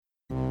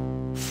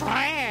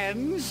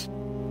Friends?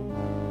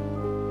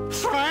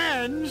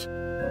 Friends?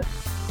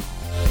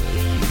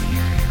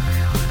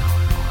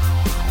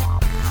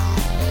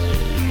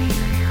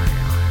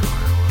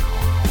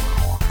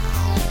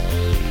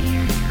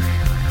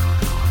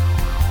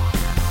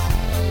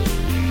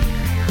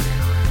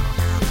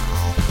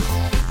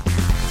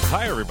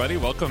 Hi, everybody.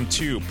 Welcome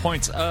to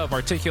Points of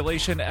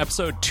Articulation,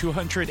 episode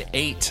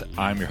 208.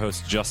 I'm your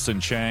host,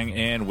 Justin Chang,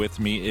 and with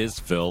me is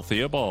Phil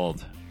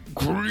Theobald.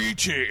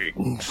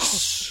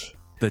 Greetings.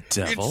 The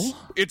devil?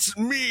 It's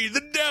me,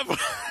 the devil.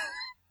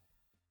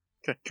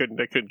 I couldn't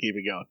keep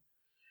it going.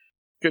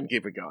 Couldn't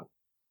keep it going.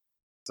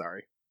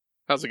 Sorry.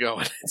 How's it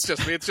going? It's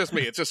just me.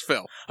 It's just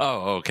Phil.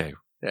 Oh, okay.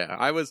 Yeah,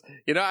 I was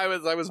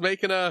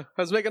making a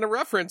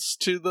reference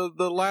to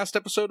the last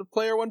episode of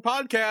Player One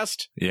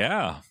Podcast.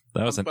 Yeah,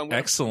 that was an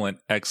excellent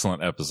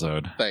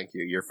episode. Thank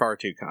you. You're far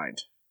too kind.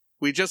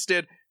 We just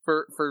did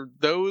for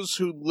those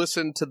who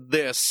listen to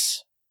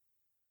this,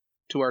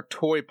 to our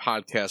toy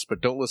podcast,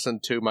 but don't listen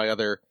to my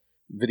other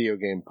video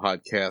game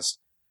podcast.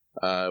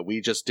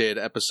 We just did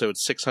episode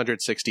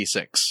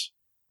 666,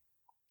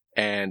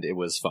 and it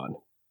was fun.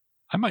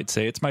 I might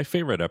say it's my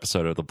favorite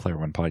episode of the Player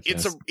One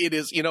Podcast. It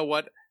is. You know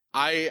what?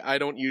 I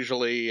don't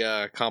usually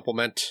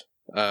compliment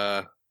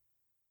podcasts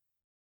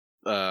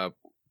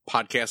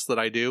that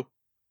I do,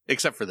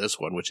 except for this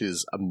one, which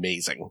is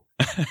amazing.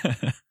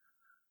 I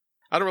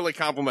don't really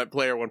compliment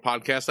Player One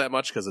Podcast that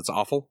much because it's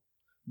awful,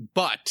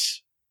 but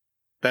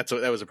that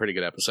was a pretty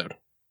good episode.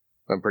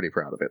 I'm pretty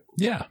proud of it.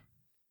 Yeah.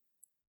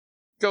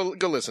 Go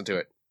listen to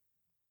it.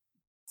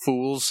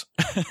 Fools.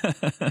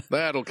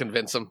 That'll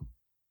convince them.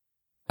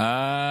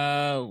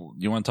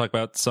 You want to talk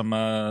about some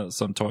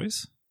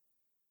toys?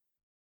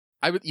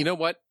 You know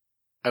what?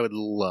 I would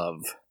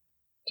love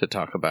to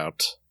talk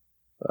about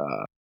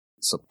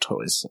some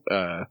toys.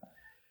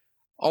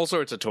 All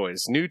sorts of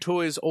toys. New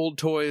toys, old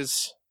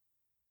toys.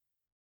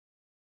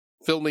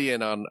 Fill me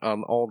in on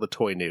all the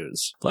toy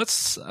news.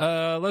 Let's have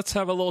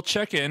a little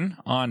check-in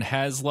on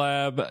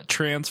HasLab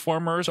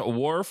Transformers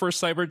War for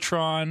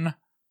Cybertron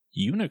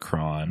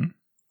Unicron.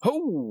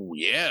 Oh,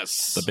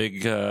 yes. The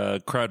big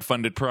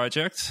crowdfunded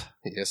project.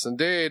 Yes,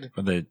 indeed.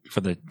 For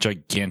the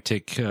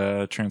gigantic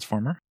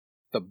Transformer.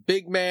 The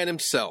big man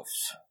himself.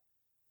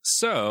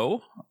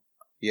 So,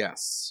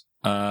 yes.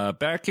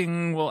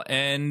 Backing will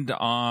end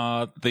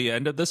the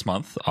end of this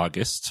month,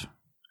 August.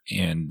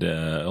 And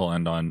it'll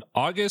end on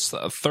August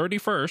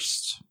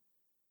 31st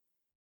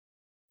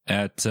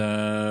at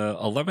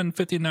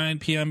 11:59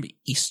 p.m.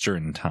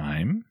 Eastern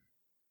Time.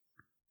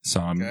 So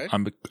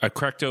I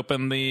cracked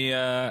open the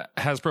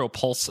Hasbro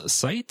Pulse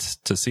site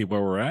to see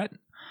where we're at.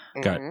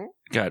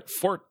 Got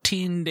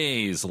 14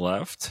 days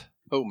left.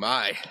 Oh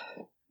my.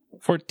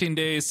 14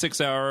 days,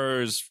 6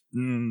 hours,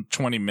 20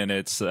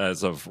 minutes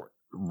as of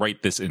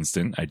right this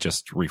instant. I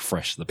just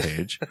refreshed the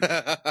page.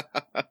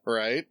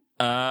 Right.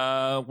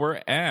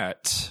 We're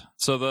at,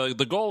 so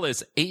the goal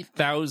is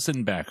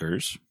 8,000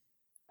 backers.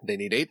 They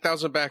need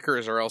 8,000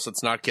 backers or else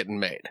it's not getting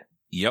made.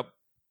 Yep.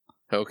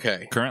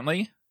 Okay.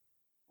 Currently?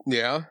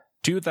 Yeah.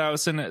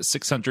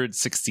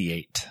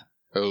 2,668.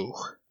 Oh.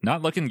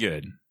 Not looking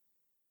good.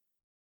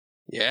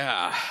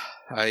 Yeah.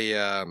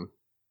 I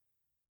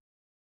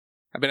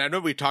know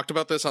we talked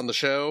about this on the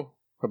show,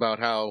 about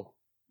how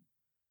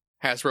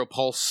Hasbro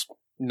Pulse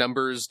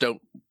numbers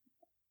don't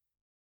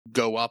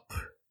go up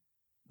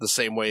the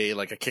same way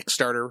like a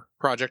Kickstarter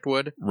project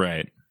would.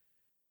 Right.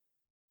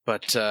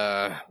 But,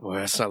 boy,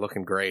 that's not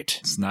looking great.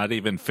 It's not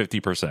even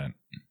 50%.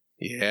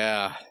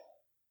 Yeah.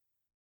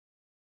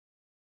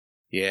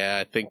 Yeah,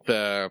 I think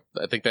that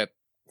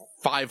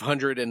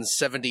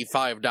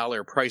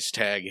 $575 price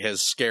tag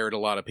has scared a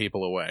lot of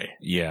people away.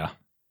 Yeah.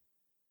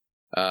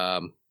 Yeah,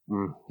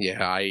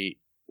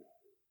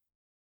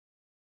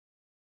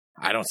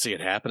 I don't see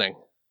it happening.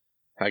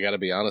 I got to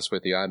be honest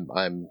with you.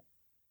 I'm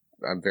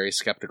very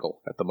skeptical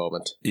at the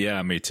moment.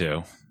 Yeah, me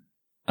too.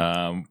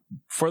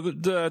 For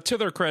to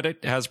their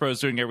credit, Hasbro is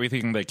doing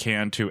everything they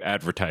can to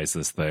advertise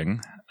this thing.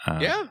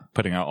 Yeah,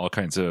 putting out all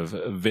kinds of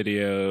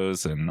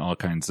videos and all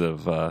kinds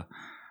of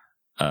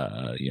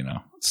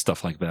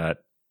stuff like that.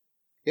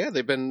 Yeah,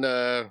 they've been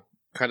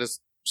kind of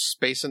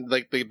spacing,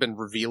 like they've been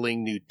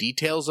revealing new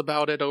details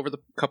about it over the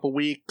couple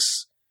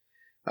weeks.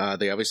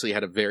 They obviously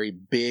had a very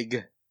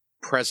big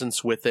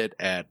presence with it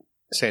at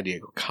San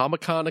Diego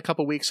Comic-Con a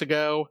couple weeks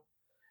ago.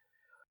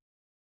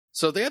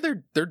 So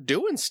they're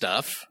doing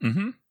stuff.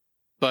 Mm-hmm.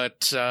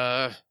 But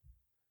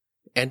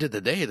end of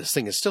the day, this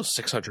thing is still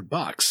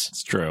 $600.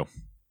 It's true.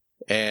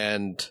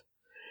 And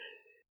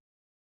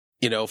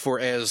for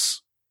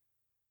as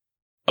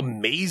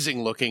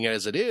amazing looking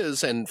as it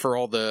is, and for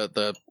all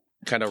the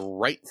kind of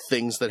right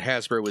things that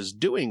Hasbro is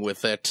doing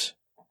with it,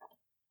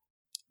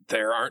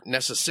 there aren't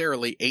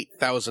necessarily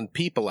 8,000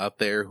 people out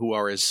there who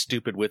are as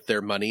stupid with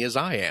their money as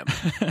I am.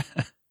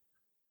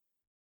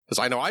 Because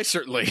I know I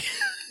certainly...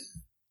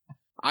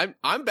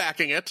 I'm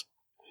backing it.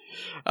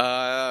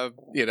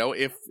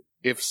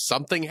 If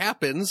something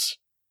happens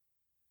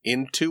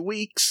in 2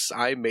 weeks,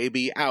 I may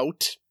be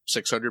out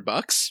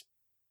 $600.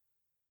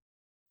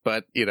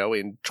 But, you know,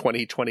 in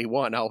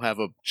 2021, I'll have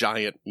a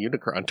giant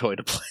Unicron toy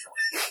to play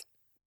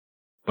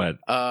But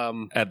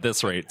with. at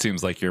this rate, it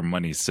seems like your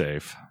money's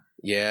safe.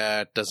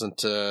 Yeah, it doesn't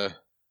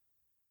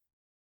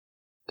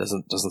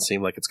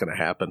seem like it's going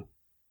to happen.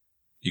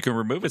 You can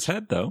remove his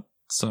head, though.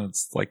 So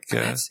it's like...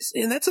 and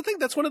that's the thing.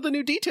 That's one of the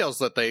new details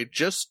that they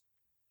just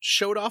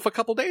showed off a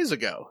couple days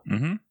ago.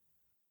 Mm-hmm.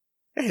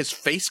 His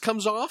face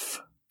comes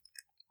off.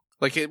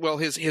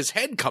 His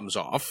head comes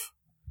off.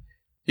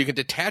 You can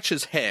detach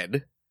his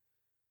head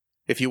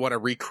if you want to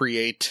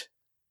recreate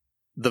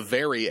the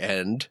very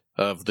end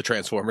of the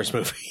Transformers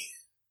movie,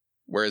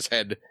 where his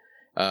head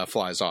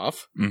flies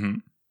off. Mm-hmm.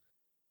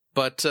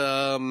 But,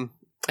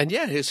 and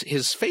yeah,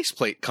 his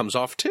faceplate comes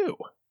off too.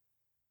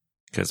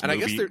 Because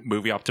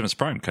movie Optimus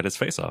Prime cut his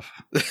face off.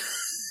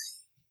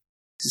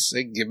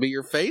 Say, give me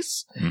your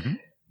face? Mm-hmm.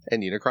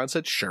 And Unicron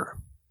said, sure.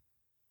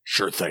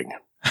 Sure thing.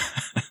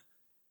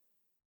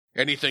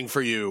 Anything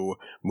for you,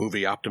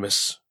 movie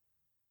Optimus.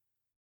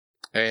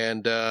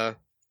 And, yeah,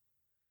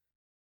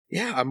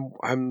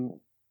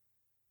 I'm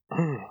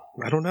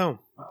I don't know.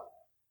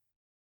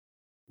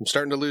 I'm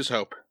starting to lose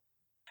hope.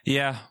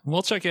 Yeah,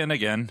 we'll check in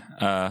again.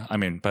 I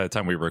mean, by the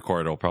time we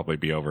record, it'll probably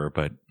be over,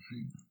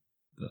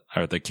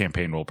 or the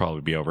campaign will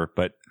probably be over.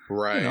 But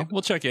right,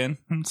 we'll check in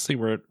and see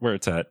where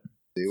it's at.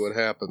 See what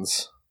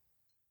happens.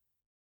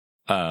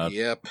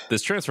 Yep.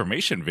 This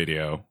transformation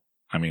video,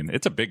 I mean,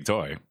 it's a big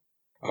toy.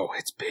 Oh,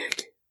 it's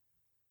big.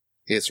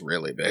 It's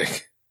really big.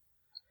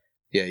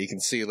 Yeah, you can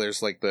see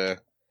there's like the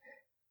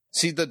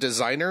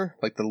designer,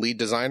 like the lead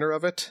designer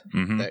of it,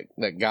 mm-hmm.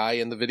 that guy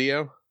in the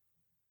video.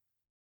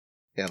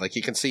 Yeah, like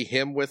you can see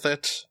him with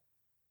it,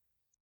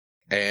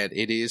 and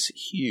it is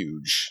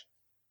huge.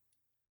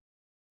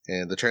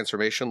 And the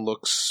transformation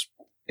looks,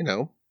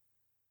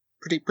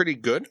 pretty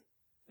good.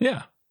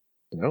 Yeah.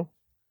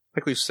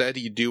 Like we've said,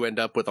 you do end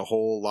up with a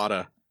whole lot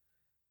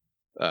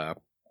of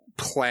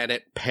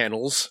planet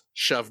panels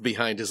shoved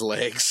behind his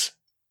legs,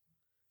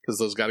 because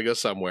those got to go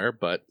somewhere,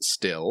 but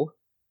still.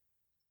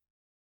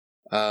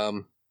 Yeah,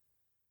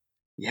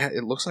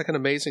 it looks like an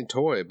amazing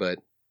toy, but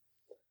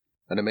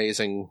an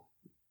amazing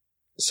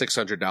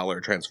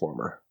 $600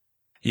 Transformer.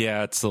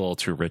 Yeah, it's a little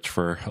too rich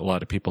for a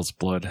lot of people's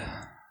blood.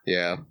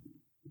 Yeah.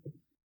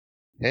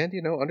 And,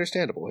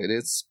 understandable. It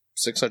is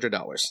 $600.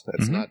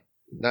 That's mm-hmm.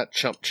 not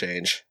chump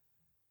change.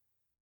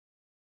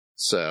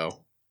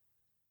 So,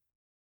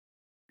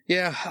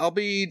 yeah, I'll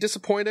be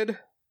disappointed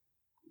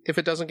if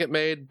it doesn't get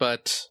made,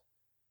 but,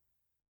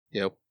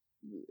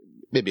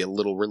 maybe a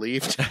little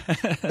relieved.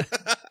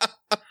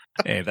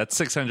 Hey, that's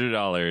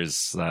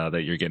 $600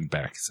 that you're getting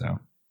back, so.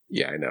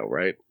 Yeah, I know,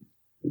 right?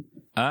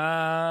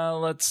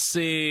 Let's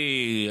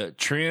see.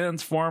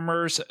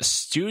 Transformers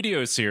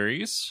Studio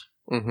Series.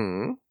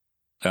 Mm-hmm.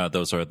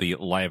 Those are the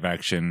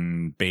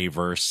live-action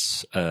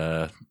Bayverse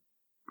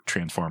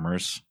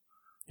Transformers.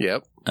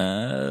 Yep.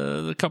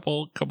 A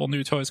couple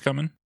new toys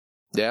coming.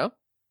 Yeah.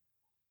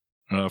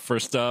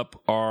 First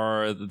up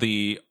are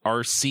the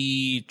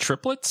RC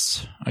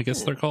triplets, I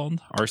guess they're called.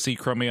 RC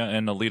Chromia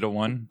and Alita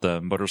 1, the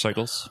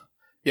motorcycles.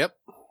 Yep.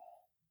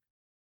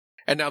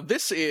 And now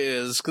this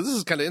is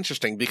kind of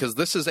interesting, because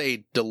this is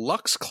a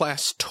deluxe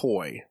class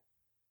toy.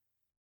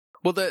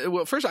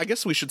 Well, first, I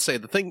guess we should say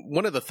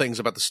one of the things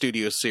about the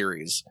Studio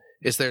Series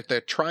is that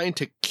they're trying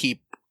to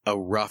keep a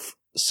rough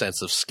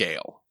sense of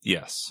scale.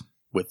 Yes.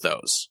 With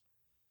those.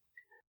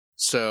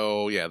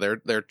 So, yeah,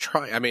 they're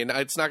trying. I mean,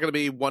 it's not going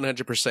to be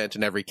 100%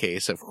 in every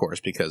case, of course,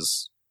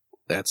 because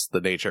that's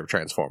the nature of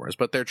Transformers.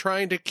 But they're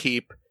trying to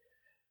keep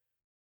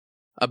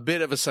a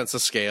bit of a sense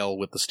of scale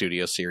with the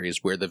Studio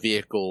Series, where the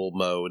vehicle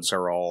modes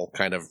are all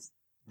kind of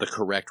the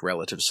correct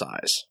relative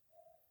size.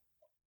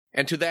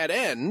 And to that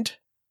end,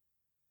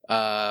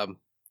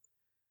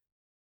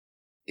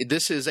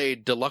 this is a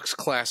deluxe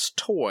class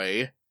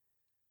toy,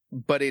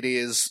 but it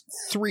is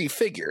 3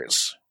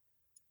 figures.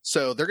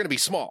 So they're going to be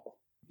small.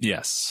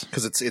 Yes.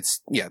 Because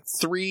it's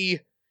three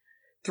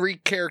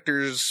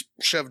characters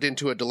shoved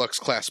into a deluxe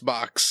class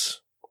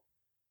box.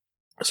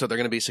 So they're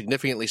going to be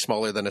significantly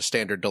smaller than a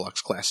standard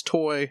deluxe class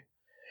toy.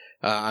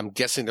 I'm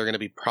guessing they're going to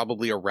be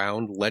probably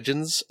around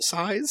Legends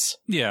size.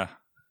 Yeah.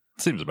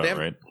 Seems about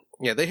right.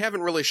 Yeah, they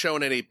haven't really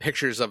shown any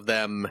pictures of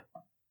them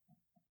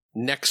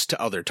next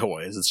to other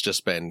toys. It's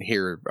just been,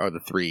 here are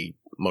the 3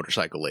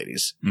 motorcycle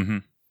ladies. Mm-hmm.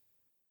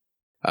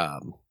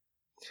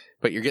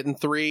 But you're getting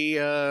three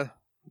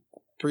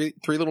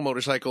little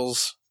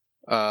motorcycles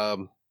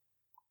that,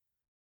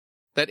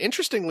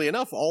 interestingly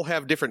enough, all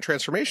have different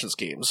transformation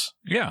schemes.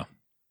 Yeah.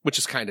 Which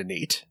is kind of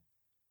neat.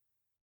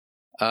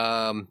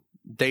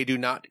 They do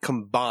not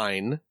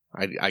combine,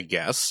 I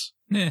guess.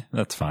 Yeah,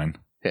 that's fine.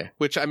 Yeah,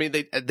 which, I mean,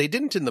 they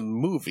didn't in the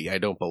movie, I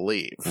don't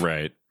believe.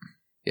 Right.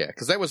 Yeah,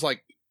 because that was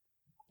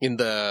in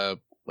the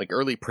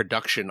early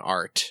production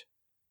art,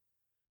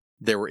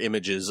 there were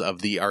images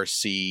of the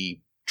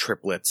RC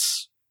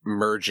triplets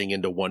merging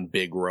into one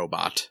big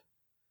robot.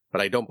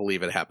 But I don't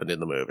believe it happened in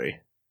the movie.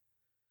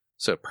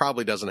 So it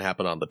probably doesn't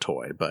happen on the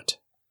toy, but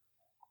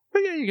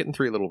yeah, you're getting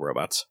 3 little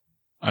robots.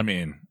 I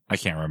mean, I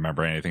can't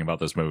remember anything about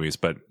those movies,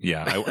 but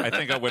yeah, I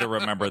think I would have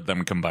remembered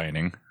them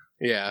combining.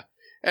 Yeah.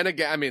 And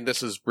again, I mean,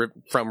 this is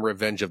from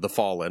Revenge of the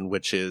Fallen,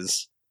 which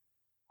is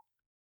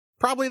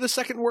probably the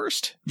second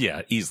worst.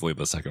 Yeah, easily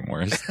the second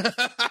worst.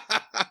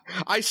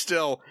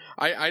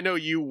 I know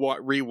you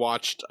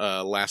rewatched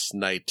last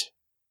night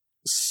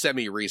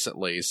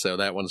semi-recently, so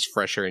that one's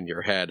fresher in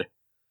your head.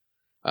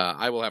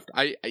 I will have to,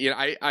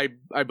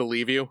 I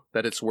believe you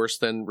that it's worse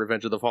than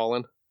Revenge of the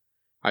Fallen.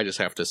 I just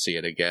have to see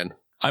it again.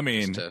 I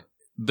mean,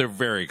 they're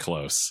very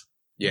close.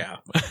 Yeah.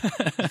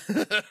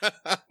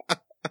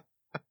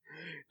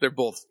 They're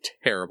both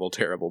terrible,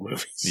 terrible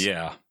movies.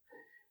 Yeah.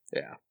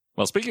 Yeah.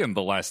 Well, speaking of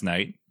the last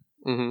night,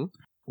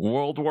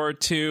 World War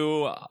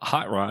II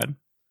Hot Rod.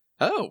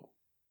 Oh.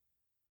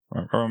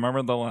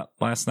 Remember the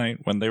last night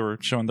when they were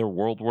showing their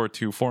World War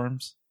II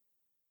forms?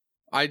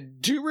 I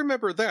do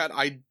remember that.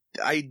 I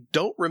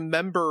don't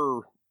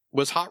remember.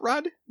 Was Hot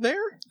Rod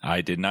there?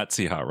 I did not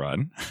see Hot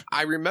Rod.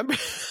 I remember.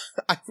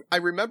 I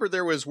remember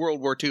there was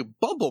World War II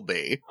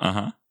Bumblebee,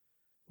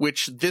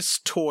 which this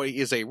toy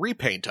is a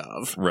repaint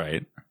of.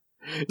 Right.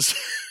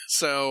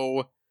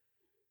 So,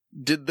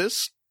 did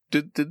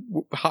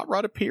Hot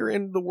Rod appear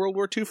in the World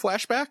War II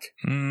flashback?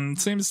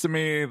 Seems to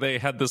me they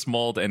had this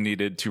mold and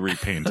needed to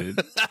repaint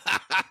it.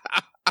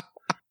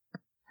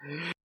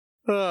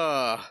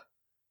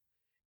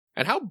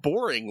 And how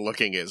boring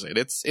looking is it?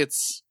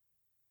 It's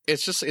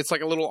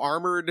like a little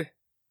armored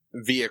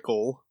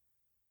vehicle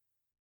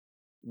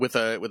with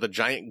a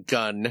giant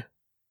gun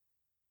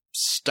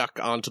stuck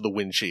onto the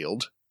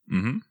windshield.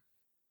 Mm-hmm.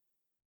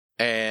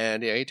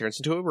 And yeah, he turns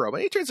into a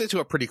robot. He turns into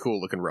a pretty cool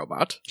looking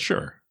robot.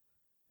 Sure.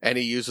 And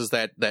he uses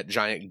that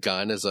giant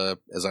gun as a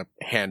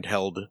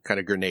handheld kind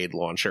of grenade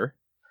launcher.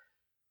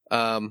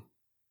 But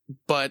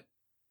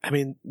I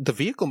mean, the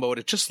vehicle mode,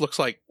 it just looks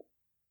like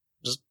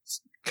just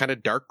kind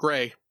of dark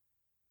gray.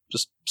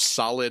 Just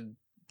solid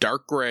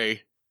dark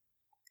gray.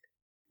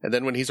 And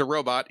then when he's a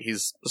robot,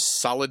 he's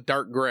solid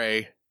dark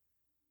gray.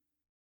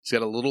 He's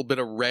got a little bit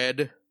of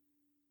red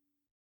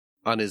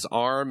on his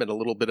arm and a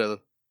little bit of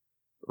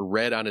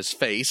red on his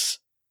face.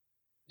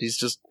 He's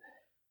just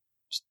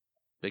a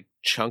big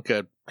chunk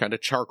of kind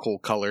of charcoal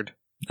colored.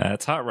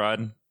 That's Hot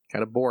Rod.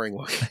 Kind of boring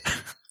looking.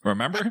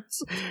 Remember?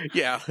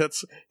 Yeah,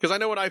 that's because I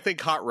know when I think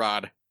Hot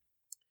Rod,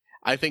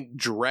 I think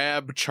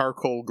drab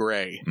charcoal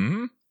gray.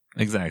 Mm-hmm.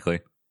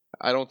 Exactly.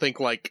 I don't think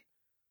like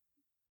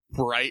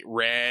bright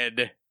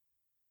red,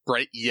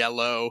 bright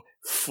yellow,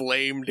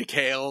 flame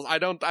decals. I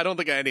don't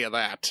think of any of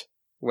that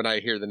when I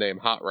hear the name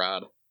Hot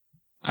Rod.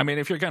 I mean,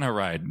 if you're gonna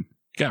ride, you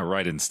gotta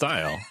ride in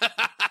style.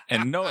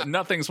 And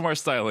nothing's more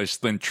stylish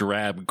than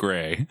drab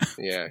gray.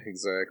 Yeah,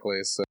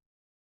 exactly. So,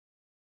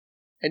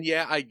 and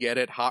yeah, I get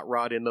it. Hot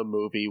Rod in the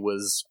movie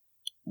was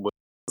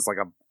like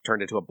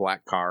turned into a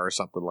black car or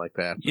something like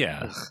that.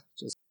 Yeah.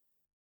 Just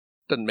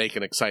doesn't make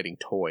an exciting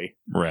toy.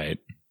 Right.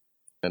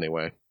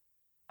 Anyway.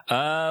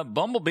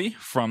 Bumblebee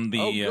from the...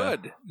 Oh,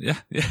 good.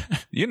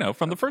 Yeah,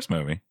 from the first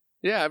movie.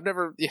 Yeah,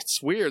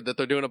 it's weird that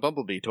they're doing a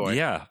Bumblebee toy.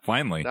 Yeah,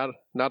 finally.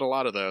 Not a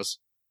lot of those.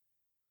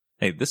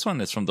 Hey, this one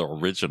is from the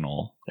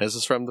original. This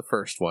is from the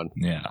first one.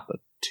 Yeah. The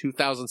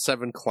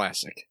 2007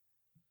 classic.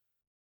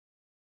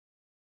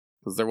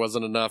 Because there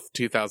wasn't enough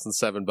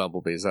 2007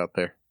 Bumblebees out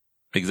there.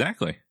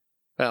 Exactly.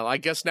 Well, I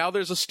guess now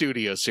there's a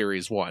Studio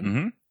Series 1.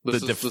 Mm-hmm. The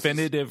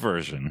definitive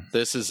version.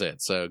 This is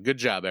it. So good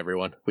job,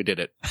 everyone. We did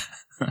it.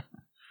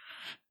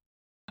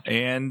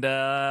 And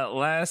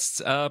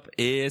last up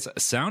is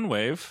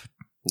Soundwave.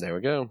 There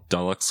we go.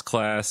 Deluxe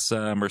class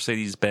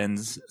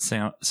Mercedes-Benz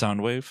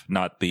Soundwave,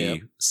 not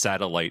the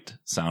satellite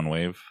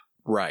Soundwave.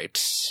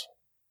 Right.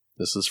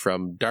 This is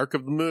from Dark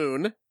of the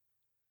Moon,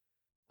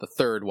 the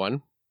third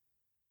one,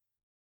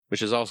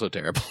 which is also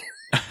terrible.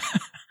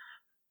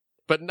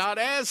 But not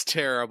as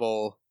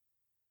terrible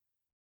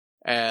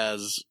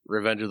as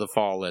Revenge of the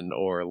Fallen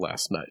or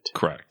Last Night.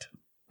 Correct.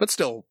 But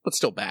still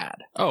bad.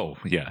 Oh,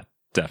 yeah,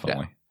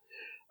 definitely.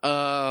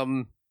 Yeah.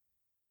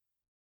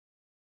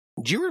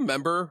 Do you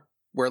remember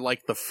where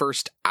like the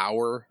first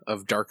hour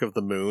of Dark of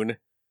the Moon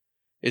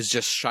is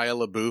just Shia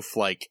LaBeouf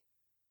like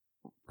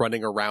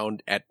running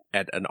around at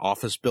an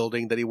office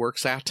building that he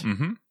works at?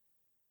 Mm-hmm.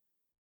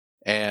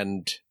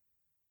 And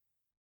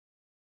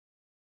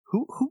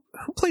who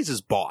plays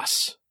his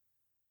boss?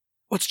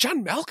 Well, it's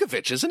John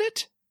Malkovich, isn't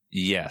it?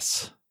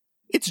 Yes.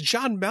 It's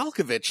John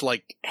Malkovich,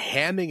 like,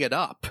 hamming it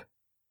up.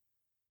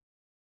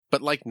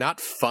 But, like,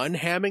 not fun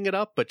hamming it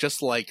up, but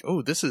just like,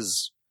 oh, this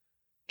is...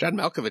 John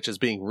Malkovich is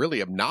being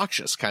really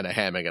obnoxious kind of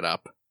hamming it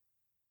up.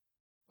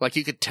 Like,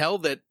 you could tell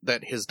that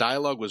his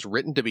dialogue was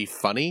written to be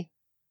funny,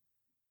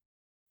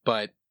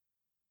 but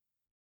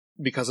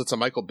because it's a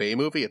Michael Bay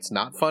movie, it's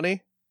not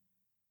funny.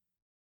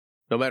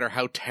 No matter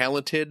how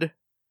talented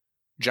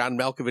John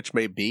Malkovich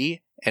may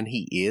be, and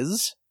he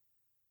is...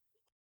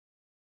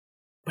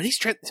 But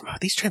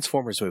these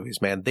Transformers movies,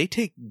 man, they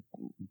take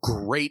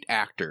great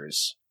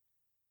actors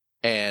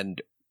and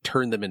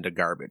turn them into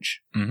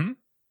garbage. Mm-hmm.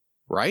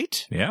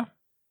 Right? Yeah.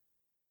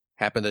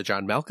 Happened to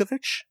John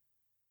Malkovich.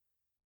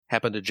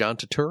 Happened to John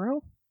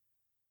Turturro.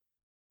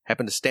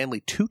 happened to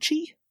Stanley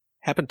Tucci,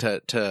 happened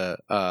to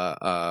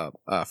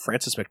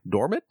Frances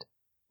McDormand,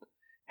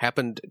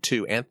 happened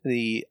to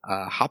Anthony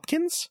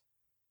Hopkins.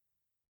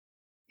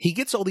 He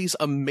gets all these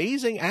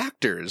amazing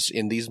actors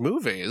in these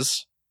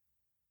movies,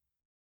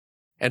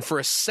 and for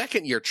a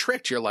second you're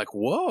tricked. You're like,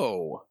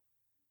 whoa,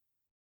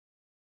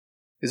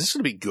 is this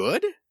going to be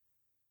good?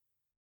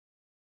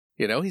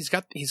 You know, he's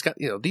got,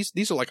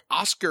 these are like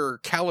Oscar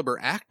caliber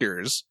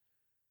actors.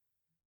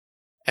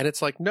 And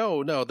it's like,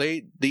 no,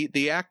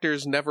 the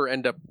actors never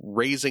end up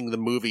raising the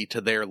movie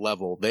to their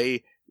level.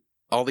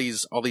 All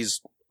these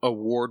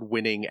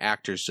award-winning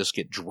actors just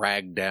get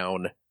dragged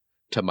down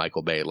to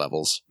Michael Bay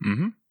levels.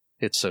 Mm-hmm.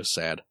 It's so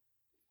sad.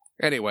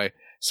 Anyway,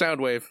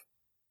 Soundwave.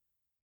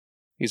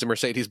 He's a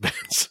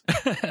Mercedes-Benz.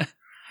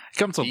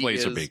 Come to a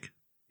place so big.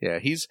 Yeah,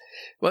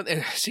 well,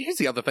 see, here's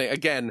the other thing.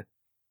 Again,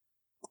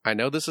 I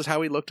know this is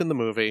how he looked in the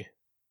movie,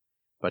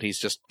 but he's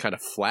just kind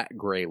of flat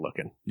gray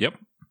looking. Yep.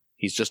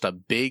 He's just a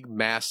big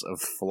mass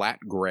of flat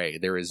gray.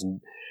 There is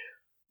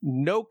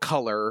no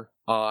color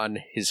on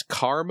his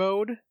car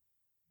mode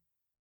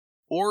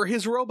or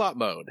his robot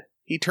mode.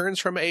 He turns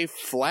from a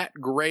flat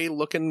gray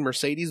looking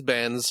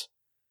Mercedes-Benz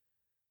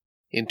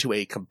into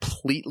a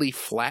completely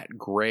flat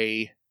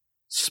gray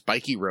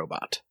spiky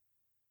robot.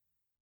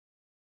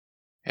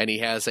 And he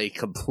has a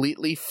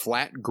completely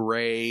flat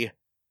gray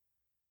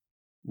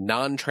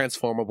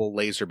non-transformable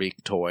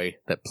Laserbeak toy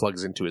that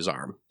plugs into his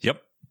arm.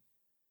 Yep.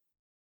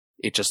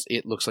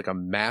 It looks like a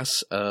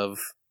mass of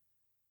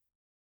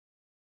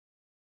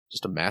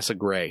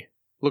gray.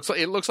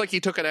 It looks like he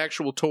took an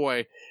actual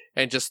toy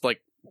and just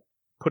like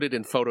put it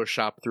in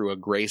Photoshop through a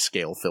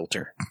grayscale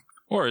filter.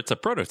 Or it's a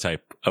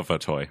prototype of a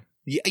toy.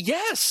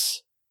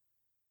 Yes.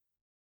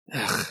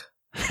 Ugh,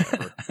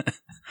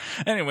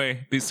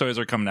 anyway, these toys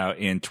are coming out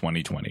in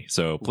 2020,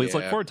 so please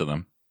look forward to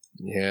them.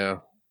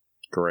 Yeah,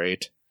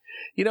 great.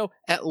 You know,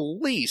 at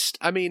least,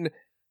 I mean,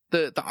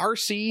 the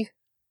RC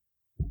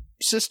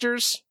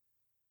sisters,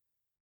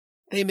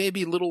 they may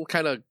be little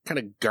kind of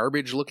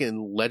garbage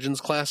looking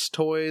Legends class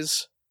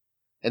toys,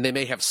 and they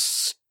may have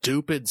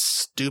stupid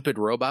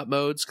robot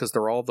modes because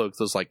they're all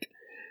those like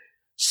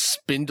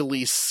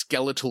spindly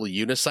skeletal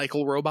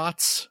unicycle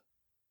robots.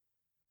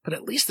 But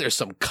at least there's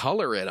some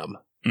color in them,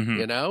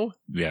 you know?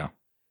 Yeah.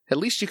 At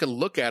least you can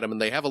look at them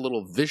and they have a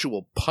little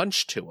visual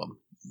punch to them.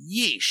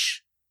 Yeesh.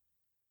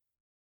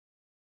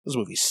 Those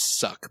movies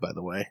suck, by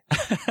the way.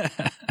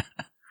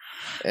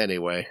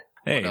 Anyway.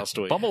 Hey, what else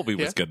do we... Bumblebee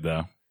was good,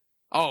 though.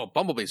 Oh,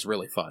 Bumblebee's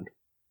really fun.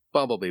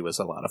 Bumblebee was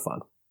a lot of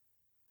fun.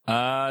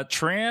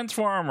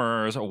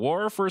 Transformers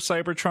War for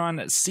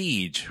Cybertron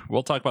Siege.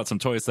 We'll talk about some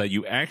toys that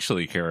you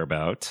actually care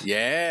about.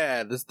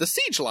 Yeah, the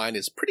Siege line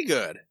is pretty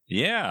good.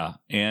 Yeah,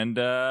 and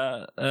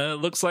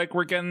looks like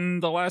we're getting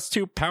the last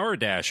two Power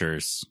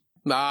Dashers.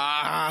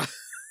 Ah.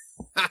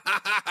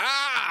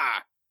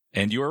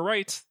 And you were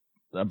right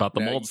about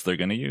the molds they're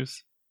going to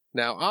use.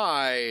 Now,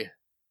 I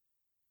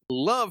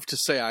love to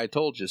say I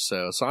told you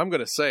so I'm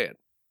going to say it.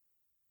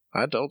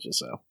 I told you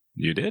so.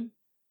 You did?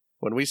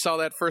 When we saw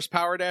that first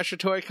Power Dasher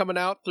toy coming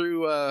out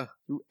through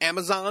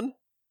Amazon,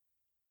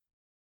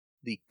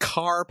 the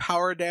car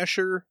Power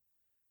Dasher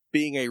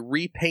being a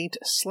repaint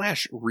 /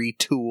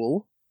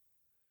 retool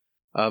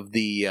of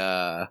the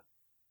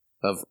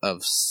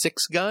of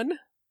Six Gun,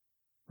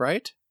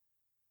 right?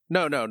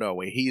 No,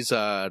 wait, he's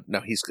Cog.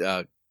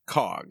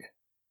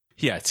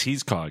 Yes,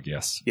 he's Cog,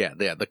 yes. Yeah,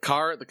 the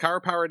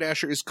car Power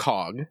Dasher is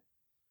Cog,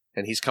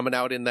 and he's coming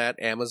out in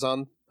that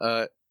Amazon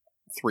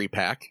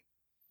 3-pack.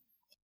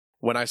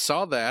 When I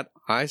saw that,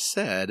 I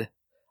said,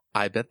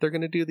 I bet they're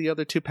going to do the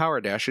other two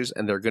Power Dashers,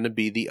 and they're going to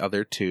be the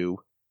other two.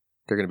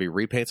 They're going to be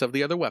repaints of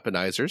the other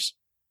weaponizers.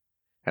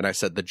 And I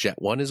said the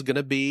Jet one is going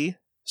to be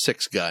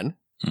Six Gun,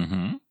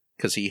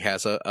 because he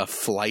has a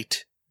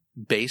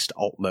flight-based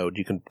alt mode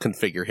you can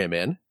configure him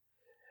in.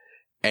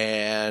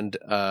 And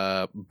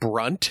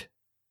Brunt,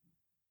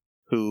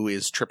 who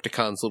is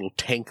Triptychon's little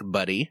tank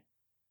buddy,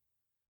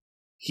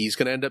 he's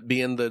going to end up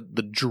being the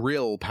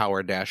drill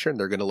Power Dasher, and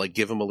they're going to like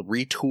give him a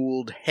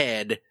retooled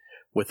head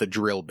with a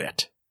drill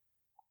bit.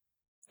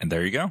 And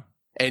there you go.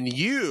 And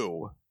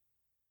you,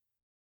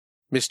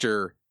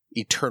 Mr.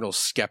 Eternal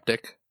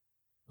Skeptic,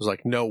 was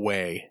like, no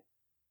way.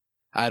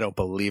 I don't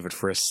believe it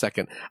for a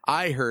second.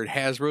 I heard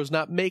Hasbro's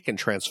not making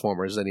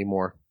Transformers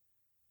anymore.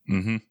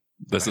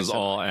 This is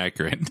all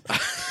accurate.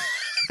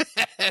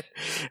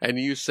 And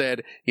you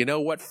said, you know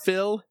what,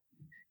 Phil?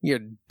 You're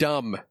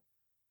dumb.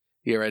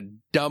 You're a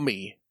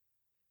dummy.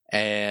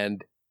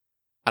 And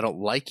I don't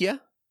like you.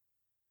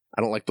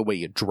 I don't like the way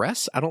you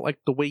dress. I don't like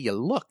the way you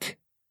look.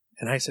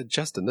 And I said,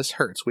 Justin, this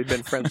hurts. We've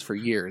been friends for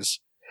years.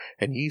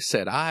 And you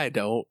said, I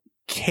don't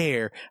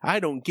care.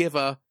 I don't give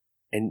a...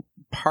 And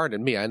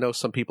pardon me, I know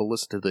some people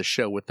listen to this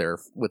show with their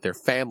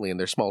family and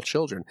their small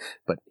children,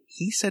 but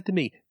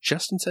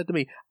Justin said to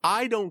me,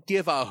 I don't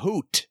give a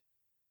hoot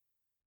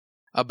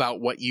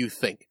about what you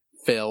think,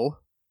 Phil.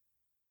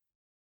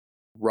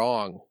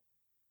 Wrong.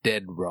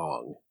 Dead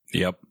wrong.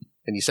 Yep.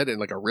 And he said it in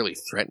like a really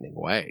threatening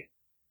way.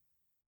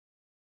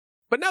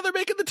 But now they're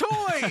making the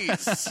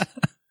toys!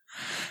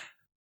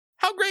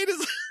 How great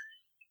is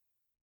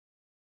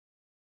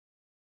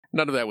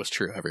None of that was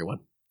true, everyone.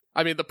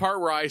 I mean, the part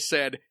where I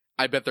said,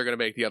 I bet they're going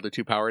to make the other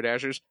two Power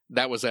Dashers,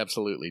 that was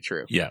absolutely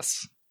true.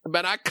 Yes.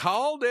 But I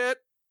called it.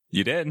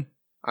 You did.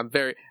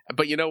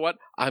 But you know what?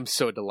 I'm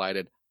so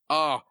delighted.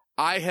 Oh,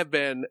 I have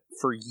been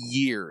for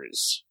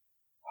years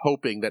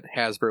hoping that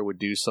Hasbro would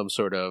do some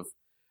sort of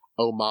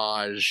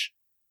homage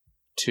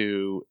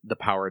to the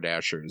Power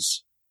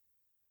Dashers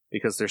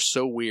because they're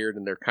so weird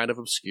and they're kind of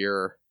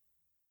obscure.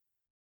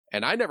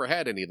 And I never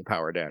had any of the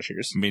Power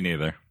Dashers. Me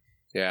neither.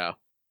 Yeah.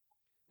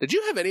 Did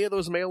you have any of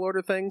those mail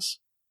order things?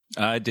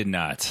 I did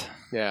not.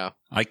 Yeah.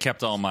 I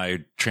kept all my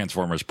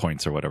Transformers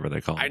points or whatever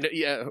they call them. I know,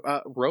 yeah,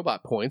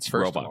 robot points,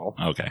 first of all.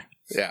 Okay.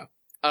 Yeah.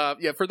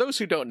 Yeah, for those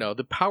who don't know,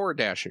 the Power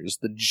Dashers,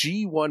 the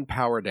G1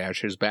 Power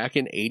Dashers back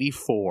in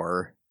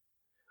 84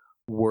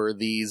 were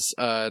these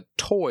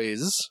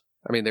toys.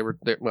 I mean,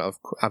 well,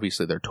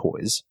 obviously they're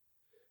toys.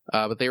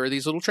 But they were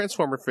these little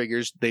Transformer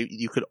figures.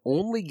 You could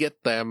only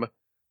get them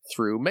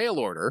through mail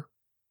order.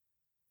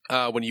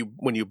 When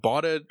you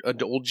bought an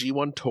old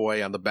G1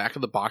 toy, on the back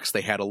of the box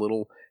they had a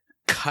little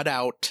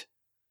cutout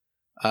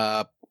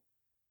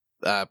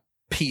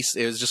piece.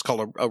 It was just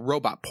called a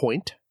robot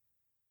point,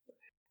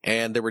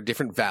 and there were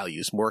different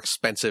values. More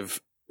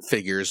expensive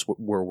figures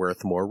were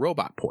worth more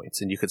robot points,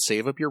 and you could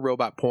save up your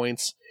robot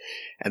points.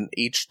 And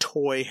each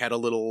toy had a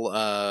little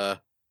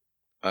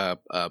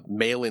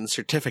mail-in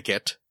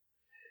certificate,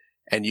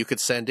 and you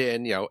could send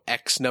in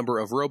X number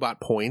of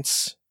robot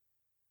points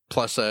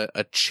plus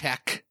a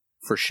check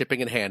for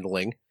shipping and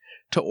handling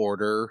to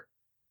order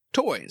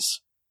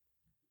toys.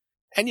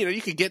 And,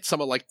 you could get some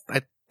of like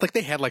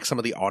they had like some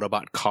of the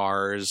Autobot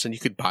cars, and you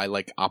could buy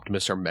like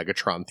Optimus or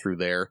Megatron through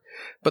there.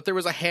 But there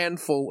was a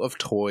handful of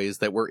toys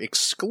that were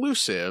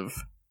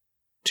exclusive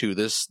to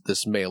this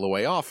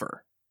mail-away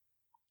offer.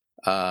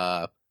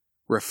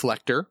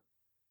 Reflector,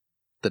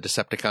 the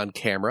Decepticon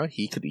camera,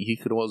 he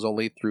was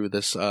only through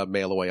this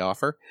mail-away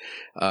offer.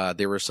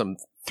 There were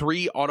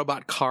 3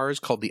 Autobot cars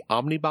called the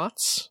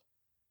Omnibots,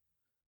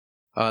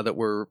 that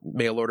were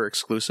mail-order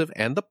exclusive,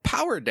 and the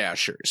Power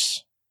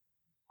Dashers.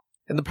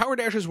 And the Power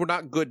Dashers were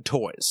not good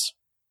toys.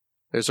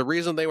 There's a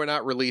reason they were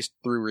not released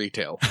through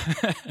retail.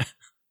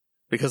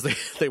 Because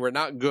they were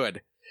not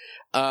good.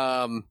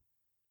 And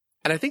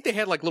I think they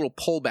had like little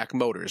pullback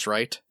motors,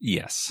 right?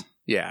 Yes.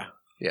 Yeah.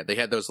 Yeah, they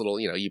had those little,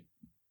 you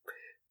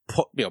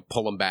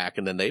pull them back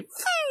and then they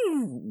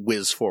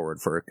whiz forward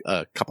for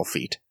a couple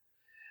feet.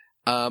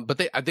 But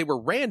they were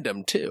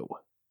random too.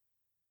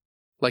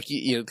 Like,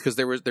 because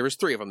there was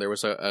 3 of them. There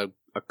was a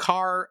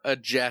car, a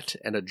jet,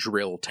 and a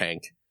drill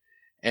tank.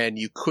 And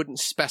you couldn't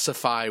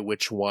specify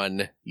which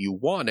one you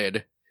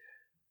wanted.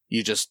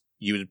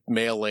 You'd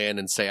mail in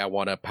and say, I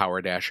want a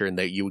Power Dasher, and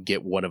that you would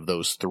get one of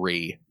those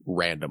 3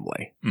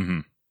 randomly.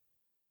 Mm-hmm.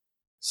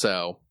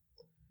 So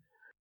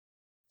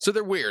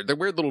they're weird. They're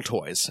weird little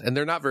toys, and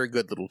they're not very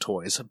good little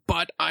toys.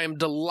 But I'm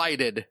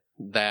delighted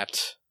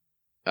that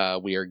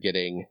we are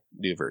getting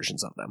new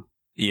versions of them.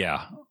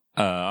 Yeah.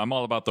 I'm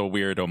all about the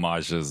weird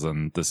homages,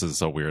 and this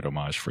is a weird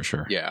homage for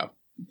sure. Yeah.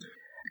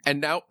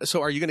 And now,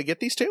 so are you going to get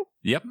these 2?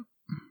 Yep.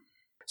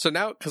 So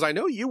now, because I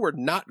know you were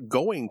not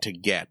going to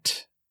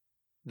get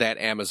that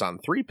Amazon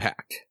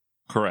 3-pack.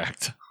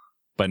 Correct.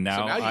 But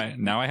now, So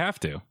now I have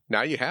to.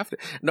 Now you have to.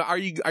 Now, are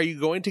you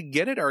going to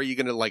get it, or are you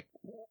going to like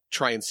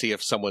try and see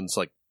if someone's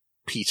like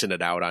piecing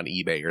it out on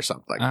eBay or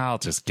something? I'll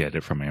just get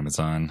it from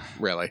Amazon.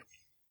 Really?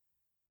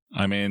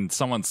 I mean,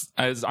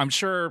 I'm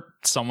sure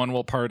someone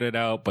will part it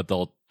out, but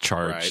they'll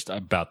charge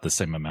about the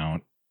same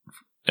amount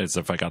as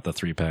if I got the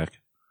 3-pack.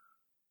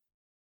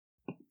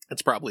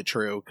 It's probably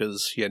true,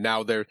 because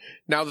now that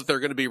they're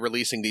going to be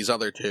releasing these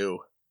other 2,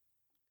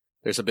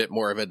 there's a bit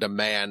more of a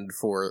demand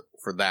for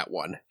that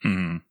one.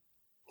 Mm-hmm.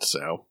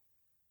 So,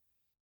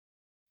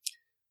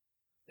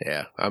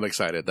 yeah, I'm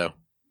excited though.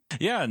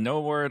 Yeah, no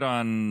word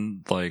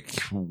on like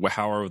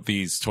how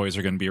these toys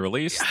are going to be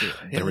released.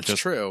 They were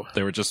just true.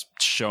 They were just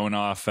shown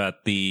off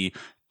at the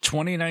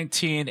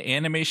 2019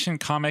 Animation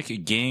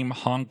Comic Game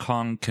Hong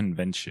Kong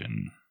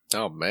Convention.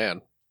 Oh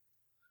man,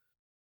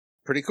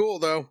 pretty cool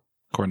though.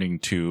 According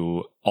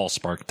to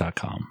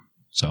allspark.com.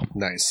 So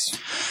nice.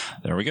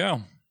 There we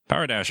go.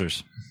 Power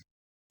Dashers.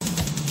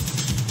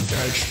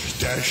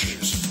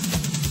 Dashes.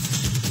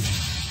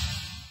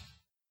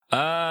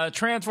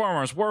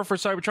 Transformers, War for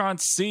Cybertron,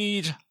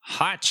 Siege,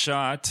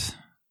 Hotshot.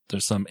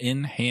 There's some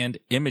in-hand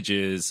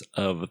images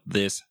of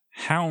this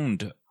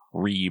Hound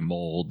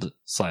remold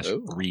 /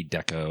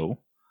 redeco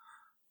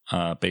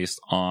based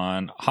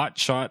on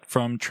Hotshot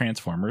from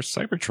Transformers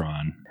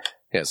Cybertron.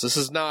 Yes, this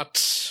is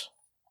not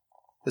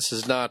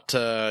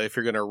if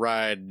you're going to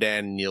ride,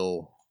 then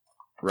you'll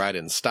ride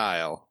in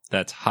style.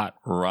 That's Hot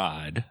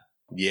Rod.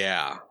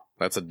 Yeah,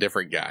 that's a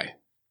different guy.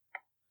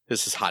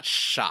 This is Hot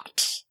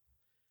Shot.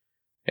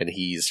 And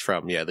he's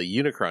from, the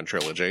Unicron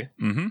trilogy.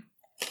 Mm-hmm.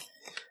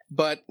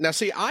 But, now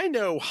see, I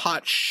know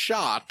Hot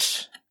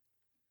Shot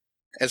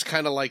as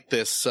kind of like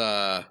this,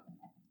 kind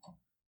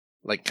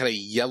of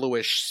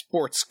yellowish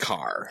sports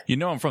car. You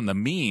know him from the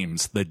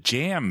memes, the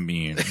Jam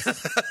memes.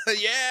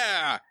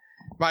 Yeah!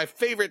 My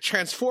favorite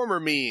Transformer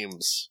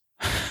memes.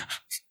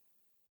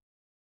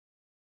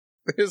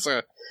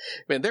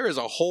 There is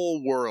a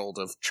whole world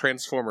of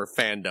Transformer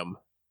fandom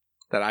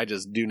that I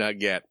just do not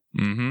get.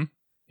 Mm-hmm.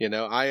 You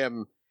know, I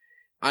am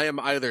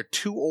either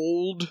too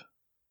old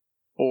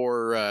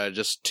or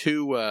just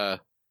too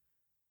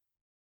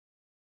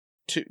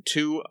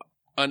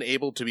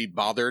unable to be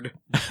bothered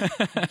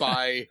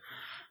by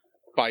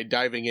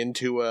diving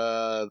into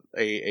a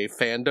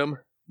fandom.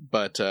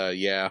 But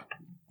yeah,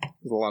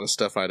 there's a lot of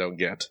stuff I don't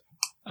get.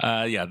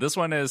 Yeah, this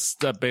one is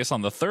based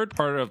on the third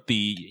part of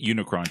the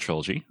Unicron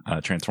trilogy,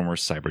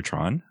 Transformers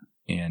Cybertron.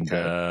 And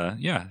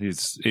yeah,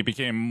 it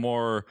became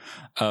more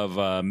of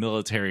a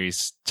military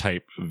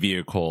type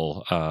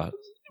vehicle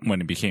when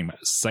it became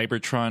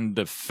Cybertron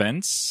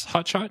Defense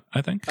Hotshot,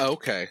 I think.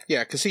 Okay,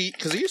 yeah, because he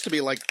used to be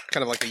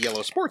kind of like a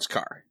yellow sports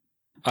car.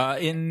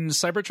 In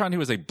Cybertron, he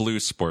was a blue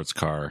sports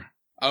car.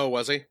 Oh,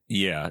 was he?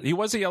 Yeah, he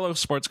was a yellow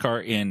sports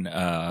car in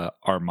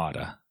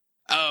Armada.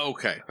 Oh,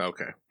 okay.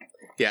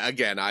 Yeah,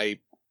 again, I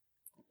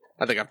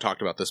think I've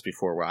talked about this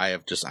before, where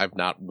I've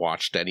not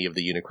watched any of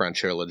the Unicron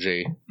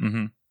trilogy.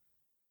 Mm-hmm.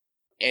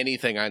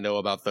 Anything I know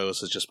about those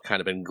has just kind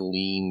of been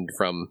gleaned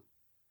from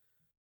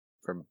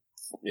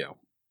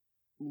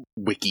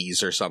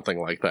wikis or something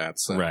like that.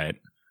 So. Right.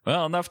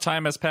 Well, enough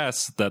time has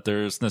passed that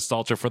there's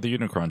nostalgia for the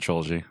Unicron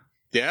trilogy.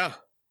 Yeah.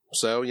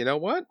 So you know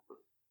what?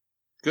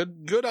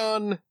 Good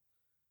on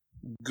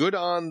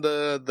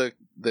the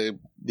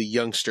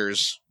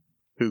youngsters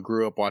who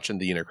grew up watching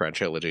the Unicron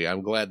trilogy.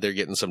 I'm glad they're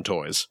getting some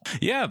toys.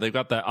 Yeah, they've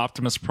got that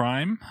Optimus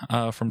Prime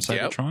from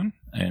Cybertron.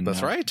 Yep. And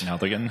that's right. Now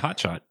they're getting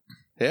Hotshot.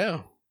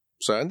 Yeah.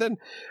 So, and then,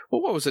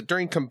 well, what was it?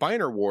 During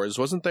Combiner Wars,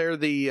 wasn't there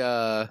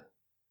didn't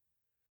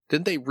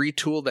they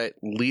retool that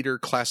Leader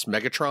class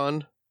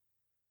Megatron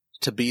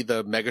to be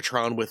the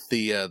Megatron with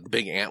the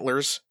big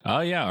antlers?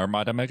 Oh, yeah,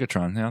 Armada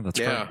Megatron. Yeah, that's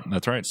right.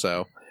 That's right.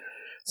 So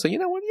you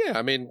know what? Yeah,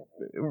 I mean,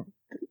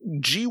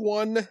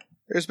 G1,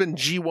 there's been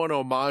G1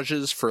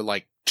 homages for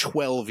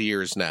 12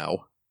 years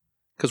now.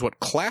 Because what?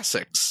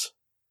 Classics?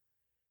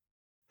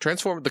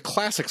 Transformed the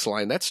Classics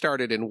line, that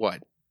started in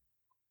what?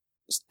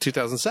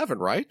 2007,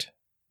 right?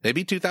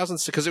 Maybe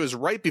 2006, because it was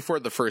right before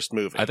the first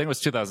movie. I think it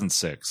was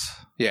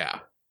 2006.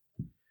 Yeah.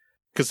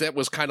 Because that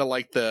was kind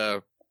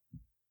of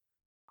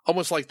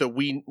almost like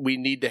we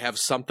need to have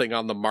something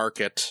on the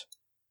market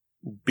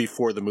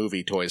before the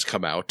movie toys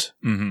come out.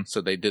 Mm-hmm.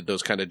 So they did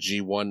those kind of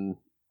G1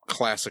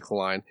 classic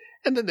line.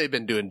 And then they've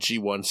been doing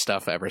G1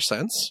 stuff ever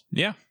since.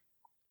 Yeah.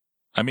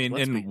 I mean,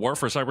 in War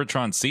for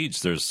Cybertron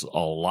Siege, there's a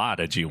lot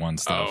of G1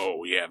 stuff.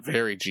 Oh, yeah.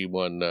 Very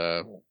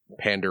G1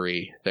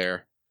 pandery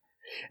there.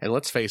 And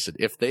let's face it,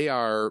 if they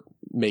are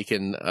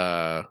making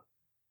the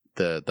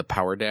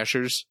Power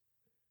Dashers,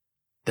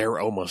 they're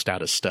almost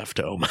out of stuff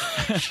to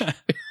homage.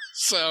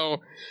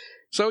 So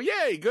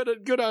yay,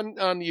 good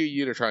on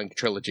you Unicron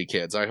trilogy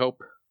kids. I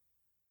hope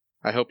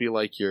you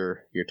like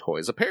your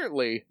toys.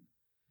 Apparently,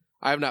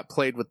 I have not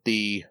played with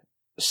the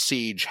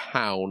Siege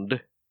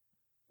Hound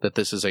that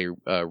this is a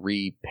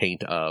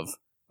repaint of,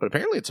 but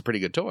apparently it's a pretty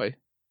good toy.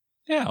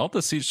 Yeah, all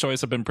the Siege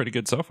toys have been pretty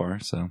good so far,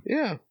 so.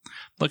 Yeah.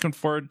 Looking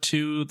forward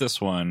to this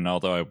one,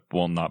 although I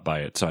will not buy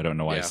it, so I don't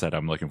know why I said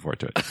I'm looking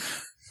forward to it.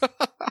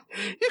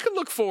 You can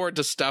look forward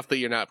to stuff that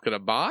you're not going to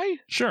buy.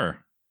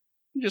 Sure.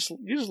 You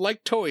just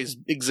like toys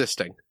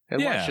existing.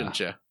 And why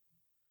shouldn't you?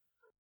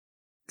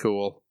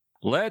 Cool.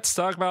 Let's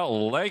talk about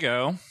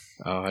Lego.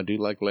 Oh, I do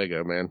like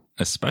Lego, man.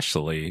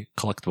 Especially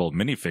collectible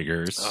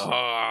minifigures. Oh,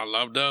 I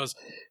love those.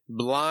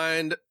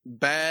 Blind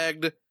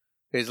bagged.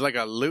 It's like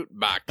a loot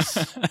box.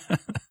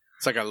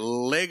 It's like a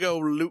Lego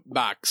loot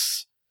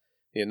box.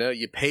 You know,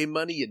 you pay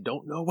money, you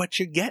don't know what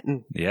you're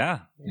getting. Yeah.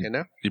 You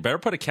know? You better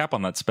put a cap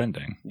on that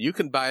spending. You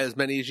can buy as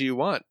many as you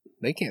want.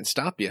 They can't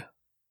stop you.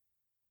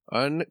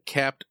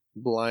 Uncapped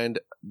blind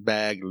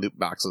bag loot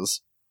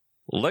boxes.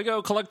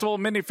 Lego Collectible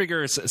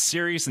Minifigures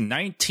Series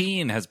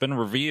 19 has been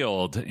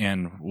revealed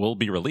and will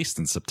be released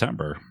in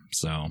September.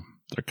 So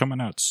they're coming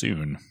out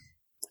soon.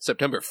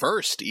 September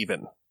 1st,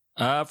 even.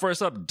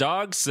 First up,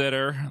 Dog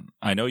Sitter.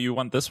 I know you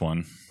want this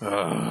one.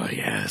 Oh,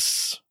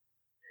 yes.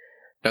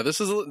 Now,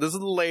 this is a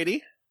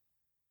lady.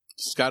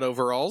 She's got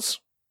overalls.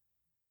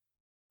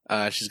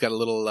 She's got a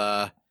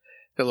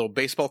little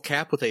baseball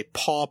cap with a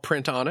paw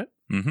print on it.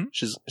 Mm-hmm.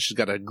 She's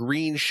got a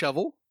green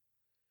shovel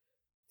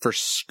for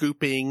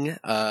scooping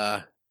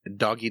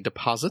doggy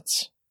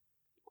deposits.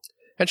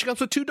 And she comes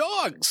with 2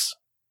 dogs.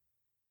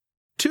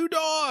 2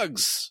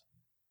 dogs!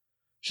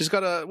 She's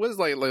got a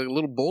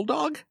little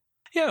bulldog?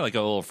 Yeah, like a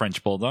little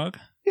French bulldog.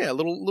 Yeah, a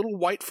little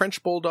white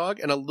French bulldog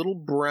and a little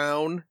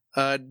brown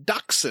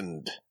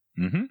dachshund.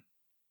 Mm-hmm.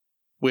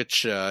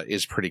 Which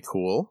is pretty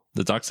cool.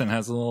 The dachshund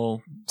has a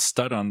little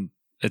stud on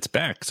its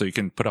back, so you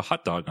can put a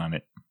hot dog on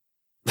it.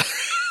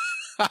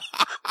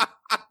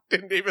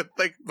 Didn't even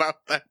think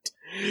about that.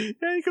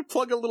 Yeah, you could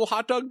plug a little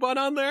hot dog bun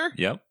on there.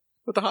 Yep.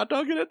 With the hot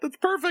dog in it. That's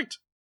perfect.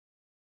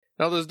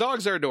 Now, those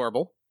dogs are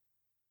adorable.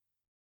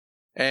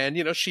 And,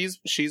 you know, she's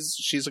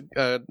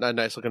a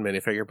nice looking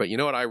minifigure, but you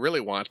know what I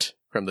really want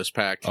from this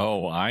pack?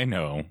 Oh, I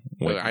know.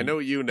 I know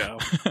you know.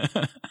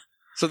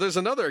 So there's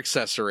another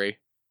accessory.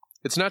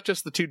 It's not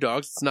just the two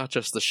dogs. It's not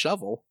just the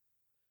shovel.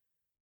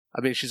 I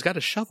mean, she's got a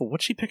shovel.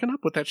 What's she picking up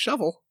with that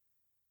shovel?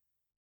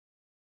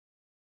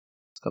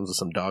 This comes with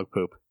some dog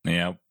poop.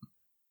 Yeah.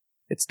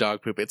 It's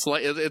dog poop. It's a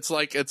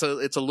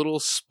little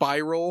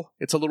spiral.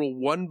 It's a little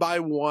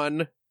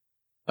 1x1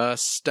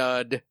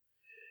 stud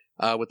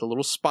with a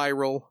little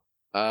spiral,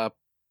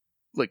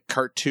 like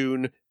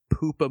cartoon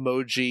poop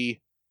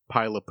emoji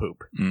pile of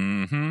poop.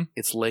 Mm-hmm.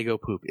 It's Lego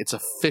poop. It's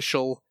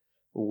official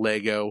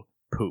Lego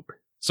poop.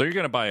 So you're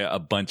going to buy a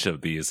bunch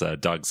of these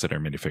dog sitter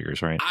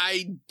minifigures, right?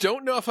 I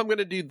don't know if I'm going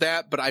to do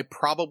that, but I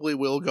probably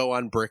will go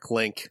on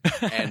Bricklink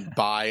and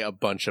buy a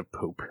bunch of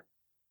poop.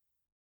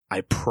 I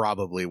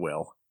probably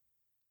will.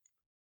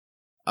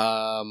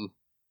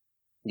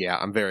 Yeah,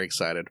 I'm very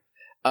excited.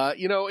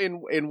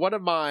 In one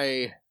of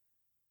my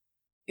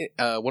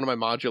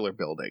modular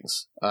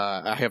buildings,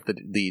 I have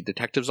the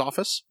detective's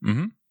office.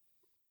 Mm-hmm.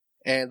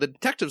 And the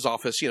detective's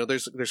office,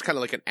 there's kind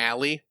of like an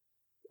alley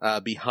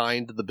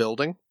behind the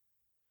building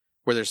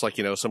where there's like,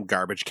 some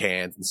garbage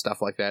cans and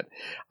stuff like that.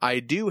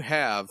 I do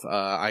have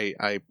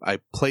I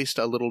placed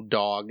a little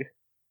dog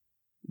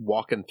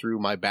walking through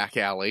my back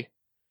alley,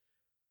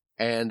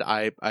 and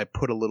I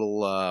put a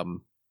little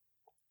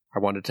I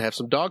wanted to have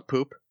some dog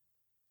poop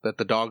that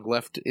the dog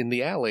left in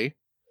the alley.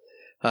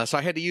 So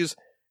I had to use,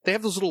 they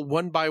have those little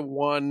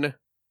 1x1,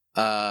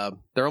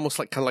 they're almost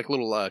like kind of like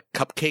little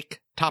cupcake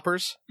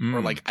toppers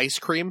or like ice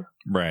cream.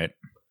 Right.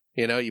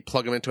 You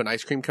plug them into an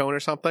ice cream cone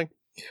or something.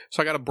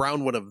 So I got a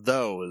brown one of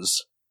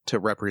those to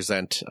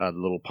represent the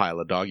little pile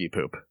of doggy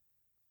poop.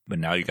 But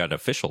now you got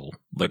official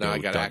Lego now I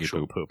got doggy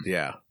actual poop.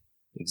 Yeah,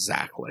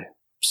 exactly.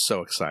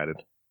 So excited.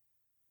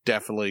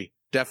 Definitely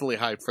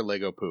hyped for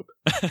Lego poop.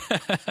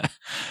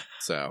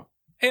 So.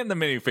 And the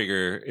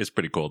minifigure is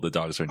pretty cool. The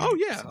dogs are neat. Oh,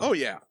 yeah. So. Oh,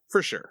 yeah.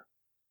 For sure.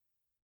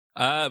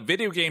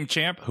 Video game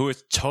champ who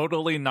is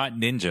totally not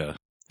Ninja.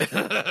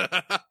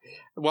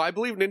 Well, I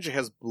believe Ninja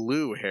has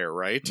blue hair,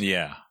 right?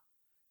 Yeah.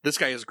 This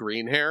guy has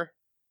green hair.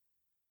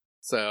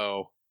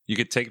 So. You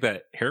could take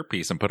that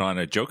hairpiece and put on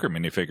a Joker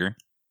minifigure.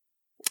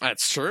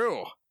 That's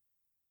true.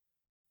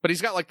 But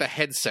he's got like the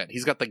headset.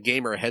 He's got the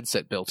gamer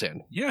headset built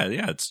in. Yeah.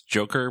 It's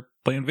Joker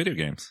playing video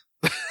games.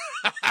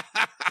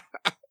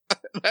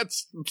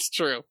 That's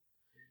true.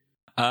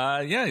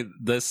 Yeah,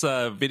 this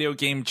video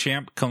game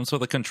champ comes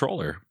with a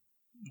controller,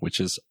 which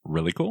is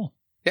really cool.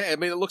 Yeah, I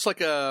mean, it looks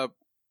like an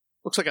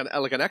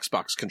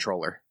Xbox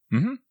controller,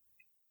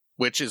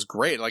 which is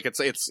great. Like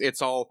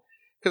it's all,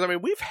 because I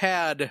mean, we've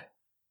had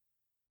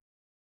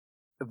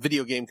a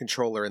video game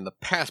controller in the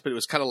past, but it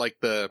was kind of like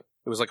it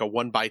was like a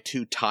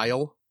 1x2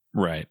 tile,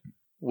 right?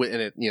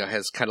 And it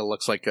has kind of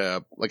looks like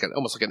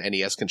almost like an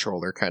NES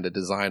controller kind of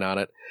design on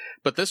it,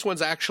 but this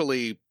one's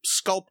actually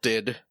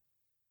sculpted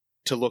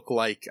to look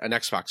like an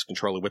Xbox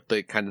controller with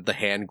the kind of the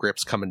hand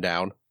grips coming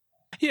down.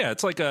 Yeah,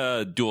 it's like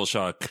a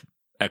DualShock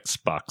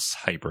Xbox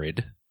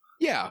hybrid.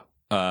 Yeah.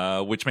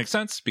 Which makes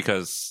sense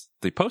because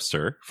the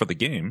poster for the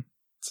game,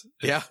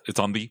 it's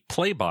on the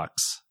Playbox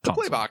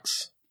console. The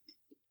Playbox.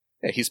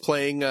 Yeah, he's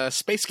playing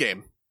Space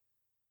Game.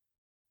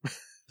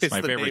 It's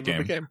my favorite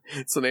game.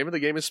 It's the name of the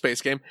game is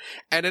Space Game.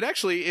 And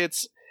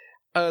it's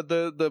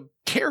the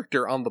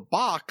character on the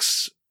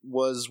box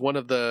was one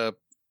of the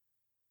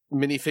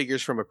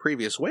minifigures from a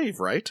previous wave,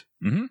 right?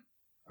 Mm-hmm.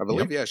 I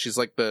believe, yeah. She's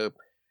like that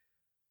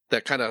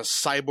kind of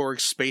cyborg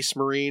space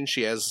marine.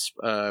 She has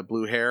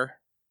blue hair.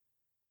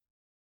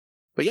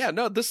 But yeah,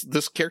 no,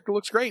 this character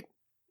looks great.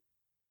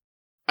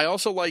 I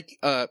also like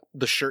the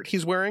shirt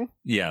he's wearing.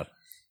 Yeah.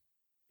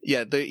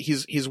 Yeah,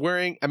 he's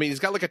wearing, I mean, he's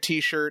got like a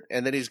t-shirt,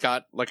 and then he's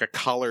got like a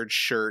collared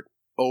shirt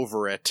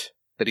over it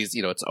that he's,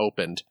 it's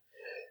opened.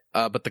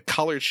 But the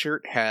collared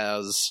shirt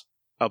has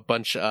a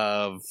bunch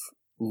of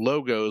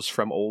logos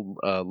from old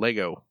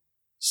Lego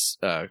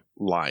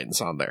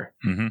lines on there.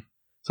 Mm-hmm.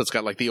 So it's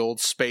got like the old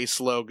space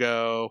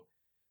logo.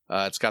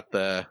 It's got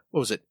the,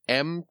 what was it,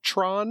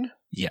 M-Tron?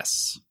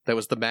 Yes. That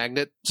was the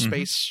magnet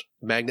space,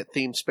 magnet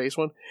themed space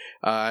one.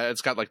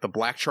 It's got like the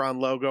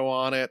Blacktron logo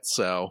on it,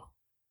 so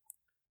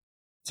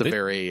it's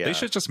they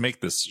should just make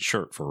this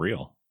shirt for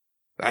real.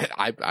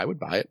 I would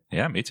buy it.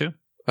 Yeah, me too.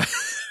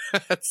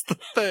 That's the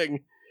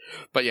thing.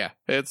 But yeah,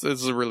 it's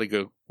a really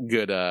good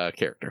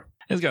character.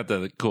 He's got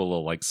the cool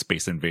little like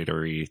Space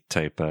Invader-y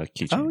type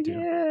keychain. Oh too.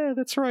 Yeah,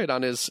 that's right.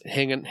 On his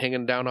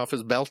hanging down off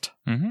his belt.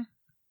 Mm-hmm.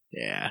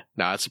 Yeah,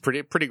 no, it's a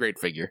pretty great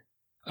figure.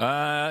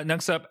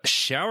 Next up,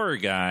 Shower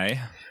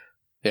Guy.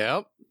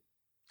 Yep.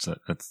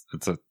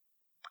 It's a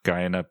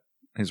guy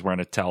he's wearing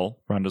a towel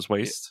around his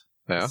waist.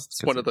 Yeah,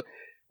 it's one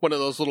of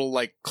those little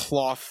like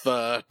cloth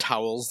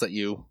towels that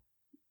you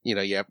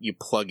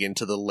plug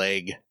into the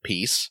leg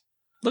piece.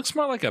 Looks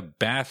more like a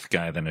bath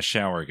guy than a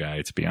shower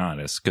guy, to be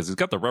honest, because he's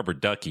got the rubber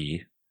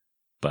ducky,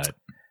 but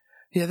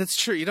yeah, that's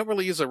true. You don't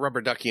really use a rubber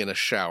ducky in a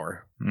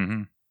shower.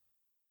 Mm-hmm.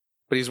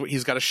 But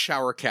he's got a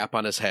shower cap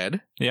on his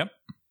head. Yep.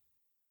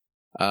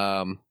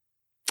 I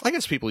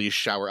guess people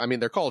use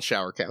they're called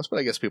shower caps, but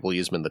I guess people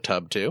use them in the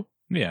tub too.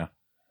 Yeah.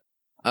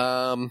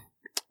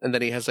 And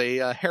then he has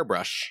a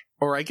hairbrush.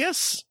 Or I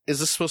guess, is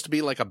this supposed to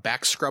be like a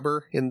back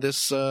scrubber in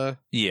this?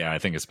 Yeah, I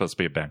think it's supposed to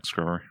be a back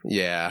scrubber.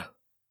 Yeah.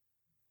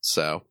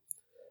 So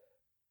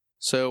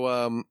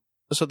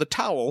the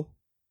towel,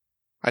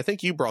 I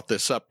think you brought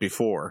this up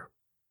before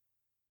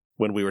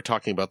when we were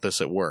talking about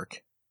this at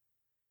work.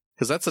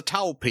 Because that's a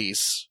towel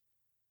piece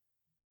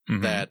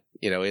that,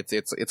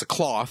 it's a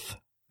cloth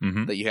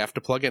that you have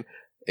to plug in.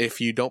 If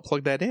you don't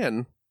plug that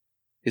in,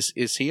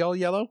 is he all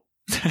yellow?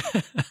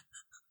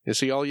 Is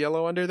he all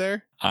yellow under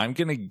there? I'm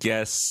going to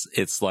guess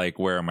it's like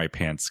Where Are My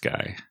Pants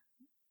guy.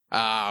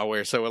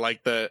 So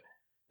like the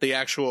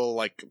actual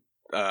like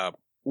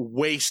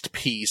waist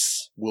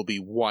piece will be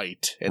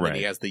white, and then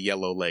he has the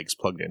yellow legs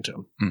plugged into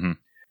him. Mm-hmm.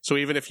 So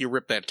even if you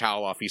rip that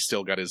towel off, he's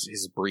still got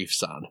his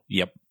briefs on.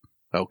 Yep.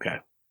 Okay.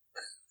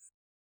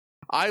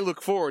 I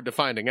look forward to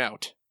finding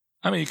out.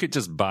 I mean, you could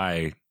just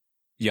buy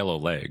yellow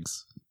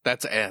legs.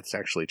 That's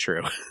actually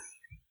true.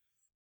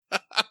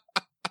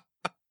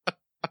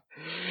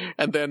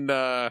 And then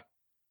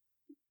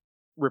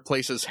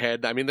replace his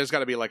head. I mean, there's got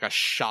to be like a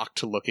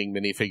shocked looking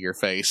minifigure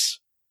face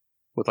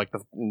with like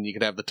you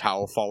could have the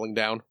towel falling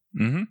down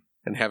and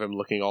have him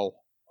looking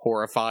all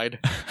horrified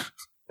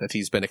that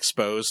he's been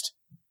exposed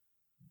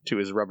to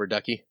his rubber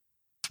ducky.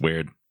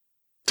 Weird.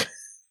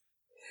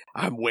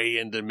 I'm way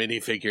into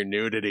minifigure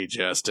nudity,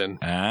 Justin.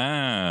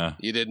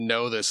 You didn't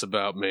know this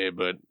about me,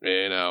 but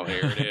here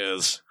it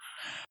is.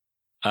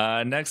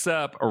 Next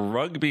up, a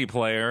rugby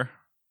player.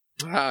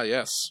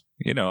 Yes.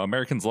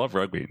 Americans love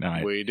rugby.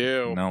 No, we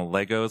do. No,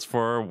 Legos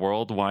for a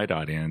worldwide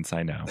audience.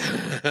 I know.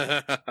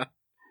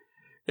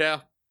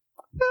 Yeah.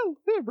 Well,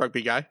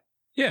 rugby guy.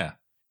 Yeah.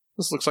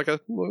 This looks like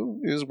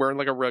he's wearing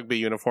like a rugby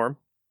uniform.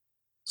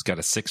 He's got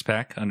a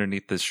 6-pack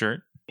underneath this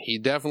shirt. He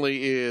definitely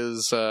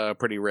is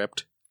pretty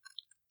ripped.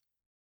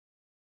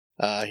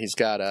 He's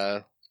got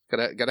a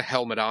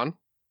helmet on.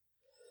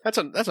 That's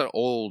an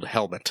old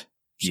helmet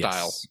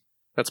style. Yes.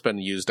 That's been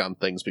used on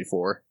things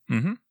before.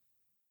 Mm-hmm.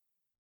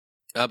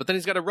 But then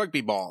he's got a rugby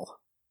ball.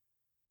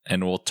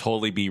 And will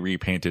totally be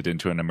repainted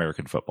into an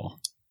American football.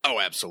 Oh,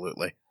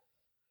 absolutely.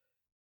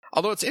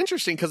 Although it's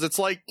interesting because it's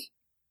like,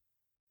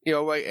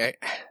 I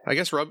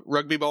guess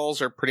rugby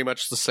balls are pretty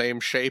much the same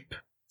shape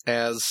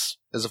as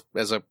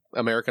a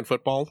American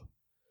football.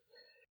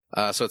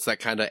 So it's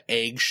that kind of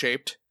egg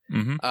shaped.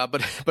 Mm-hmm.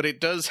 But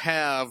it does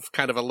have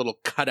kind of a little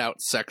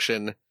cutout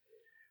section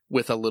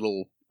with a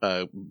little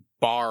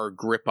bar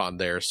grip on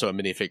there, so a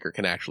minifigure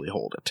can actually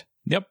hold it.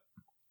 Yep.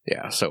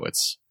 Yeah, so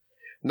it's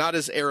not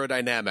as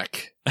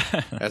aerodynamic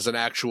as an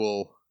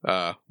actual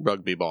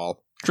rugby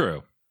ball.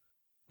 True.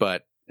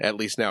 But at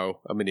least now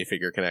a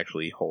minifigure can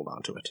actually hold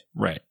onto it.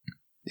 Right.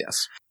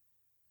 Yes.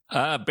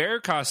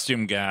 Bear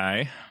costume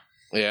guy.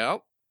 Yeah.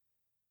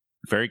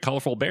 Very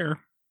colorful bear.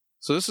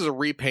 So this is a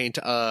repaint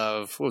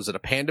of, what was it, a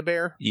panda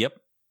bear? Yep.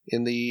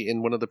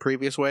 In one of the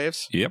previous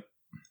waves? Yep.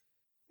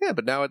 Yeah,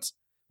 but now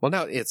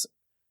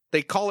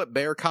they call it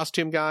bear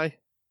costume guy,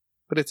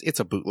 but it's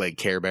a bootleg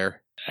Care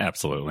Bear.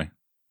 Absolutely.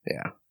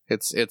 Yeah.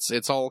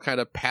 It's all kind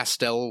of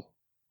pastel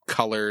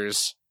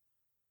colors.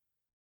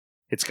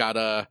 It's got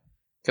a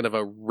kind of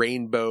a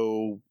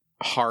rainbow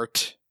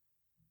heart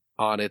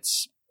on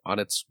its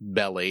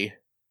belly.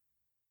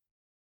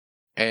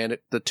 And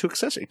the two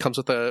accessories, it comes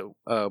with a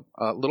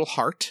little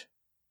heart,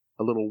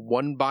 a little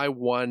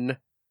 1x1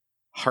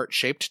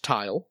 heart-shaped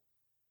tile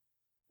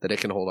that it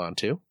can hold on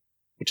to,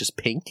 which is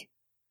pink.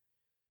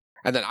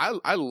 And then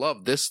I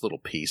love this little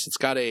piece. It's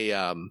got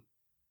a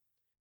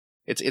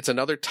it's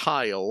another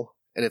tile,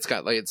 and it's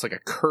like a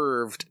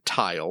curved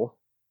tile.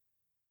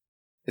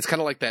 It's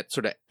kind of like that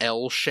sort of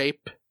L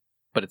shape,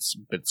 but it's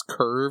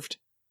curved.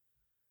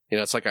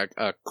 It's like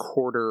a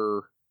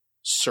quarter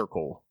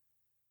circle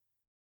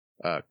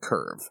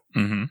curve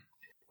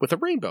with a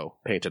rainbow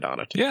painted on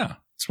it. Yeah,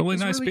 it's a really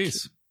nice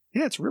piece.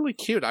 Yeah, it's really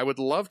cute. I would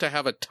love to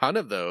have a ton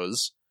of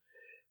those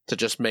to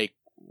just make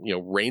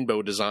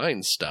rainbow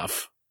design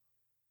stuff.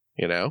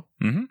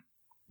 Mm-hmm.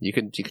 You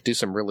could do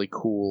some really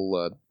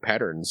cool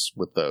patterns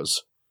with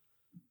those.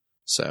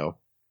 So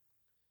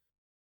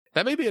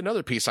that may be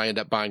another piece I end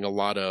up buying a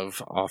lot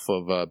of off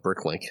of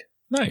Bricklink.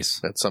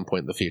 Nice. At some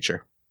point in the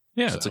future.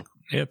 Yeah,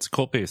 it's a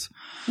cool piece.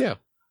 Yeah.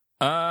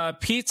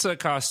 Pizza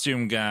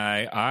costume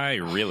guy. I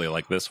really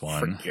like this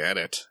one. Forget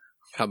it.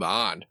 Come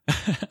on.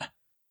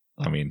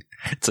 I mean,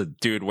 it's a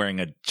dude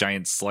wearing a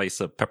giant slice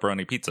of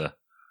pepperoni pizza.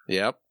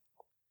 Yep.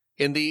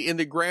 In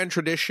the grand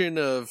tradition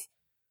of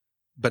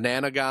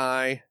banana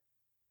guy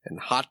and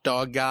hot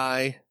dog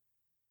guy,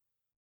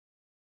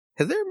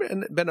 has there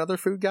been other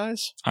food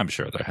guys? I'm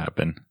sure there have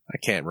been. I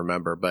can't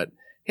remember, but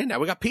now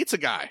we got pizza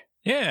guy.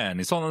 Yeah, and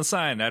he's holding the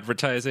sign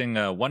advertising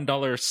a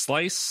 $1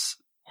 slice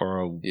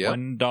or a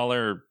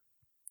 $1.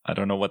 I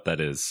don't know what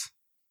that is.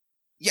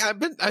 Yeah, I'm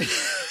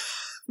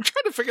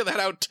trying to figure that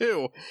out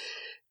too.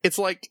 It's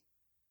like,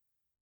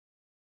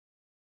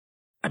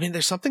 I mean,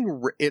 there's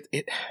something.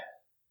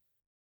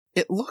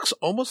 It looks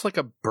almost like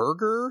a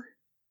burger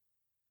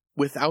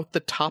without the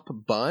top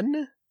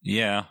bun.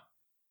 Yeah,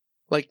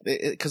 like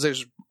because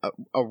there's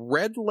a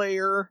red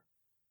layer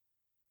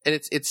and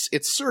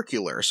it's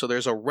circular. So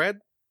there's a red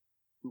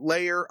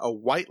layer, a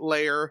white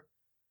layer,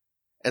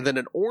 and then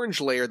an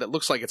orange layer that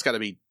looks like it's got to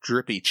be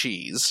drippy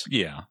cheese.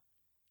 Yeah.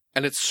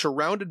 And it's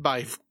surrounded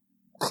by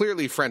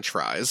clearly French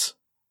fries.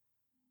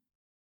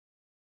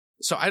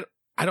 So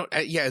I don't,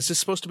 is this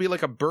supposed to be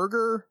like a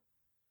burger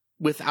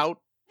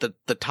without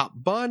the top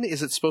bun?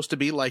 Is it supposed to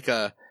be like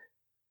a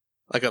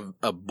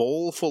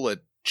bowl full of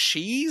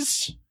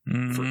cheese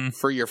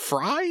for your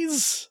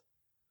fries?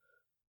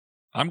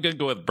 I'm going to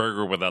go with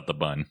burger without the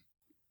bun.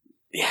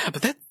 Yeah,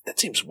 but that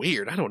seems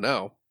weird. I don't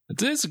know.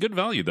 It is a good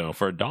value, though,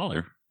 for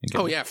 $1.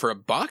 Oh, yeah, for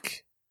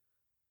 $1?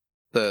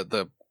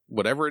 The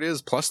whatever it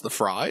is plus the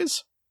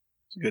fries?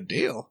 It's a good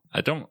deal.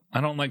 I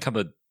don't like how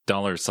the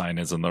dollar sign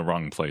is in the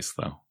wrong place,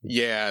 though.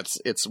 Yeah,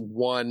 it's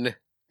one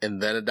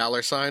and then a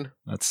dollar sign.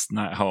 That's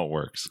not how it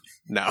works.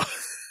 No.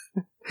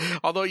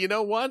 Although, you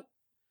know what?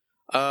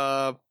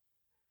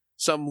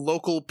 Some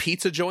local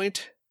pizza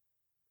joint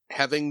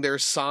having their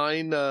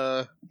sign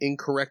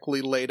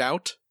incorrectly laid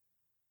out.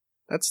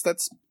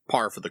 That's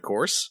par for the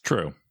course.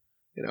 True.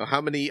 You know,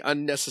 how many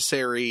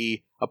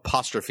unnecessary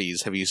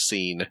apostrophes have you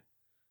seen?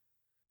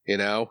 You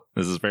know?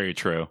 This is very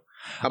true.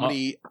 How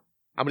many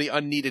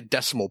unneeded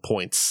decimal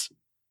points?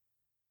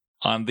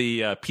 On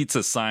the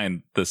pizza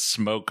sign, the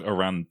smoke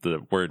around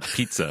the word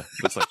pizza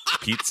looks like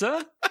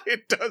pizza?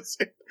 It does.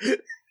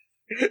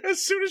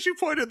 As soon as you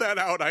pointed that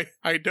out,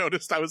 I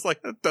noticed. I was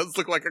like, that does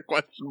look like a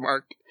question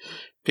mark.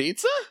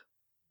 Pizza?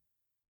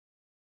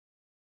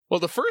 Well,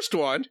 the first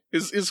one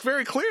is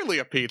very clearly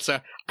a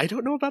pizza. I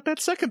don't know about that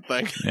second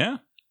thing. Yeah.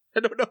 I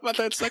don't know about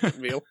that second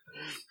meal.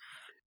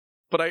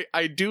 But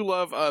I do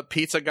love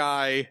Pizza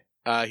Guy.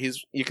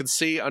 You can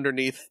see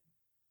underneath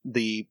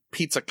the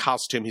pizza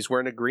costume, he's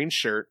wearing a green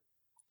shirt.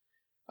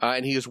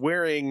 And he is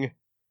wearing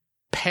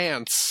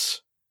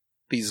pants,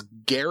 these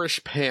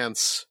garish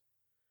pants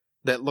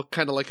that look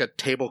kind of like a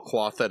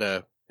tablecloth at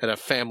a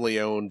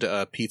family-owned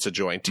pizza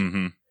joint.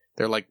 Mm-hmm.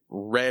 They're like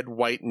red,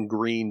 white, and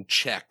green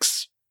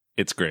checks.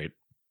 It's great.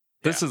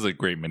 This is a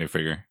great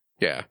minifigure.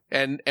 Yeah.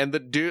 And the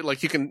dude,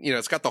 like, you can,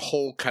 it's got the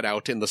hole cut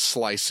out in the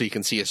slice so you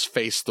can see his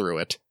face through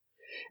it.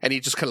 And he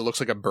just kind of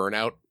looks like a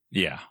burnout.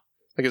 Yeah.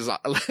 Like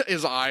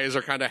his eyes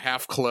are kind of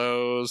half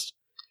closed.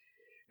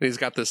 And he's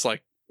got this,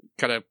 like,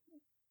 kind of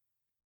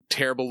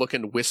terrible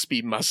looking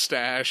wispy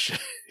mustache.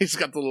 He's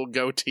got the little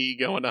goatee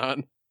going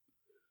on.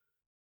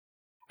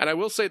 And I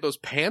will say those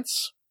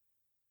pants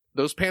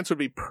would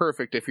be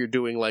perfect if you're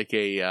doing like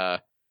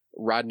a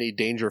Rodney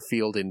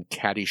Dangerfield in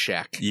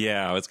Caddyshack.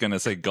 Yeah, I was going to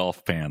say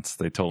golf pants.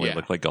 They totally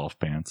look like golf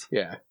pants.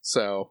 Yeah.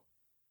 So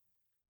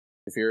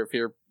if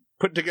you're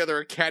putting together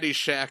a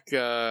Caddyshack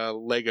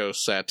Lego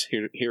set,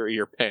 here are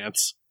your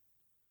pants.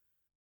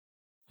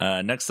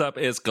 Next up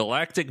is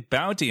Galactic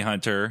Bounty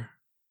Hunter.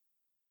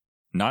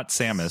 Not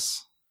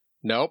Samus.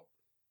 Nope.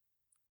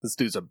 This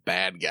dude's a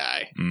bad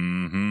guy.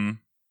 Mm-hmm.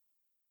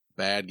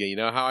 Bad guy. You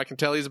know how I can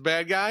tell he's a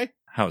bad guy?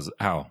 How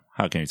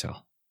can you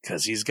tell?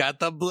 Because he's got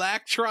the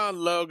Blacktron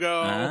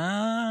logo.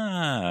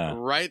 Ah.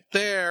 Right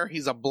there.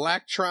 He's a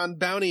Blacktron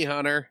bounty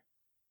hunter.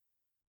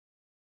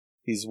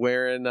 He's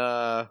wearing,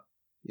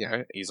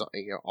 he's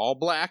all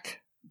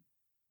black.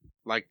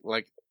 Like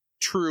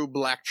true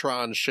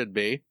Blacktron should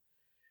be.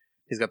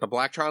 He's got the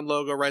Blacktron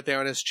logo right there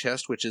on his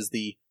chest, which is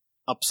the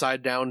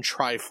upside down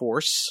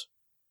Triforce.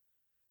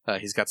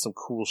 He's got some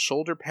cool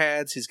shoulder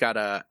pads. He's got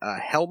a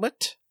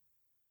helmet.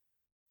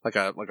 Like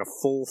a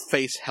full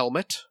face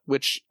helmet,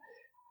 which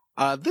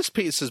this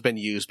piece has been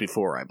used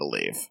before, I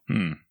believe.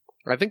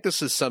 I think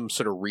this is some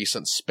sort of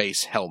recent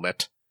space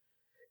helmet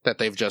that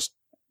they've just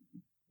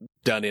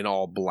done in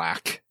all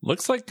black.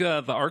 Looks like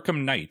the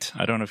Arkham Knight.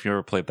 I don't know if you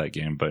ever played that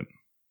game, but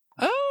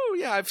oh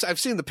yeah, I've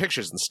seen the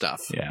pictures and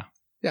stuff. Yeah,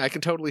 I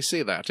can totally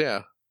see that.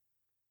 Yeah,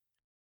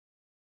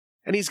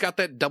 and he's got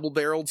that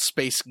double-barreled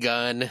space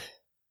gun,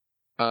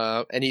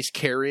 and he's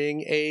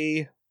carrying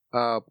a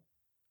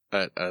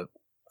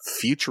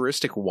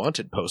futuristic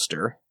wanted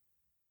poster.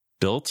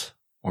 Built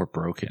or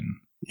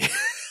broken?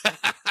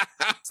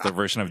 It's the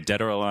version of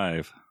Dead or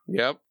Alive.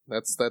 Yep,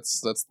 that's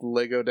the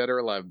Lego Dead or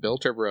Alive,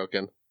 built or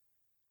broken.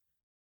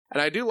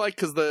 And I do like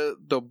because the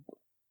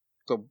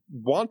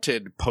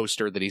wanted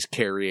poster that he's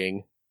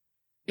carrying,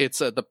 it's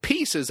the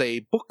piece is a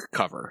book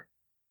cover.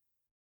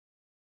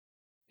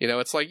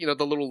 It's like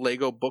the little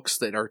Lego books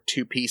that are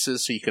two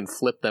pieces so you can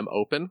flip them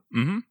open.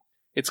 Mm-hmm.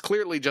 It's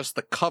clearly just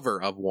the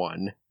cover of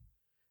one.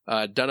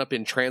 Done up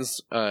in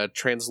translucent.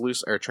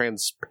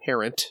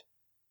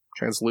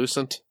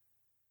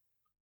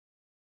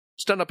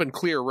 It's done up in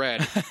clear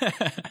red.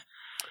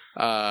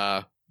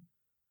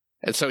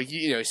 And so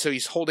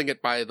he's holding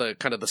it by the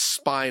kind of the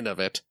spine of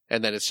it,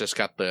 and then it's just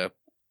got the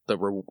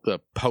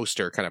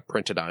poster kind of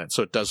printed on it,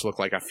 so it does look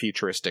like a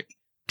futuristic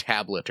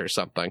tablet or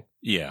something.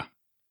 Yeah.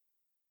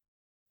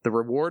 The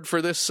reward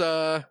for this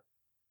wanted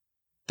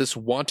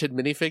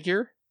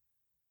minifigure,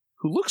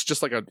 who looks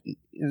just like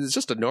it's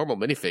just a normal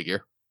minifigure.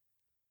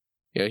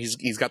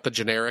 He's got the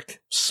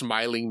generic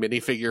smiling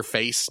minifigure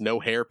face, no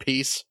hair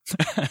piece.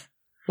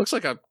 Looks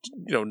like a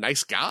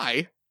nice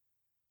guy.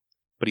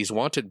 But he's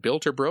wanted,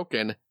 built or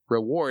broken.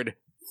 Reward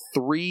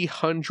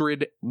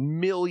 300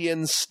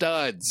 million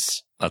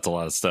studs. That's a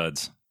lot of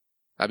studs.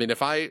 I mean,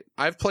 if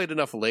I've played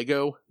enough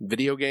Lego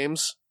video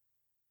games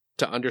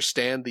to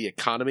understand the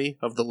economy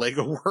of the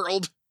Lego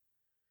world,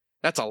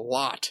 that's a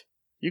lot.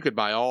 You could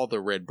buy all the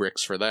red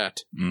bricks for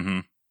that. Mm-hmm.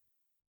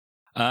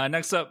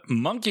 Next up,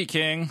 Monkey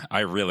King. I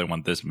really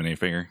want this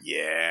minifigure.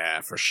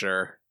 Yeah, for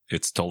sure.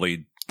 It's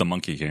totally the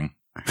Monkey King.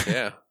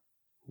 Yeah.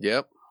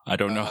 Yep. I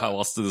don't know how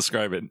else to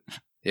describe it.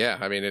 Yeah,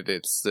 I mean,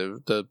 it's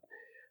the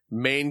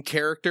main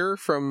character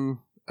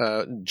from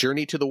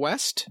Journey to the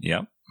West.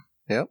 Yep.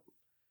 Yep.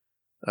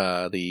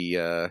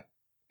 The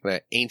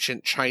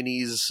ancient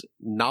Chinese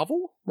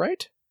novel,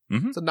 right?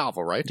 Mm-hmm. It's a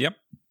novel, right? Yep.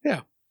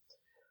 Yeah.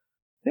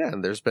 Yeah,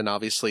 and there's been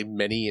obviously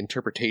many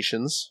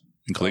interpretations.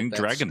 Including that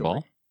Dragon story.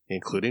 Ball.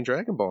 Including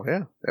Dragon Ball,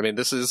 yeah. I mean,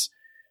 this is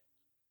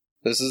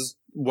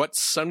what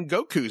Son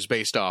Goku's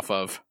based off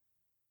of.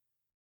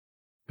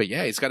 But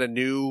yeah, he's got a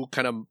new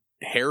kind of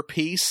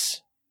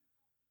hairpiece.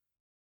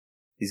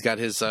 He's got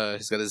his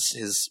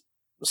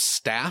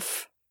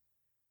staff.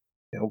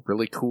 You know,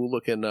 really cool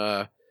looking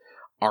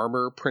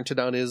armor printed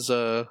on his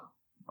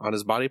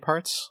body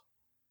parts.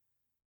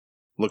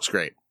 Looks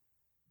great.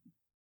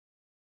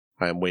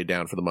 I am way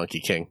down for the Monkey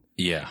King.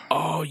 Yeah.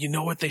 Oh, you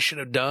know what they should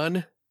have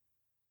done?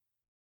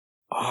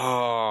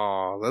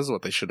 Oh, that's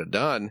what they should have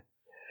done.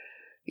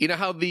 You know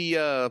how the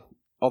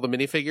all the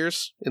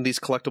minifigures in these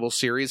collectible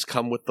series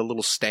come with the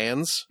little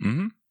stands?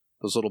 Mm-hmm.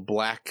 Those little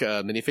black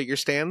minifigure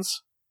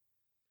stands?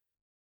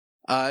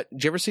 Did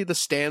you ever see the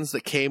stands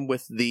that came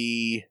with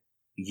the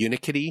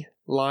Unikitty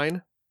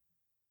line?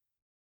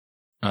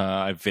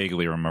 I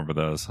vaguely remember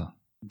those.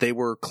 They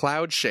were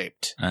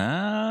cloud-shaped.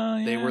 Oh,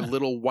 yeah. They were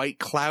little white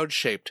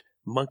cloud-shaped.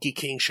 Monkey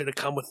King should have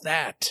come with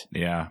that.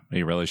 Yeah,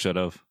 he really should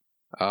have.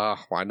 Well,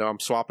 I know I'm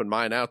swapping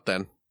mine out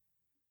then.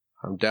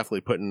 I'm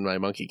definitely putting my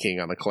Monkey King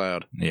on a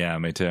cloud. Yeah,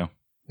 me too.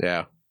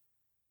 Yeah.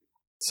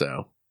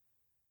 So.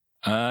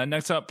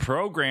 Next up,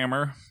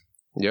 Programmer.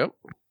 Yep.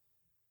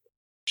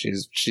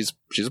 She's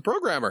a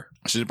programmer.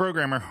 She's a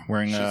programmer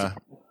wearing a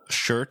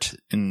shirt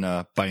in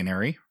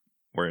binary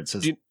where it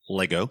says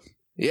Lego.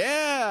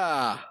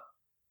 Yeah.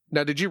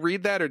 Now, did you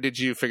read that or did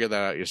you figure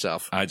that out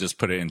yourself? I just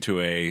put it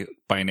into a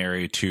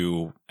binary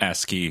to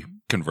ASCII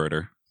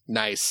converter.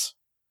 Nice.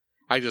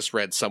 I just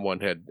read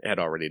someone had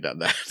already done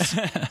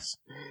that.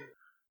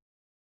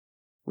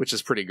 Which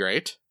is pretty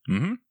great.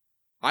 Mm-hmm.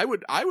 I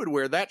would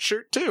wear that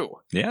shirt too.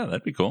 Yeah,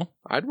 that'd be cool.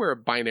 I'd wear a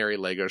binary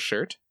Lego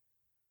shirt.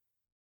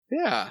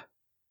 Yeah.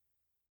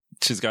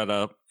 She's got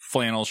a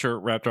flannel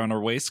shirt wrapped around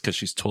her waist because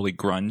she's totally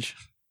grunge.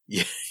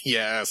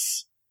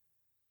 Yes.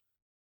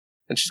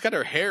 And she's got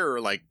her hair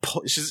like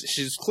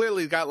she's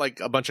clearly got like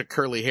a bunch of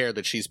curly hair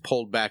that she's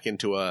pulled back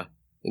into a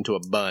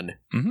bun.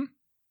 Mm-hmm.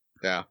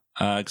 Yeah.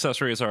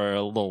 Accessories are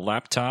a little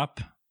laptop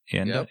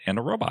and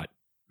a robot.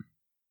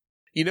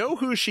 You know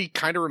who she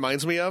kind of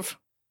reminds me of?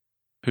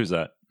 Who's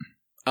that?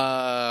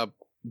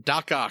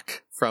 Doc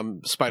Ock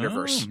from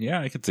Spider-Verse. Oh,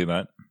 yeah, I could see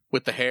that.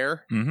 With the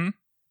hair mm-hmm.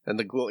 and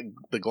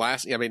the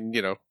glass. I mean,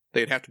 you know,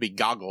 they'd have to be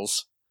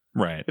goggles.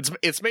 Right.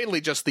 It's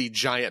mainly just the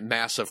giant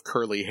mass of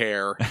curly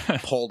hair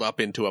pulled up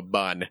into a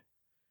bun.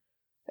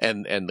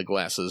 And the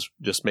glasses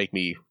just make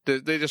me...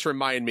 They just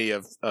remind me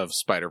of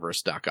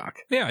Spider-Verse Doc Ock.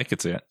 Yeah, I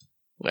could see it.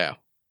 Yeah.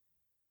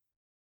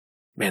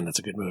 Man, that's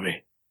a good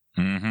movie.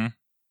 Mm-hmm.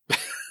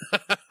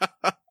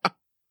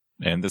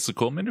 And this is a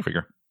cool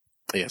minifigure.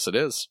 Yes, it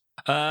is.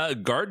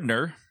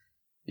 Gardener.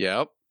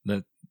 Yep.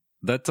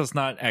 That does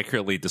not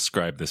accurately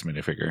describe this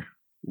minifigure.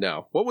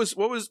 No. What was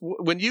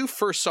when you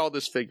first saw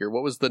this figure,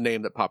 what was the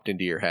name that popped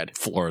into your head?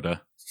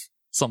 Florida.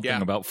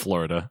 Something about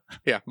Florida.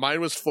 Yeah,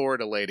 mine was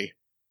Florida Lady.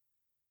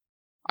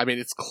 I mean,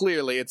 it's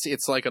clearly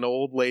it's like an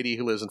old lady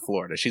who lives in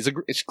Florida.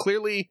 It's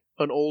clearly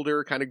an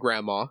older kind of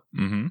grandma.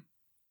 Mm-hmm.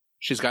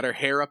 She's got her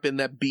hair up in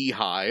that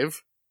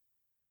beehive,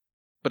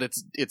 but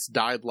it's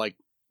dyed like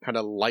kind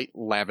of light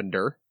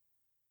lavender.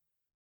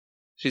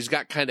 She's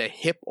got kind of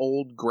hip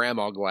old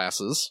grandma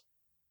glasses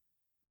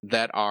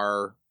that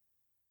are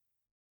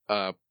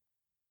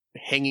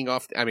hanging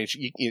off. I mean,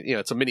 you know,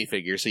 it's a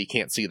minifigure, so you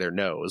can't see their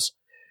nose,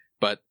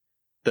 but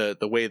the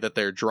way that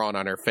they're drawn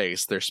on her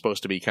face, they're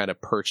supposed to be kind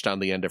of perched on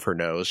the end of her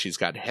nose. She's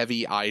got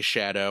heavy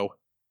eyeshadow.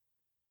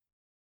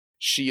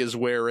 She is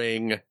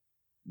wearing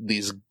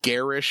these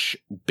garish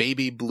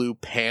baby blue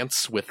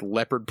pants with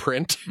leopard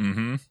print.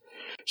 Mm-hmm.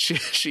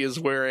 She is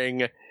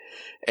wearing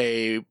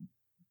a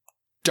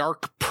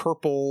dark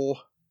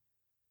purple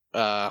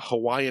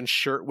Hawaiian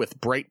shirt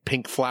with bright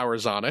pink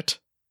flowers on it.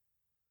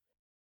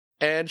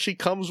 And she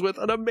comes with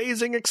an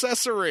amazing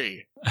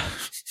accessory.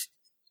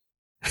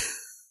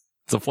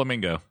 It's a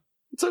flamingo.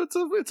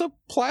 It's a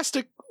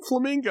plastic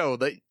flamingo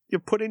that you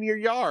put in your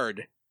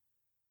yard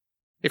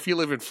if you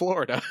live in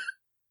Florida.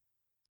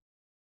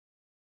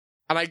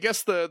 And I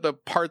guess the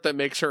part that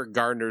makes her a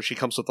gardener, she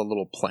comes with a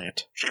little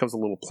plant. She comes with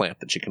a little plant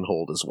that she can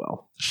hold as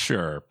well.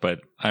 Sure, but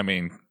I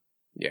mean,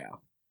 yeah.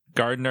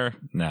 Gardener?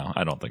 No,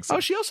 I don't think so. Oh,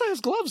 she also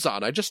has gloves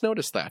on. I just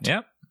noticed that.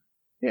 Yep.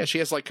 Yeah, she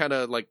has like kind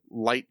of like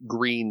light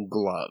green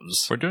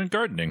gloves. We're doing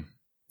gardening.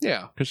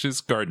 Yeah. Because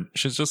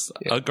she's just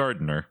Yeah. a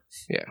gardener.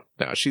 Yeah.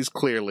 No, she's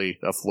clearly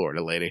a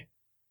Florida lady.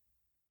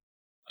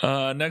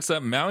 Next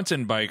up,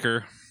 mountain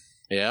biker.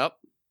 Yep.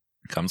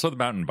 Comes with a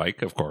mountain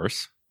bike, of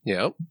course.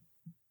 Yep.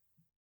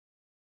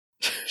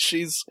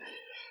 She's,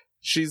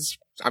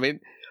 I mean,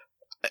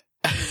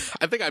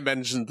 I think I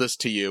mentioned this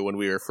to you when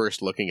we were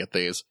first looking at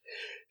these.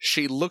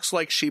 She looks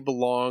like she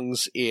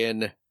belongs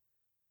in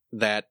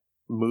that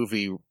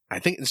movie. I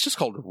think it's just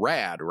called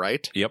Rad,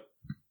 right? Yep.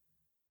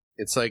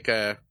 It's like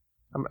I'm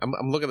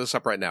looking this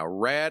up right now.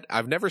 Rad.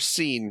 I've never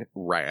seen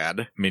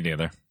Rad. Me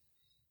neither.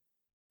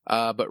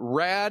 But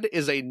Rad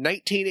is a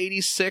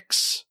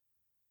 1986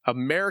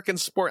 American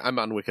sport. I'm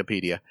on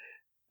Wikipedia.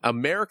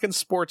 American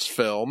sports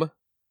film.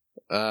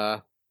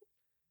 And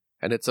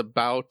it's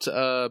about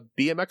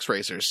BMX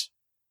racers.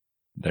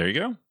 There you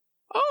go.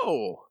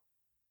 Oh.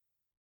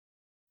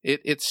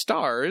 It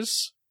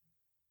stars.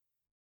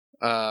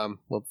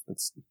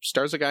 It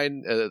stars a guy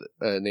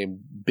named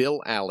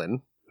Bill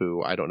Allen,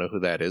 who I don't know who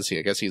that is.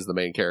 I guess he's the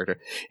main character.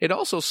 It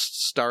also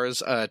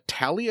stars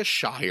Talia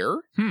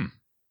Shire,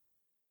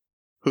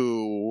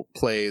 who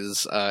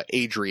plays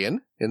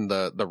Adrian in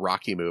the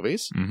Rocky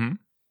movies, Mm-hmm.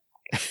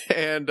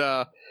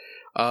 and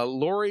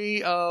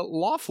Lori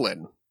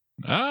Laughlin,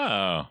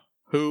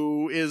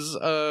 who is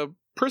a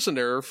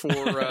prisoner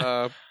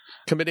for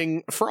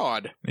committing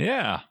fraud.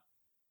 Yeah.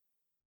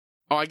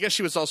 Oh, I guess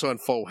she was on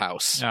Full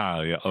House.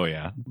 Oh, yeah. Oh,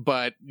 yeah.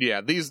 But yeah,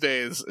 these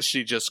days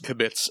she just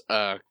commits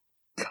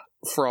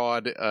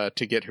fraud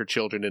to get her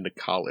children into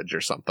college or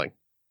something.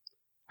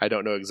 I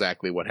don't know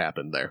exactly what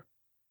happened there.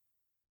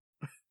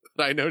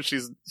 But I know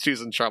she's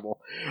in trouble.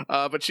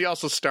 But she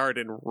also starred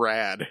in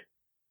Rad.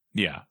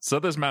 Yeah. So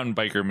this mountain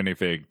biker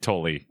minifig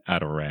totally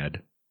out of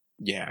Rad.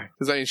 Yeah.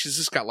 Because I mean, she's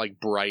just got like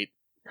bright,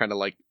 kind of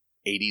like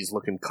 80s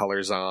looking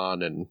colors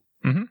on, and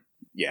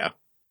yeah.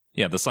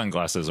 Yeah, the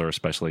sunglasses are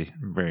especially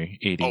very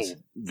 80s. Oh,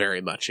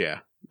 very much, yeah.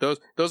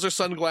 Those are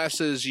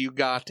sunglasses you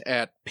got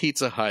at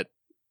Pizza Hut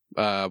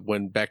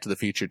when Back to the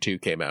Future 2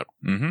 came out.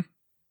 Mm-hmm.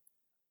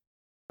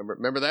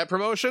 Remember that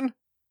promotion?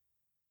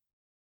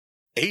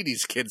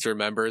 80s kids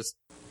remembers.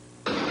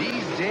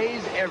 These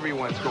days,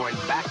 everyone's going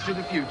back to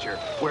the future,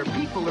 where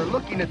people are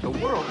looking at the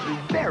world through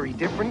very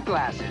different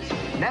glasses.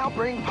 Now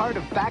bring part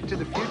of Back to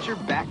the Future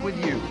back with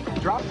you.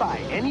 Drop by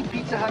any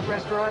Pizza Hut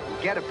restaurant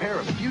and get a pair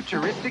of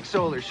futuristic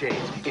solar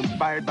shades,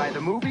 inspired by the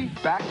movie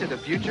Back to the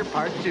Future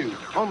Part 2.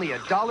 Only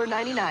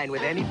 $1.99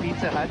 with any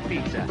Pizza Hut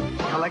pizza.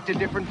 Collect a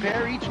different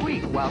pair each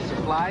week while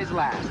supplies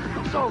last.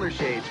 Solar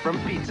shades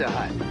from Pizza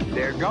Hut.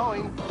 They're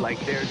going like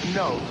there's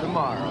no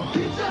tomorrow.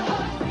 Pizza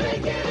Hut,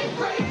 making it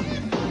great.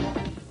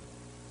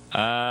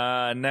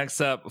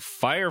 Next up,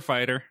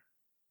 firefighter.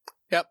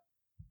 Yep.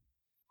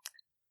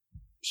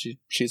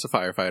 She's a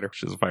firefighter.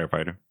 She's a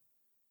firefighter.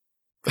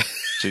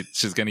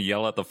 She's gonna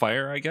yell at the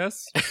fire, I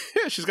guess.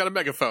 Yeah, she's got a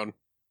megaphone.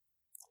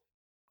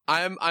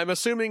 I'm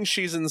assuming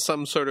she's in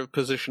some sort of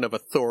position of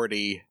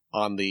authority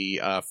on the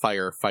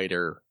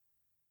firefighter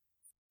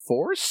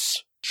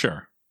force?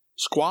 Sure.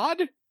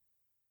 Squad?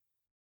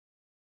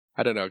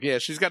 I don't know. Yeah,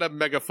 she's got a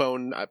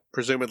megaphone,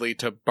 presumably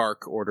to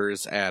bark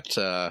orders at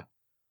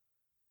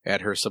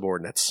her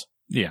subordinates.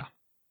 Yeah.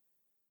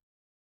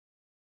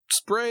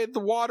 Spray the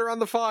water on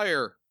the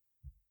fire,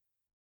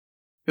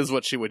 is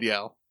what she would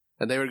yell.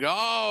 And they would go,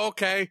 oh,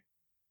 okay.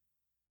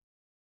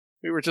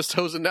 We were just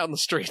hosing down the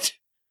street.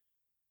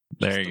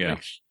 There you go.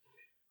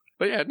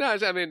 But yeah, no,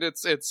 I mean,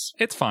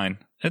 it's fine.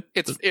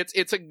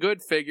 It's a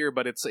good figure,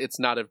 but it's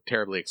not a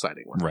terribly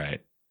exciting one.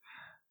 Right.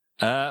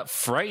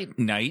 Fright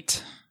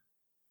Knight.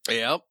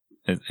 Yep.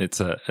 It's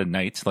a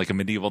knight, like a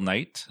medieval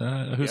knight,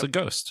 who's a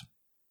ghost.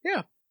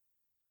 Yeah.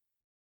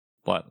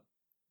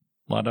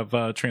 Lot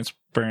of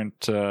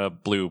transparent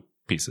blue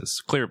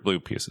pieces, clear blue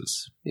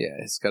pieces. Yeah,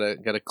 it's got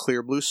a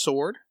clear blue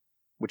sword,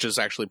 which is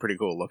actually pretty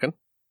cool looking.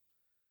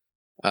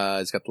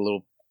 It's got the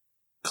little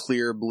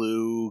clear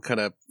blue kind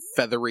of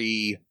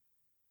feathery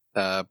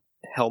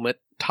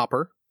helmet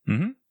topper.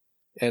 Mm-hmm.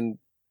 And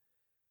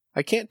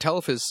I can't tell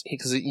if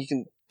because you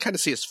can kind of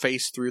see his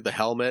face through the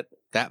helmet.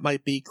 That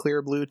might be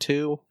clear blue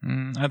too.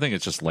 I think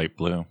it's just light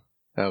blue.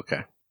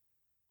 Okay.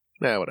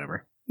 Nah,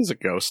 whatever. He's a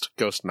ghost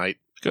knight.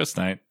 Ghost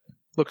knight.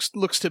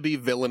 Looks to be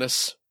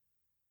villainous.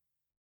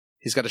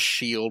 He's got a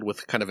shield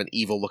with kind of an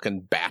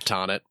evil-looking bat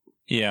on it.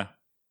 Yeah.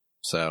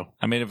 So,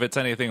 I mean, if it's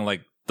anything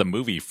like the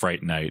movie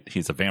Fright Night,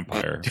 he's a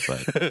vampire,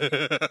 but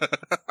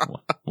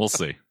we'll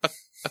see.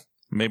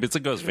 Maybe it's a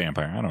ghost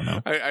vampire. I don't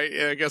know.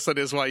 I guess that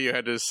is why you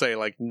had to say,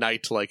 like,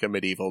 knight like a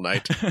medieval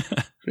knight.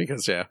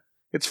 Because, yeah.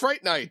 It's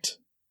Fright Night.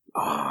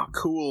 Oh,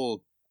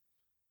 cool.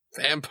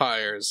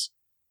 Vampires.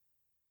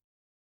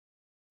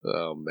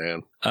 Oh,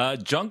 man.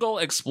 Jungle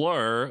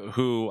Explorer,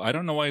 who I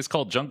don't know why he's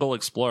called Jungle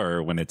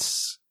Explorer when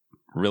it's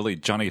really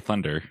Johnny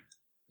Thunder.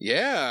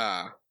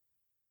 Yeah.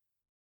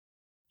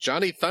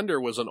 Johnny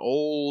Thunder was an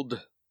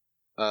old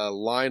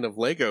line of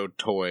Lego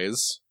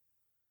toys.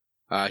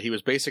 He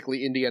was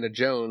basically Indiana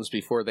Jones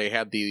before they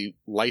had the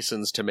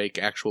license to make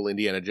actual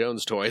Indiana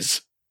Jones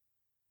toys.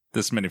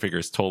 This minifigure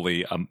is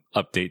totally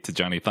update to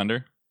Johnny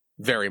Thunder.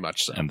 Very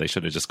much so. And they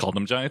should have just called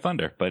him Johnny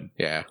Thunder, but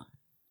Yeah.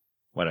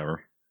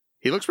 whatever.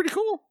 He looks pretty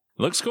cool.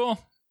 Looks cool.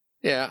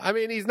 Yeah, I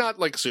mean, he's not,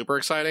 like, super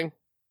exciting.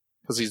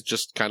 Because he's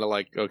just kind of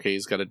like, okay,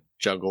 he's got a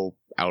jungle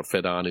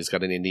outfit on. He's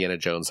got an Indiana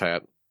Jones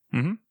hat.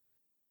 Mm-hmm.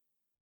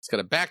 He's got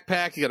a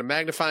backpack. He's got a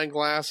magnifying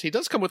glass. He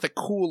does come with a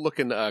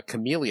cool-looking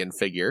chameleon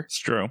figure. It's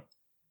true.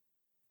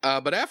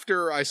 But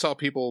after I saw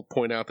people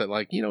point out that,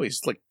 like, you know,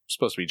 he's, like,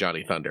 supposed to be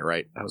Johnny Thunder,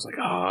 right? I was like,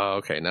 oh,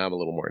 okay, now I'm a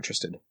little more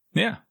interested.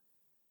 Yeah.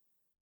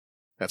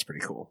 That's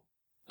pretty cool.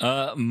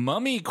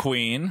 Mummy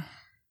Queen.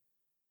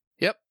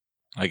 Yep.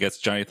 I guess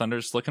Johnny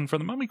Thunder's looking for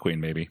the Mummy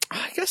Queen, maybe.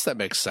 I guess that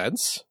makes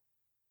sense.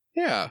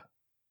 Yeah.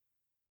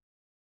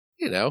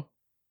 You know.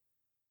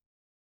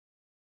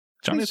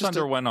 Johnny He's just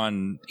Thunder went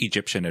on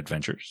Egyptian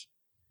adventures.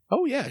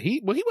 Oh, yeah.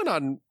 He went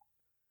on...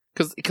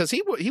 Because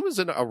he was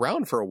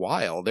around for a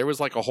while. There was,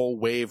 like, a whole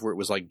wave where it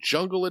was, like,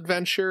 jungle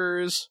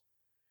adventures.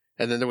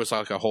 And then there was,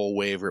 like, a whole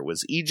wave where it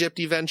was Egypt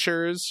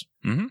adventures.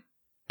 Mm-hmm.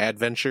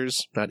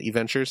 Adventures, not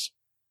adventures.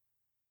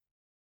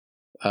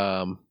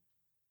 But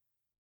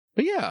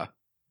yeah.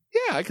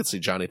 Yeah, I could see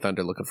Johnny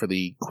Thunder looking for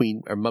the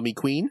queen, or Mummy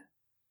Queen.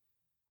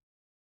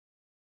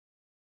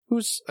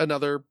 Who's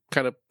another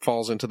kind of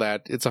falls into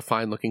that. It's a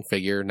fine looking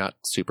figure, not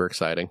super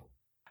exciting.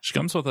 She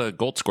comes with a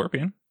gold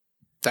scorpion.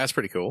 That's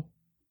pretty cool.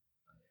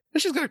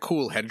 And she's got a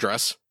cool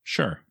headdress.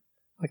 Sure.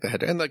 Like the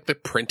head, and like the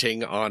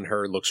printing on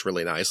her looks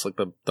really nice, like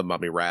the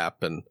mummy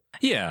wrap. And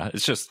Yeah,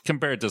 it's just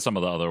compared to some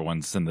of the other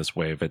ones in this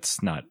wave,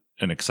 it's not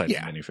an exciting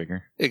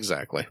minifigure.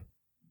 Exactly.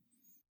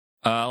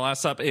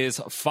 Last up is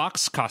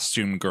Fox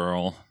Costume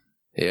Girl.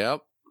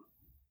 Yep.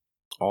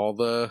 All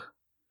the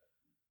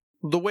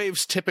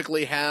waves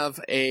typically have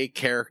a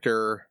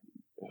character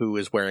who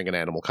is wearing an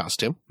animal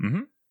costume.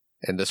 Mm-hmm.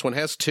 And this one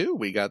has two.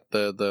 We got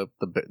the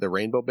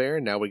rainbow bear,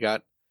 and now we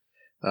got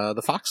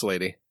the fox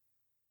lady.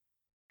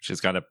 She's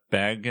got a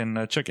bag and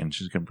a chicken.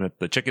 She's going to put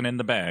the chicken in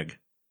the bag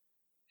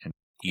and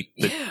eat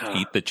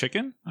the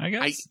chicken, I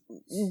guess.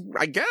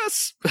 I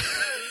guess.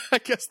 I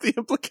guess the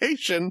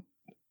implication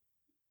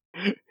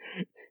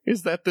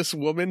is that this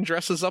woman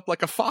dresses up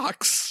like a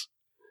fox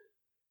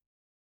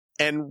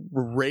and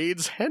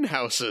raids hen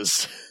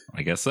houses.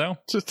 I guess so.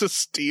 To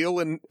steal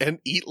and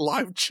eat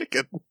live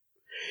chicken.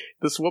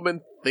 This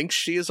woman thinks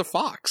she is a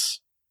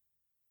fox.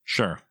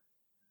 Sure.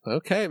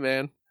 Okay,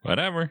 man.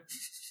 Whatever.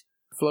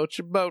 Float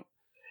your boat.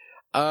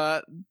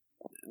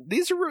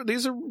 These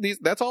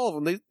that's all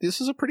of them. This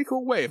is a pretty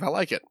cool wave. I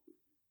like it.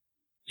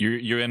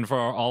 You in for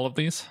all of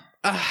these?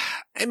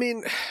 I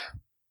mean,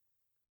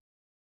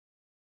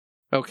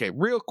 okay,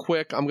 real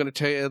quick, I'm going to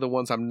tell you the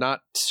ones I'm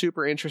not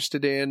super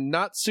interested in.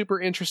 Not super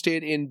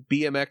interested in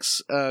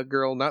BMX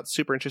Girl. Not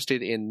super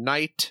interested in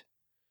Knight.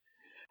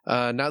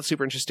 Not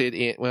super interested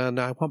in... Well,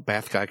 no, I want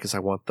Bath Guy because I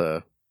want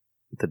the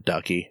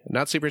Ducky.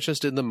 Not super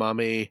interested in the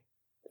Mummy.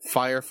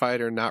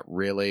 Firefighter, not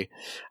really.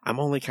 I'm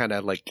only kind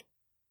of like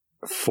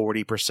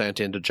 40%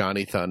 into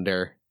Johnny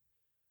Thunder.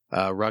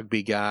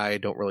 Rugby Guy,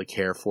 don't really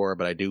care for,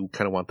 but I do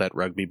kind of want that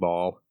rugby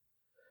ball.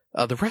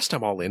 The rest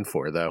I'm all in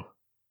for, though.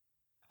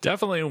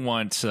 Definitely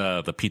want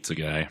the pizza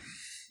guy.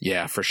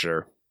 Yeah, for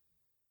sure.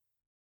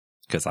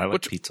 Because I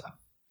like pizza.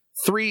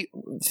 Three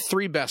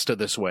best of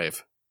this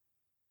wave.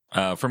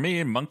 For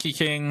me, Monkey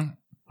King,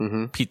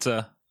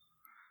 pizza.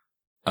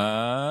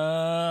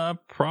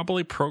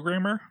 Probably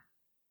Programmer.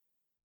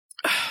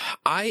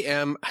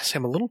 I'm a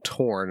little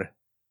torn.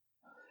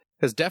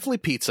 There's definitely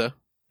pizza.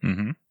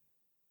 Mm-hmm.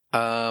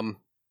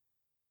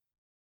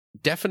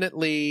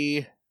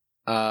 Definitely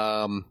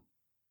the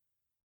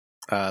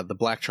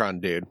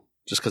Blacktron dude.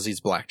 Just because he's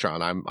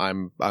Blacktron,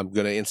 I'm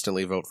gonna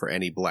instantly vote for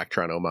any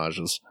Blacktron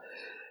homages.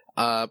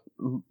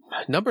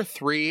 Number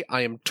 3,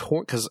 I am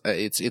torn because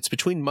it's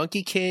between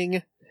Monkey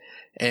King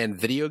and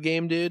Video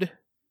Game Dude.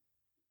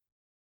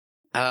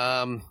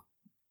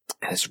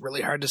 It's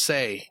really hard to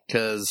say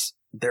because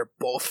they're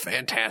both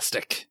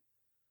fantastic.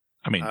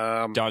 I mean,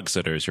 Dog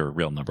Sitter is your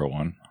real number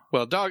one.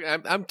 Well,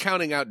 I'm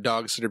counting out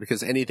Dog Sitter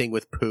because anything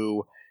with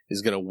poo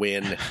is going to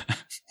win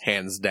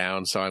hands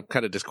down. So I'm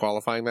kind of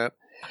disqualifying that.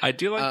 I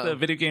do like the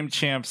Video Game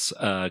Champs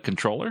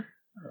controller.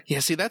 Yeah,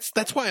 see,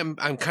 that's why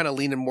I'm kind of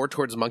leaning more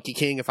towards Monkey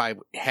King if I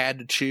had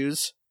to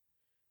choose,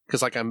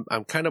 because like I'm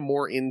kind of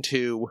more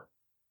into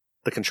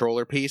the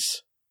controller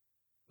piece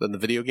than the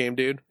Video Game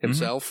Dude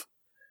himself. Mm-hmm.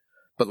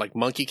 But like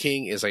Monkey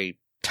King is a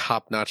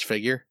top-notch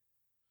figure.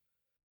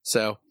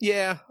 So,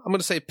 yeah, I'm going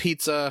to say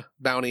Pizza,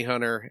 Bounty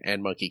Hunter,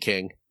 and Monkey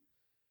King.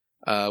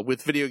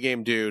 With Video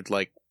Game Dude,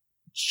 like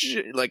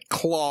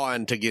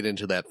clawing to get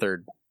into that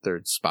third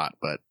spot,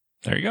 but...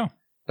 There you go.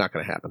 Not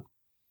going to happen.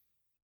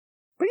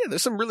 But yeah,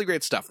 there's some really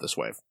great stuff this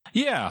wave.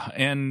 Yeah,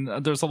 and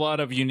there's a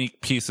lot of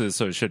unique pieces,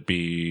 so it should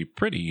be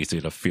pretty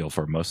easy to feel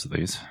for most of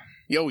these.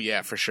 Oh,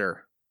 yeah, for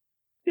sure.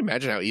 Can you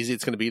imagine how easy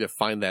it's going to be to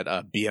find that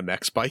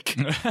BMX bike?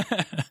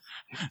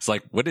 It's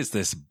like, what is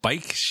this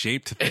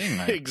bike-shaped thing?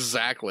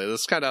 Exactly.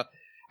 This kind of...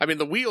 I mean,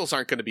 the wheels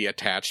aren't going to be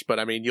attached, but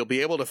I mean, you'll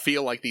be able to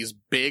feel like these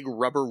big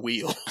rubber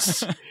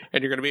wheels.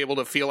 And you're going to be able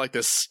to feel like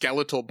this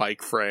skeletal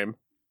bike frame.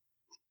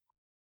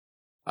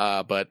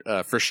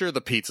 But for sure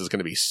the pizza is going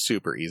to be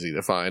super easy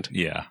to find.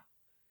 Yeah.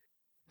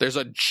 There's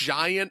a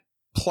giant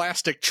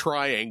plastic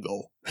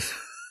triangle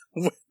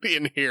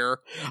in here.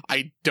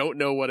 I don't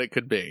know what it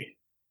could be.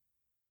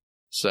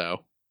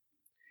 So,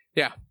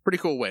 yeah, pretty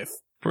cool wave.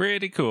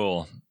 Pretty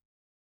cool.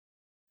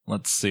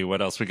 Let's see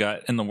what else we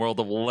got in the world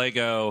of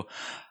Lego.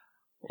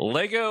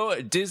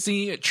 Lego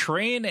Disney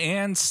Train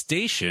and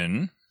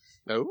Station.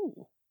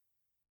 Oh.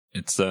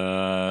 It's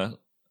the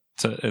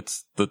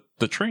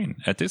train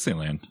at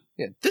Disneyland.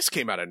 Yeah, this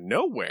came out of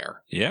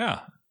nowhere.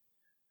 Yeah.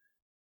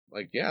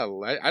 Like, yeah,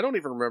 I don't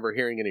even remember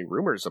hearing any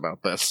rumors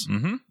about this.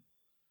 Mm-hmm.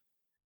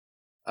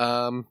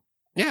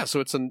 Yeah, so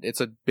it's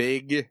a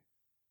big.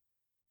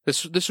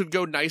 This would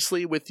go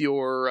nicely with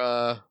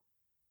your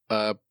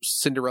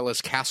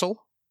Cinderella's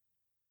Castle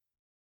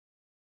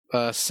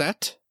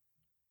set,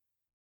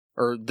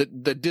 or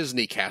the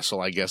Disney Castle,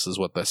 I guess is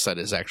what the set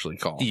is actually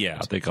called.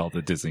 Yeah, they call it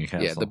the Disney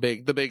Castle. Yeah,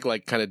 the big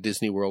like kind of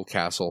Disney World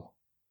castle.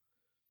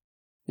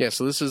 Yeah,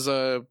 so this is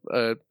so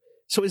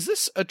is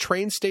this a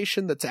train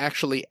station that's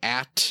actually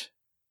at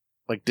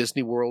like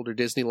Disney World or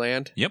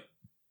Disneyland? Yep.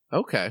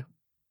 Okay.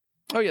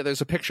 Oh yeah,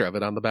 there's a picture of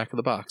it on the back of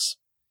the box.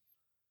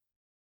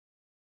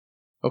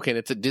 Okay, and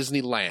it's at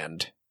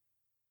Disneyland.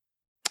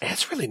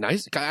 It's really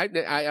nice.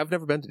 I've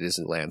never been to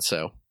Disneyland,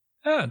 so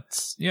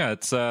it's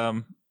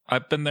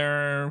I've been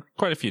there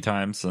quite a few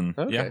times, and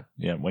okay.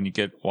 yeah. When you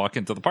walk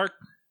into the park,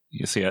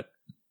 you see it.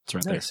 It's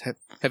right nice.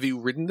 Have you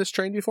ridden this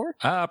train before?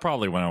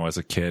 Probably when I was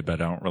a kid,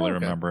 but I don't really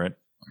remember it.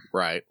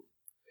 Right.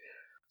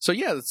 So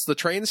yeah, it's the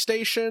train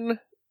station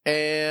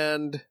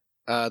and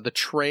the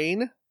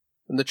train.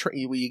 And the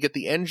train, you get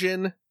the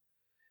engine,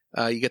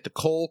 you get the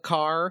coal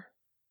car,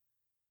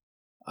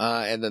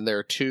 and then there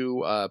are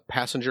two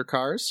passenger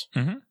cars.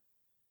 Mm-hmm.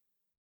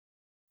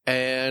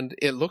 And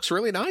it looks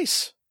really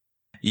nice.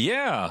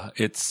 Yeah,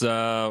 it's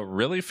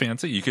really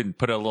fancy. You can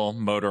put a little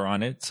motor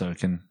on it, so it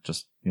can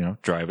just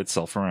drive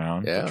itself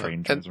around. Yeah. The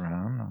train drives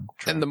around.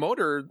 And the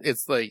motor,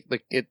 it's like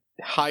it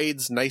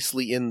hides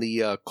nicely in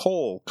the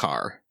coal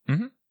car.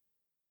 Mm-hmm.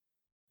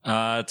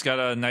 It's got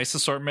a nice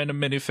assortment of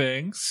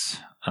minifigs.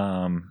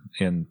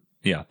 And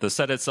yeah, the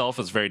set itself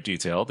is very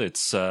detailed.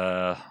 It's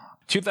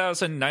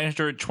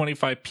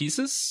 2,925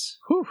 pieces.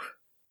 Whew.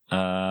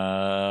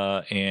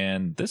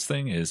 And this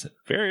thing is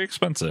very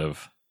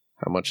expensive.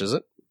 How much is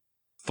it?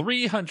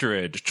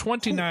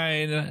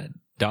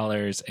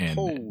 $329 and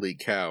holy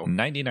cow,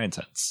 99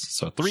 cents.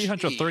 So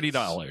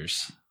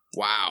 $330.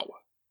 Wow.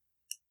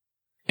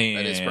 And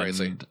that is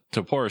pricey.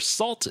 To pour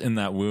salt in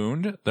that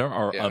wound, there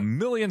are 1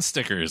 million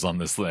stickers on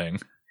this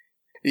thing.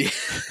 Yeah.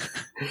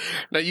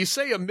 Now you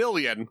say 1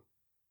 million,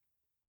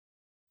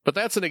 but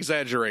that's an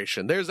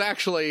exaggeration. There's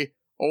actually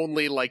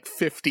only like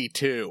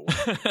 52,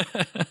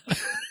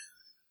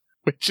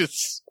 which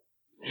is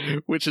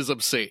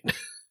obscene.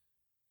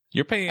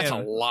 You're paying that's a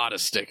lot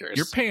of stickers.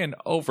 You're paying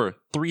over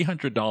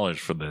 $300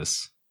 for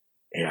this.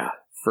 Yeah,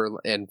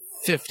 and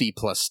 50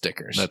 plus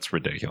stickers. That's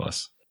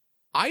ridiculous.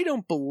 I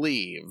don't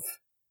believe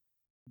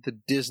the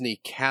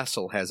Disney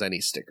Castle has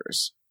any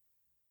stickers.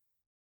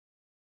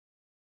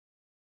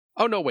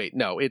 Oh no, wait,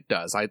 no, it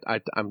does.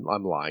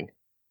 I'm lying.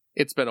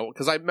 It's been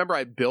because I remember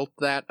I built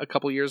that a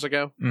couple years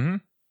ago. Mm-hmm.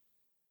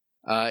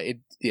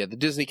 The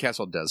Disney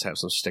Castle does have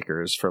some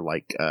stickers for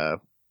like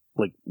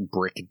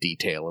brick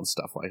detail and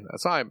stuff like that.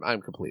 So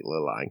I'm completely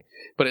lying,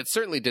 but it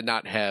certainly did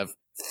not have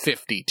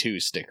 52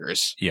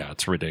 stickers. Yeah,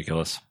 it's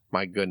ridiculous.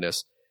 My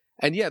goodness.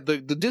 And yeah, the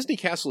Disney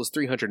Castle is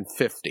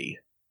 350,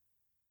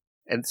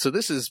 and so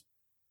this is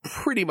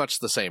pretty much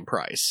the same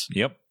price.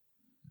 Yep.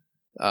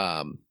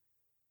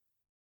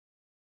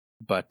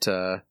 But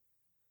I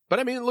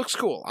mean, it looks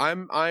cool.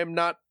 I'm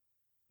not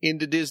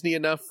into Disney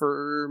enough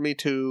for me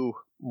to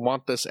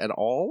want this at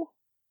all.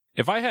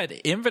 If I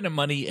had infinite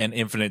money and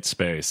infinite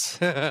space,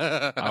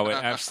 I would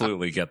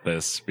absolutely get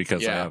this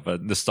because I have a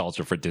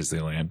nostalgia for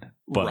Disneyland.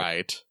 But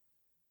right.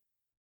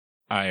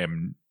 I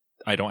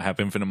don't have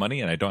infinite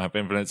money and I don't have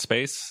infinite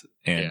space,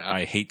 and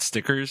I hate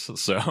stickers.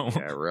 So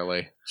yeah,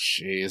 really,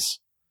 jeez,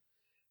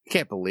 I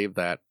can't believe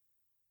that.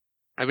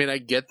 I mean, I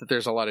get that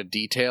there's a lot of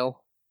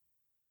detail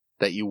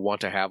that you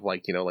want to have,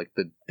 like like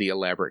the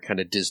elaborate kind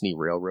of Disney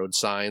Railroad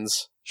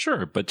signs.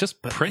 Sure, but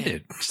just print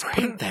it.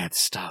 Print that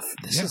stuff.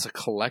 This is a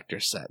collector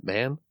set,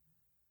 man.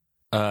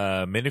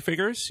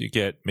 Minifigures. You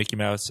get Mickey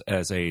Mouse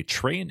as a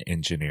train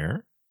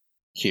engineer.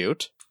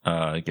 Cute.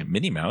 You get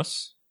Minnie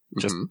Mouse.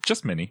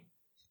 Just Minnie.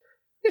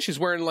 Yeah, she's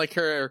wearing like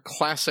her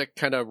classic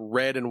kind of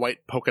red and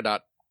white polka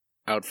dot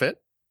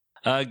outfit.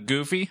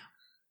 Goofy.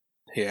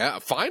 Yeah,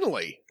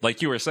 finally.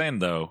 Like you were saying,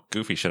 though,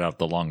 Goofy should have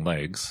the long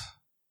legs.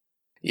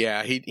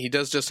 Yeah, he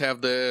does just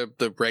have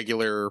the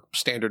regular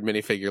standard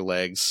minifigure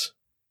legs.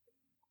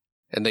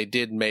 And they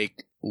did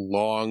make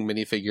long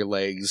minifigure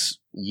legs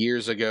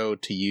years ago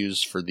to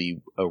use for the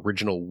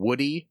original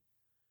Woody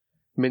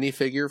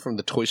minifigure from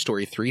the Toy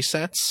Story 3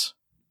 sets.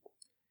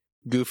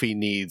 Goofy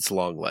needs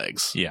long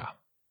legs. Yeah.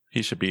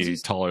 He should be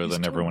taller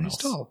than everyone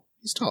else.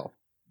 He's tall.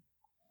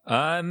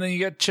 And then you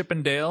got Chip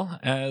and Dale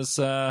as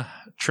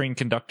train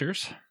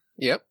conductors.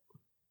 Yep.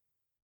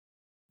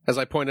 As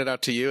I pointed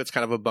out to you, it's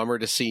kind of a bummer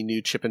to see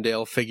new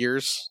Chippendale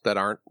figures that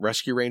aren't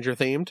Rescue Ranger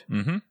themed.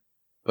 Mm-hmm.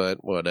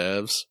 But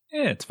whatevs.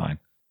 Yeah, it's fine.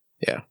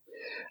 Yeah.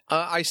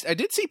 I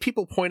did see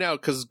people point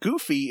out, because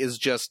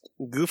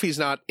Goofy's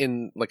not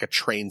in like a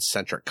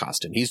train-centric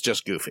costume. He's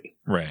just Goofy.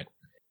 Right.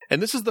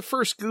 And this is the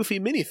first Goofy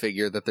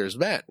minifigure that there's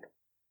been.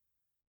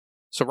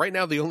 So right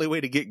now, the only way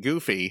to get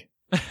Goofy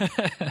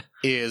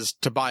is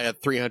to buy a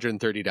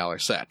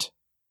 $330 set.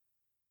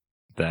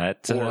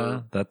 That's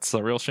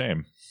a real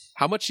shame.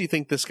 How much do you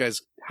think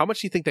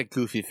that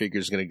Goofy figure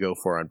is going to go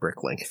for on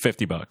Bricklink?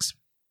 $50.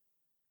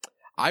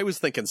 I was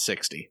thinking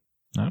 60.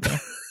 Okay.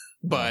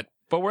 But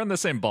we're in the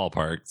same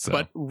ballpark. So.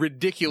 But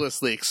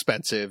ridiculously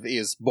expensive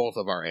is both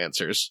of our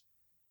answers.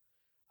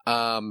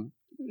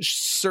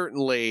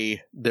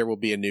 Certainly there will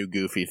be a new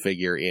Goofy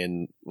figure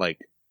in like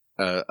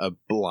a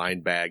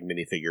blind bag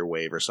minifigure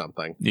wave or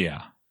something.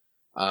 Yeah.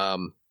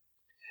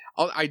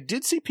 I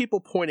did see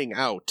people pointing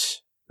out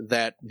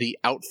that the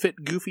outfit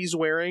Goofy's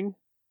wearing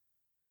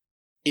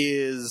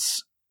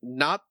is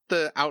not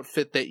the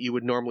outfit that you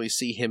would normally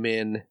see him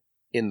in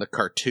the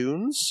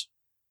cartoons.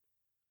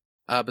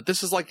 But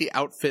this is like the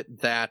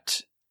outfit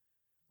that,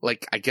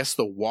 like, I guess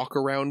the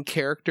walk-around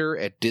character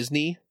at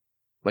Disney,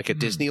 like at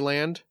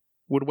Disneyland,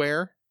 would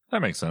wear.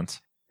 That makes sense.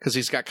 Because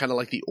he's got kind of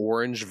like the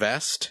orange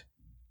vest.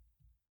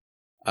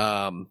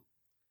 Yeah,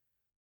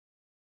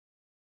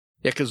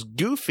 because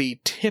Goofy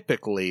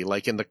typically,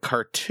 like in the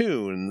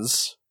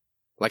cartoons,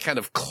 like kind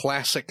of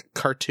classic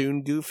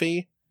cartoon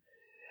Goofy,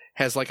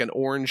 has like an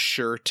orange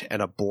shirt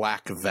and a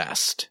black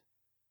vest.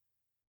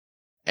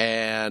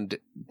 And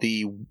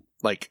the,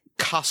 like,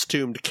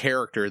 costumed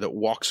character that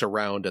walks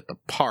around at the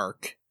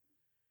park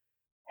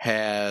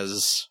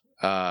has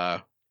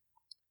the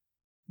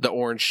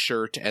orange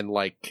shirt and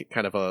like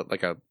kind of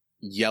a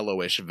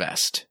yellowish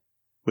vest,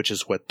 which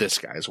is what this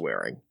guy's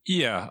wearing.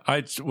 Yeah,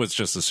 I was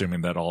just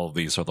assuming that all of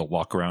these are the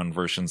walk-around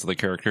versions of the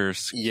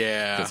characters.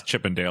 Yeah. Because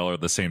Chip and Dale are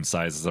the same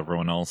size as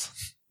everyone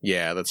else.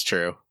 Yeah, that's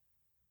true.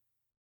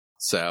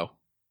 So,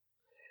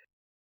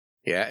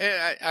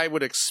 yeah, I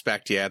would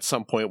expect, at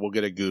some point we'll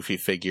get a Goofy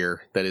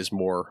figure that is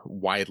more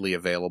widely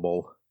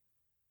available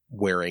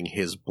wearing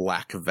his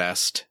black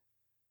vest.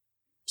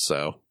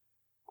 So.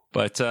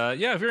 But,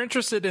 if you're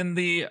interested in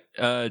the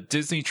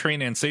Disney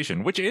Train and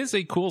Station, which is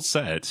a cool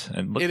set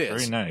and looks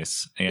very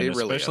nice, and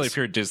especially if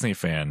you're a Disney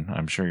fan,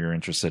 I'm sure you're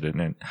interested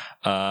in it.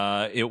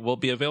 It will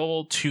be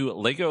available to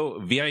LEGO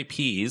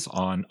VIPs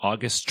on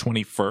August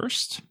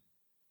 21st.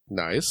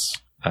 Nice.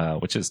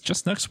 Which is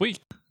just next week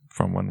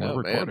from when we're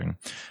recording.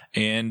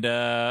 Man. And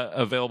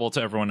available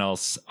to everyone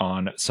else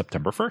on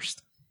September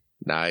 1st.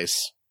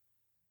 Nice.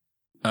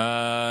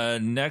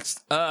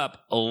 Next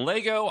up,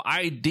 LEGO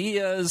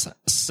Ideas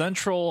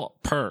Central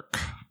Perk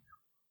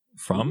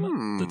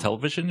from the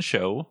television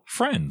show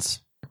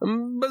Friends.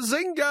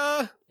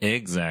 Bazinga!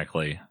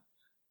 Exactly.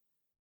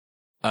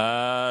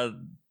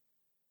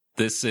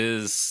 This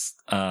is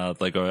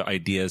LEGO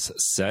Ideas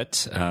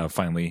set,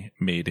 finally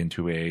made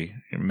into a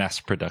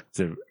mass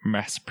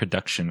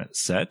production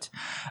set.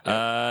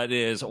 It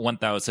is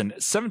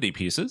 1,070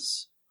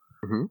 pieces,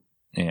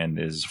 and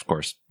is of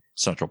course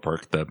Central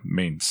Perk, the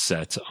main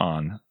set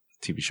on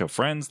TV show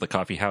Friends, the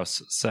coffee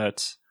house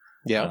set.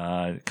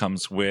 Yeah, it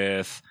comes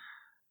with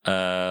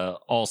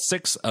all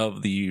 6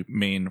 of the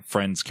main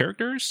Friends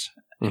characters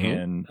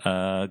and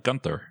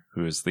Gunther,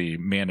 who is the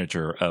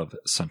manager of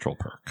Central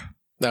Perk.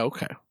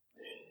 Okay.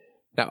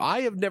 Now,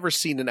 I have never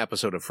seen an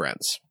episode of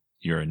Friends.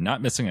 You're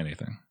not missing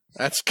anything.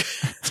 That's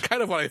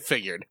kind of what I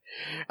figured.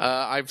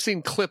 I've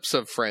seen clips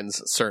of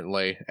Friends,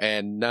 certainly,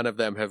 and none of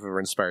them have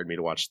ever inspired me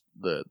to watch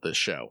the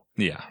show.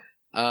 Yeah.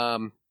 Now,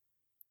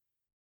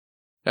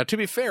 to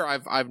be fair,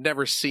 I've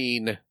never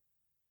seen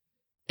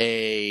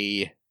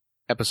a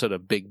episode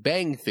of Big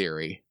Bang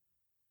Theory,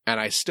 and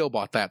I still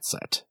bought that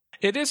set.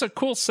 It is a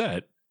cool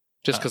set.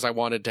 Just because I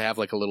wanted to have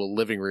like a little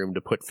living room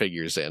to put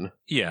figures in.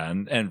 Yeah,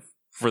 and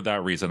for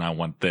that reason, I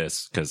want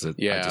this, because I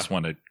just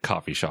want a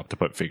coffee shop to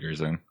put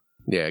figures in.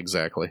 Yeah,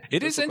 exactly.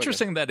 It is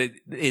interesting that it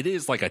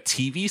is like a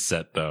TV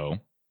set, though.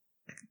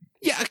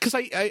 Yeah, because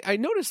I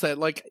noticed that,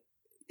 like,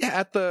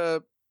 at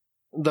the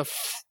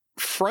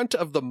front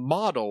of the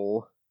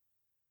model,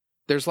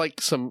 there's like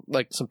some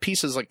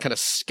pieces, like kind of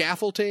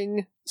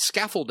scaffolding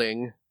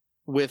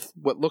with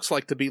what looks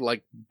like to be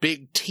like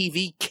big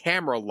TV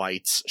camera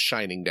lights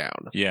shining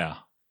down. Yeah.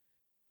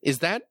 Is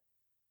that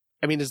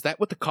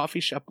what the coffee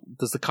shop,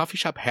 does the coffee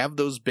shop have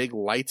those big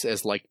lights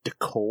as like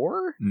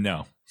decor?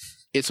 No.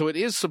 So it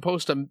is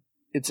supposed to,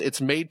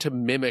 it's made to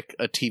mimic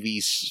a TV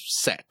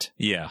set.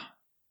 Yeah.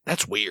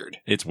 That's weird.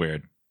 It's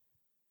weird.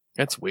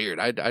 That's weird.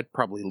 I'd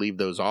probably leave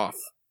those off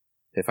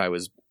if I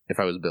was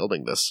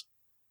building this.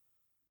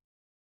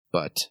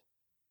 But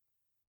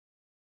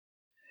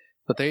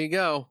there you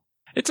go.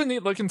 It's a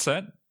neat looking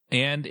set,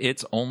 and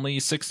it's only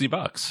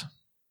 $60.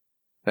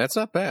 That's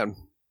not bad.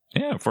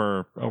 Yeah,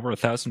 for over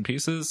 1,000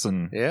 pieces,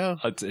 and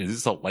it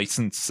is a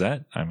licensed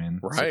set. I mean,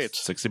 right,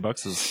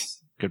 $60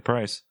 is a good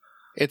price.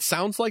 It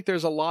sounds like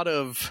there's a lot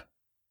of,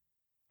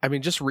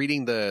 just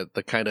reading the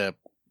kind of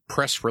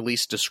press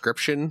release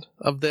description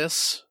of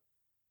this,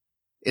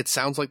 it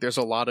sounds like there's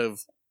a lot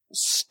of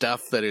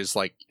stuff that is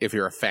like, if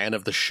you're a fan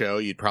of the show,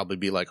 you'd probably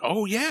be like,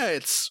 oh yeah,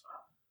 it's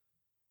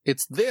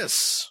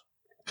this.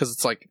 Because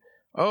it's like,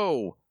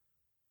 oh,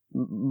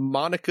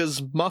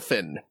 Monica's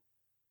muffin.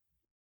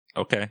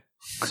 Okay.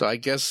 So I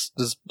guess,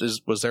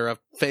 was there a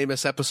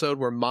famous episode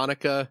where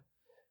Monica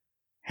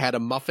had a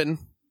muffin?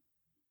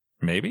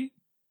 Maybe?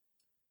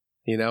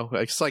 You know,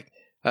 it's like,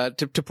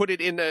 to put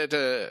it in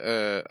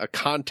a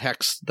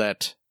context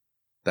that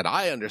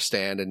I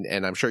understand,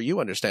 and I'm sure you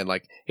understand,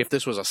 like, if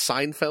this was a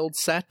Seinfeld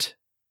set,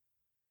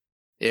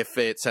 if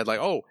it said,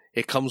 like, oh,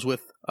 it comes with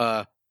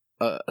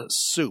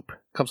soup,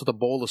 comes with a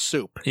bowl of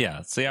soup.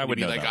 Yeah, see, I would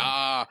be know like,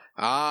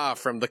 that.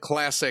 from the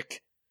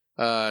classic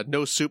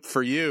No Soup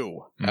for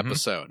You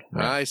episode.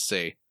 Right. I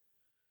see.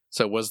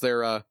 So was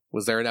there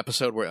an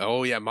episode where,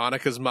 oh yeah,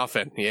 Monica's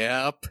muffin?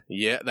 Yep.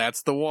 Yeah,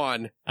 that's the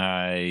one.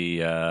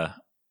 I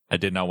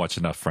did not watch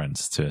enough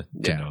Friends to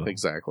know.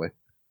 Exactly.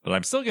 But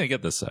I'm still going to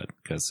get this set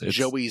because it's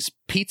Joey's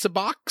Pizza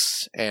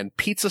Box and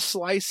Pizza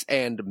Slice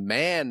and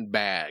Man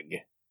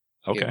Bag.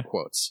 Okay. In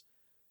quotes.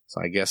 So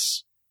I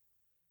guess,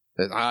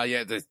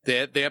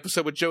 the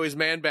episode with Joey's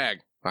Man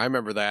Bag. I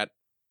remember that.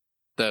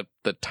 The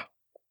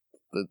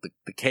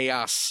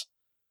chaos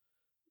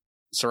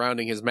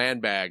surrounding his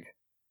man bag.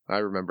 I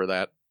remember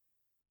that.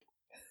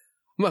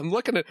 I'm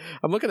looking at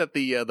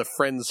the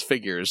Friends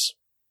figures,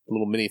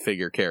 little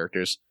minifigure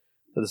characters.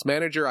 This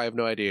manager, I have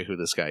no idea who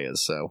this guy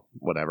is, so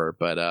whatever.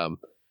 But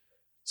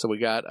so we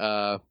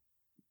got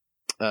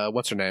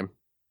what's her name?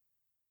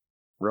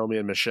 Romeo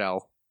and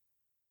Michelle.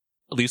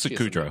 Lisa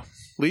Kudrow.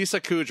 Lisa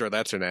Kudrow,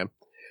 that's her name.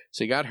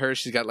 So you got her.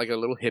 She's got like a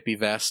little hippie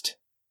vest.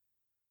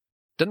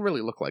 Doesn't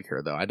really look like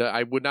her though.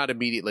 I would not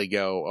immediately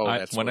go, oh,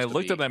 that's when I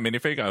looked at that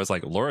minifig, I was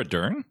like, Laura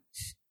Dern?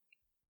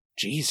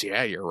 Jeez,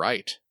 yeah, you're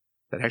right.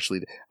 That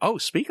actually. Oh,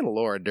 speaking of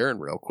Laura Dern,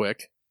 real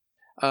quick,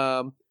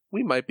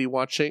 we might be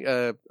watching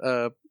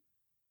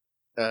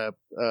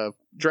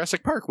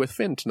Jurassic Park with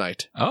Finn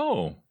tonight.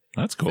 Oh,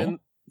 that's cool.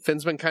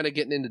 Finn's been kind of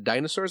getting into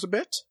dinosaurs a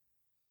bit,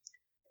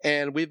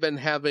 and we've been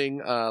having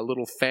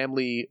little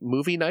family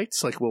movie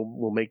nights. Like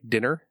we'll make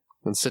dinner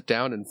and sit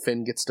down, and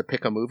Finn gets to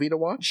pick a movie to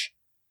watch.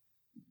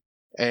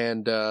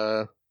 And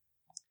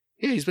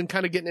he's been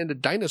kind of getting into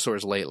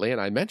dinosaurs lately.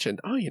 And I mentioned,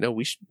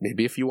 we should,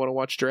 maybe if you want to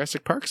watch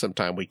Jurassic Park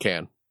sometime, we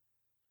can.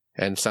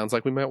 And sounds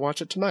like we might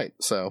watch it tonight.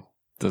 So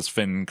does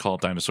Finn call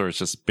dinosaurs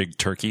just big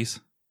turkeys?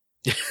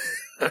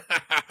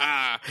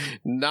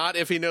 Not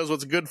if he knows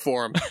what's good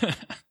for him.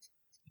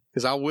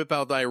 Because I'll whip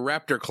out thy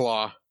raptor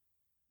claw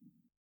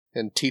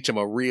and teach him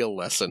a real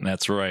lesson.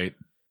 That's right.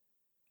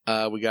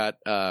 We got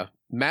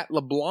Matt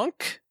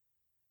LeBlanc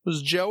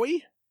was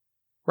Joey,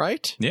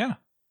 right? Yeah.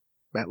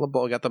 Matt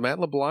LeBlanc. Got the Matt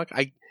LeBlanc.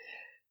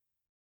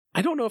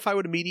 I don't know if I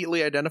would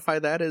immediately identify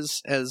that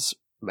as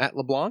Matt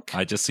LeBlanc.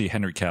 I just see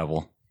Henry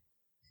Cavill.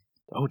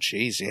 Oh,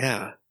 geez,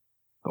 yeah.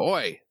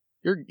 Boy,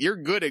 you're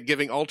good at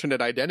giving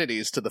alternate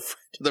identities to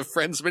the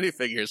Friends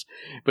minifigures,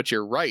 but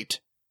you're right.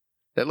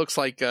 That looks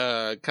like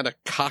kind of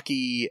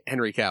cocky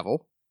Henry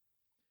Cavill.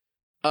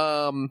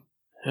 Oh,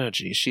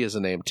 geez, she has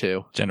a name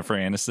too. Jennifer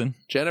Aniston.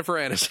 Jennifer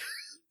Aniston.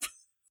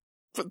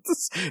 But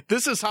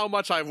this is how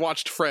much I've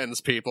watched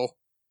Friends, people.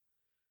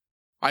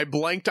 I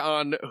blanked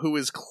on who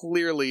is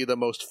clearly the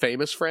most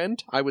famous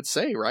friend, I would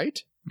say, right?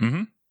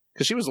 Mm-hmm.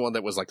 Because she was the one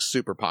that was like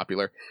super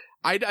popular.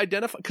 I'd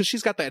identify because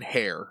she's got that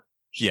hair.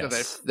 She's got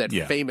that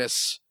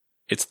famous.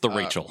 It's the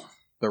Rachel.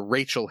 The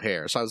Rachel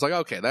hair. So I was like,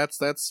 okay,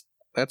 that's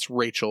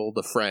Rachel,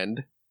 the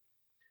friend.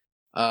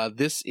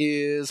 This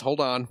is, hold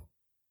on.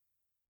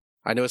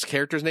 I know his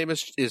character's name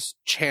is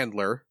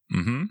Chandler.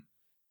 Mm-hmm.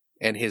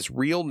 And his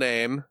real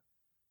name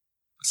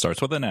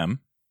starts with an M.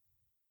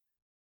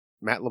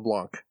 Matt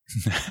LeBlanc.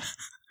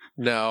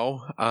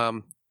 No.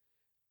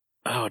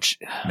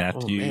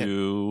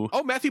 Matthew.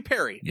 Oh, Matthew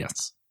Perry.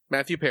 Yes.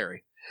 Matthew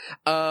Perry.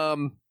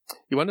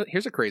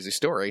 Here's a crazy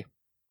story.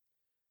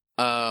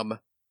 One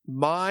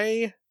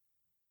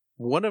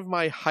of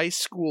my high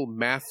school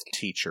math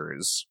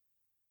teachers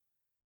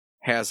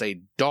has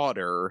a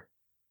daughter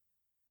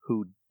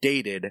who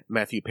dated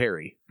Matthew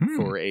Perry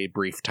for a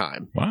brief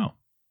time. Wow.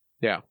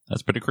 Yeah.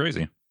 That's pretty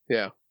crazy.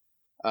 Yeah.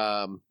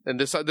 And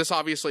this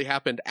obviously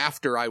happened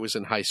after I was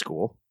in high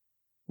school.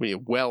 I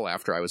mean, well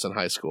after I was in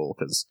high school,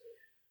 because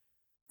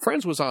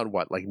Friends was on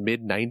what, like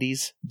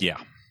mid-90s?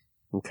 Yeah.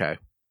 Okay.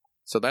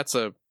 So that's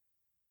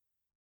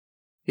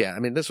yeah, I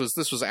mean, this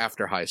was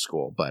after high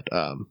school, but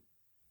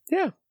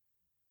yeah.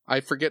 I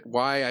forget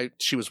why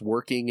she was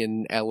working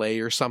in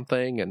LA or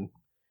something, and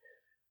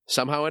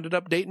somehow ended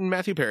up dating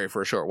Matthew Perry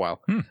for a short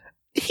while.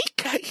 He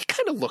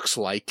kind of looks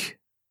like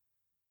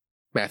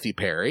Matthew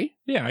Perry.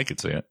 Yeah, I could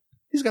see it.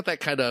 He's got that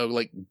kind of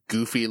like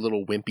goofy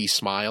little wimpy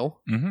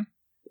smile. Mm-hmm.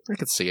 I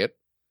could see it.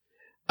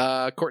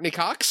 Courtney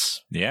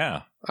Cox.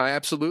 Yeah. I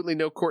absolutely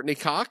know Courtney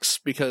Cox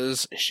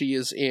because she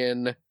is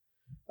in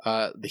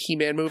the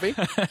He-Man movie.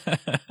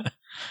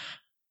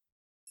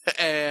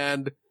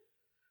 And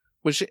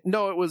was she?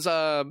 No, it was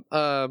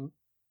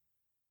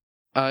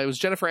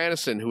Jennifer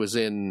Aniston who was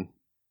in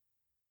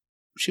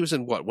she was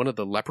in what? One of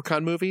the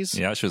Leprechaun movies?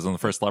 Yeah, she was in the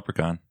first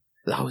Leprechaun.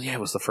 Oh, yeah, it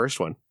was the first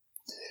one.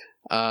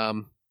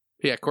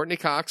 Yeah, Courtney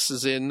Cox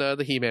is in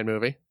the He-Man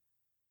movie.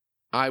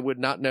 I would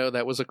not know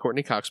that was a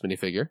Courtney Cox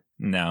minifigure.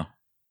 No.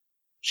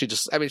 She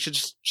just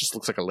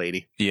looks like a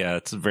lady. Yeah,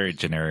 it's very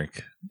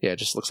generic. Yeah,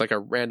 just looks like a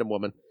random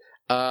woman.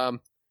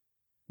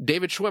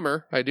 David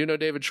Schwimmer. I do know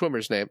David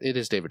Schwimmer's name. It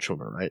is David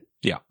Schwimmer, right?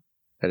 Yeah.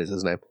 That is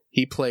his name.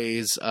 He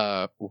plays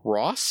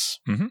Ross,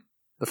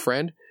 the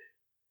friend.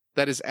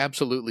 That is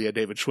absolutely a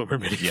David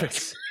Schwimmer minifigure.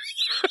 Yes.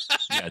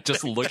 Yeah,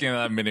 just looking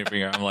at that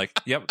minifigure, I'm like,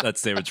 yep,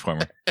 that's David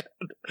Schwimmer.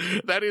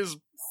 That is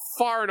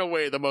far and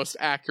away the most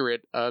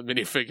accurate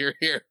minifigure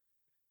here.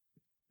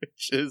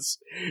 Which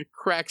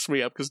cracks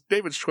me up, because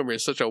David Schwimmer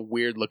is such a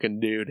weird-looking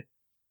dude.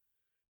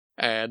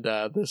 And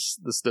this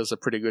does a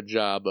pretty good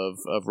job of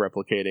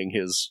replicating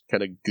his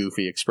kind of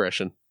goofy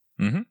expression.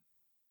 Mm-hmm.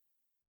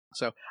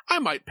 So I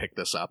might pick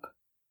this up.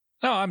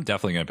 No, I'm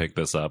definitely going to pick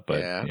this up. But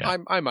yeah.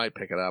 I might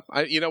pick it up.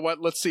 You know what?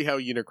 Let's see how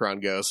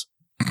Unicron goes,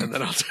 and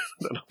then I'll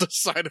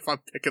decide if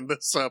I'm picking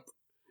this up.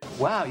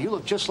 Wow, you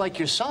look just like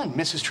your son,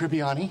 Mrs.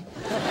 Tribbiani.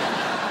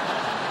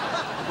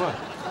 What?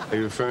 Are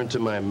you referring to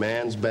my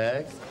man's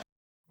bag?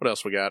 What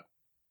else we got?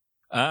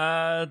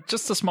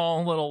 Just a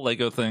small little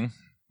Lego thing.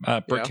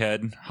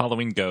 Brickhead,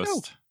 Halloween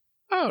Ghost.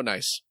 Oh,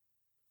 nice.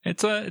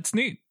 It's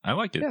neat. I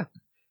like it. Yeah.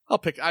 I'll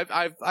pick.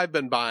 I've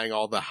been buying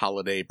all the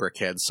holiday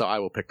Brickheads, so I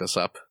will pick this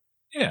up.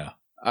 Yeah.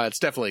 It's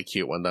definitely a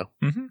cute one, though.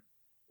 Mm-hmm.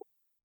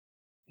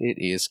 It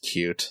is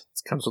cute.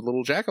 It comes with a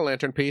little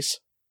jack-o'-lantern piece.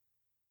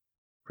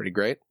 Pretty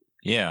great.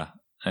 Yeah,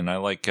 and I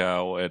like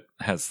how it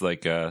has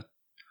like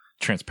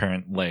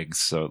transparent legs,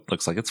 so it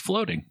looks like it's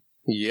floating.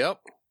 Yep.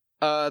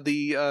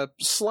 The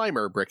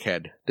Slimer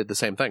Brickhead did the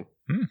same thing.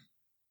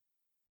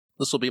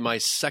 This will be my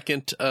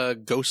second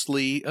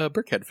ghostly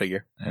Brickhead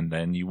figure. And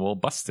then you will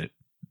bust it.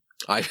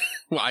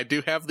 I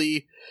do have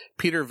the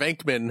Peter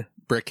Venkman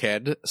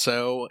Brickhead,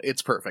 so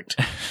it's perfect.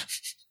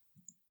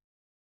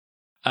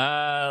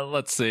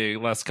 Let's see.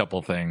 Last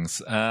couple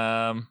things.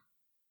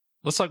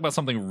 Let's talk about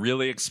something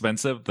really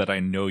expensive that I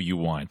know you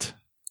want.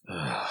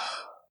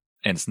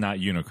 And it's not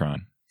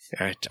Unicron.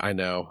 I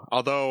know.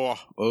 Although,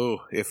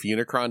 if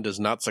Unicron does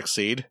not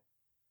succeed...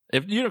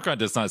 If Unicron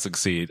does not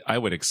succeed, I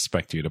would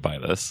expect you to buy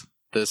this.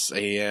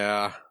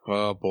 Yeah.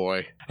 Oh,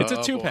 boy. It's a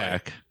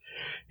 2-pack. Boy.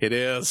 It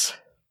is.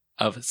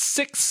 Of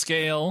 6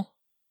 scale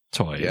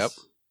toys. Yep.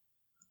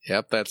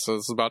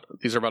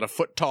 These are about a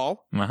foot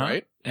tall,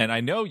 right? And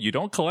I know you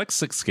don't collect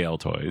 6 scale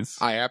toys.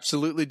 I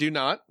absolutely do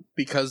not,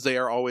 because they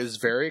are always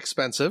very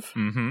expensive.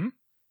 Mm-hmm.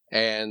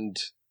 And,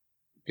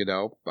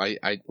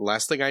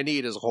 last thing I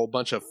need is a whole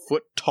bunch of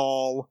foot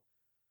tall,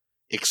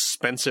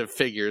 expensive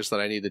figures that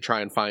I need to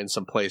try and find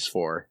some place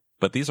for.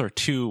 But these are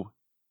 2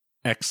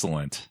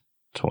 excellent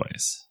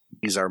toys.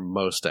 These are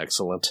most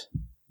excellent.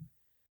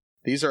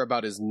 These are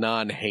about as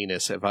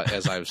non-heinous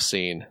as I've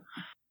seen.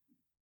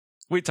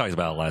 We talked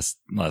about it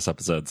last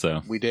episode,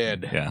 so... We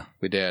did. Yeah.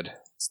 We did.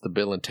 It's the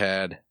Bill and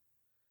Ted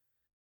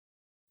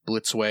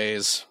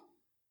Blitzways.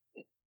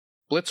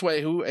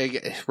 Blitzway, who,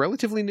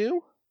 relatively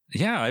new?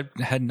 Yeah,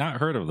 I had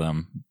not heard of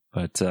them,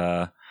 but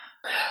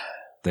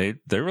they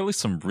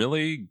released some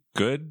really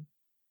good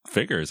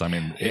figures. I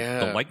mean,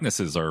 the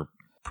likenesses are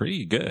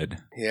pretty good.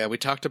 Yeah, we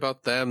talked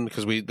about them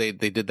because they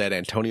did that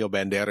Antonio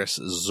Banderas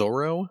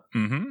Zorro.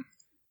 Mm-hmm.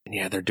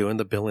 Yeah, they're doing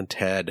the Bill and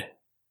Ted.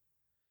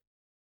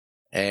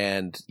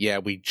 And yeah,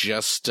 we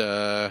just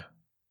they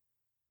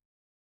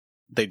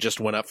just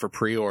went up for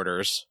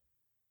pre-orders.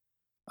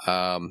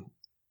 I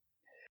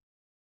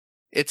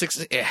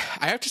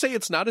have to say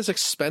it's not as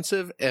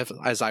expensive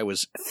as I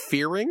was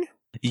fearing.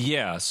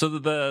 Yeah, so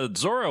the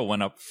Zorro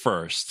went up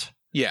first.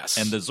 Yes.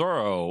 And the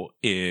Zorro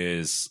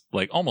is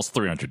like almost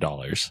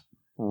 $300.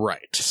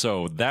 Right.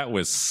 So that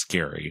was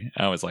scary.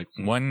 I was like,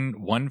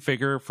 one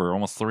figure for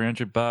almost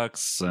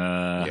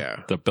 $300.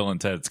 Yeah. The Bill and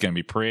Ted's going to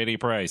be pretty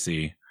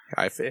pricey.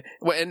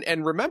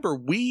 And remember,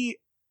 when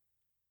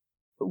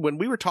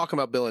we were talking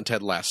about Bill and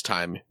Ted last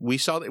time, we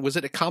saw was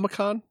it at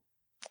Comic-Con?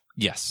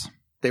 Yes.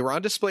 They were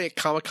on display at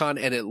Comic-Con,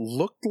 and it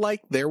looked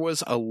like there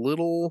was a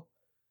little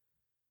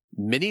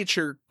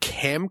miniature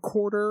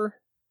camcorder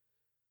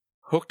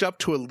hooked up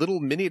to a little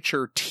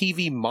miniature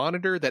TV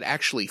monitor that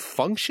actually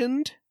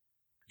functioned.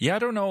 Yeah, I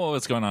don't know what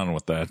was going on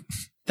with that.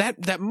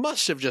 That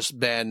must have just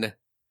been...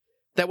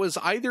 That was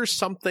either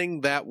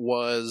something that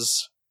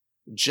was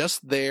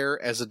just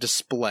there as a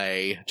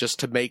display, just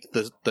to make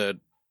the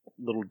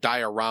little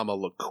diorama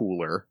look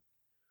cooler,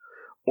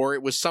 or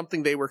it was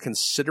something they were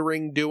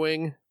considering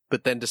doing,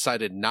 but then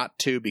decided not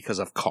to because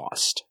of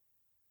cost.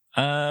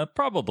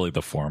 Probably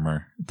the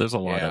former. There's a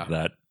lot of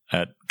that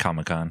at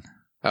Comic-Con.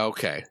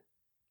 Okay.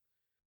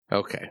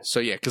 So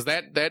yeah,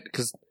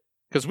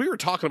 because we were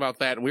talking about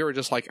that, and we were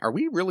just like, are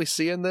we really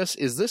seeing this?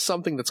 Is this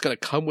something that's going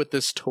to come with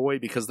this toy?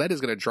 Because that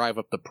is going to drive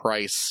up the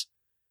price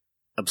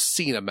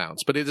obscene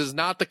amounts. But it is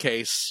not the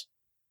case.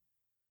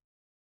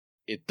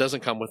 It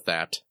doesn't come with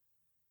that.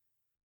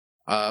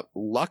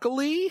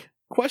 Luckily, ?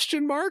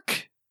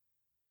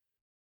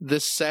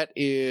 This set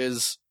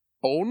is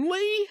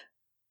only ?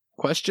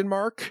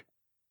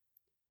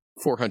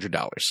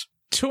 $400.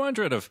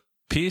 200 a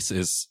piece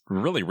is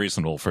really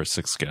reasonable for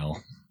 6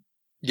 scale.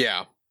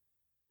 Yeah.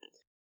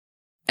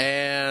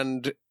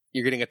 And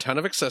you're getting a ton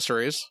of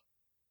accessories.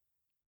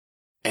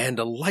 And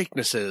the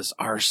likenesses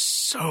are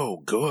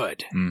so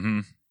good. Mm-hmm.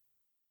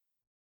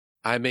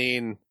 I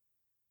mean,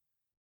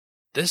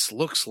 this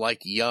looks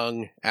like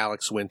young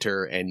Alex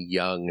Winter and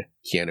young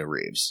Keanu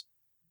Reeves.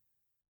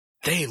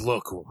 They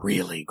look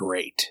really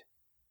great.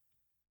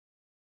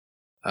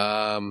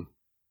 And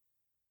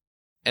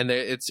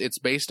it's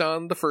based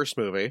on the first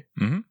movie.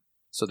 Mm-hmm.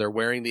 So they're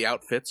wearing the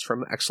outfits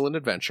from Excellent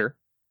Adventure.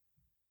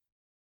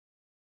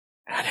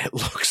 And it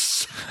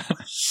looks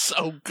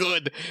so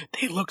good.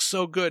 They look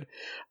so good.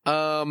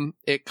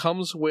 It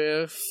comes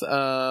with,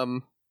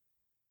 let's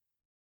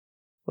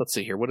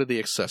see here. What are the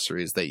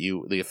accessories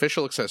the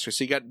official accessories?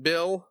 So you got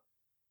Bill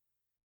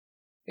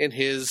in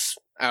his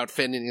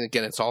outfit. And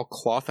again, it's all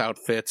cloth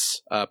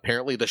outfits.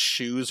 Apparently the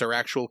shoes are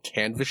actual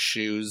canvas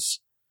shoes.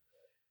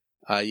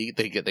 They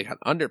got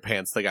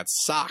underpants. They got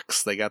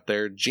socks. They got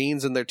their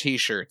jeans and their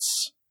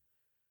t-shirts.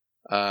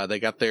 They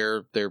got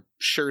their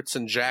shirts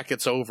and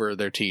jackets over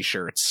their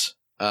t-shirts.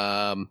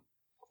 12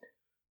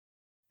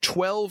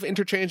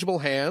 interchangeable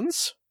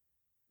hands.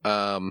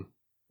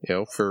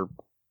 For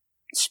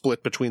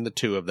split between the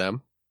two of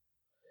them.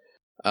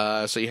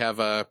 So you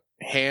have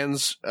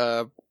hands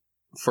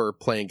for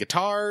playing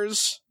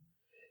guitars.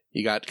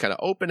 You got kind of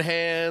open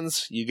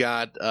hands. You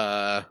got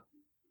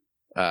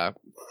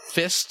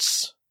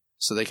fists,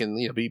 so they can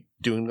be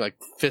doing like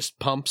fist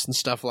pumps and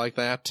stuff like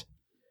that.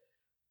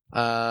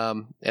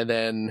 And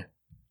then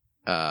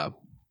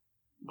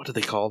what do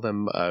they call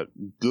them?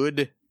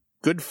 Good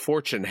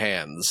fortune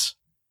hands,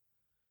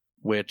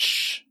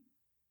 which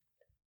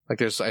I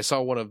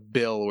saw one of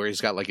Bill where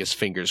he's got like his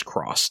fingers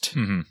crossed.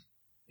 Mm-hmm.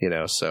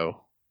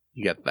 So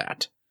you get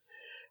that.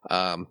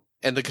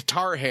 And the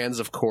guitar hands,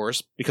 of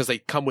course, because they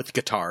come with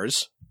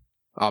guitars,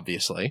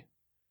 obviously.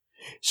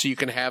 So you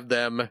can have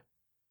them.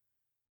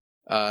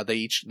 They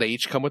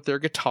each come with their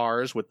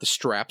guitars with the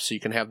straps, so you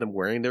can have them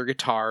wearing their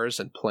guitars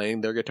and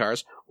playing their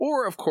guitars.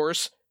 Or, of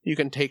course, you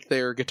can take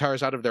their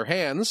guitars out of their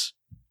hands,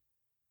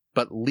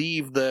 but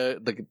leave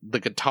the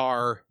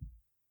guitar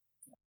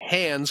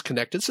hands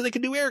connected so they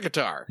can do air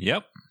guitar.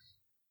 Yep.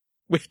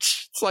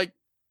 Which, it's like,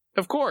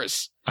 of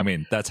course. I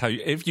mean, that's how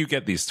if you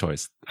get these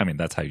toys,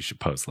 that's how you should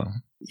pose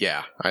them.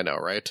 Yeah, I know,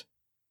 right?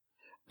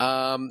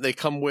 They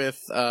come with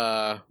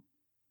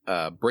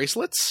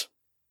bracelets.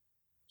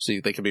 So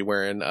they can be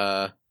wearing,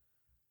 kind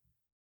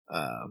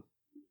of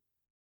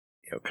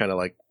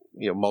like,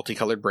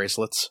 multicolored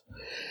bracelets.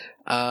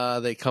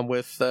 They come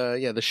with,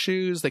 the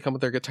shoes. They come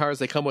with their guitars.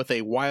 They come with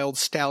a Wild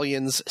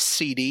Stallions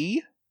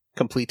CD,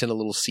 complete in a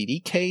little CD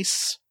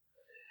case.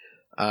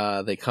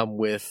 They come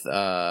with,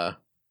 I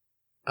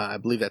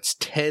believe that's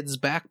Ted's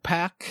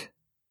backpack.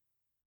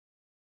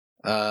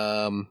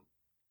 They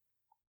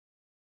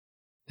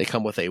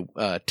come with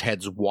a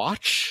Ted's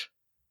watch.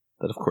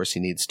 That, of course,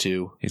 he's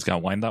got to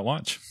wind that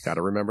watch. Got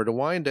to remember to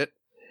wind it.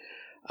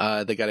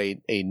 They got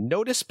a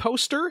notice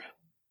poster,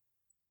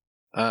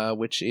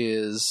 which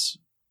is,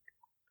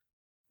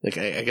 like,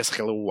 I guess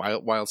like a little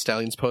Wild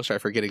Stallions poster. I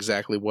forget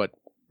exactly what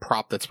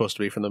prop that's supposed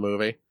to be from the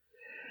movie.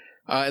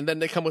 And then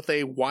they come with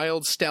a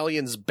Wild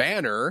Stallions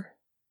banner,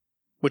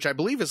 which I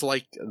believe is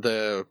like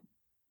the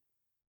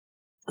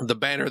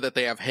banner that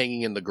they have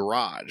hanging in the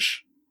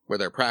garage where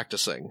they're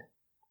practicing.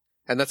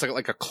 And that's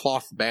like a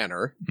cloth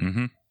banner.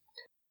 Mm-hmm.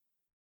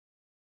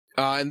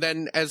 And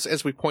then,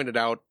 as we pointed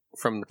out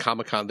from the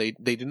Comic-Con, they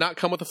did not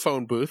come with a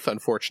phone booth,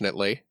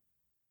 unfortunately.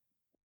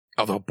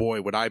 Although,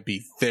 boy, would I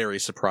be very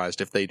surprised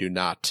if they do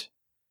not.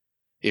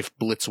 If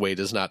Blitzway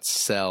does not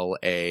sell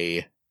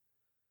a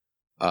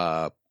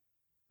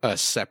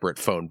separate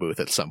phone booth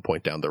at some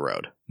point down the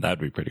road. That'd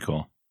be pretty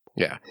cool.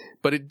 Yeah.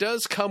 But it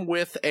does come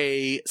with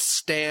a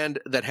stand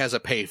that has a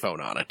payphone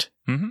on it.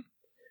 Mm-hmm.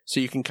 So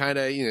you can kind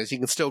of, you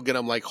can still get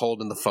them like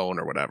holding the phone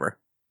or whatever.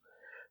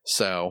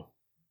 So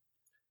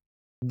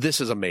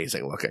this is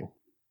amazing looking.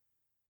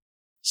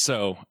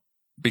 So,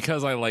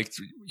 because I liked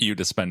you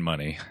to spend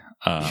money,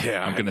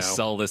 I'm going to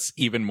sell this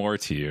even more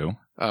to you.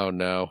 Oh,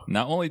 no.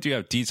 Not only do you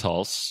have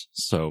details,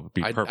 so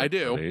be perfect. I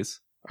do. For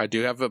these, I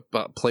do have a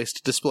place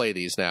to display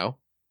these now.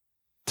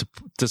 To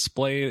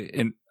display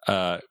in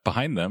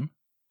behind them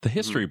the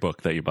history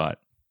book that you bought.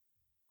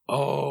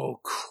 Oh,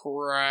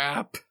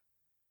 crap.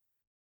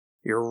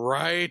 You're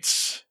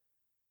right.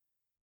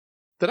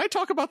 Did I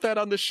talk about that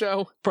on the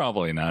show?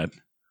 Probably not.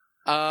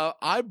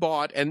 I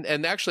bought,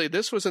 and actually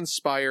this was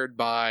inspired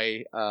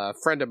by a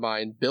friend of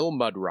mine, Bill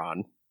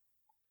Mudron,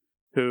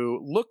 who,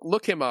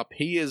 look him up.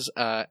 He is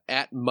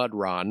at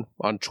Mudron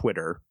on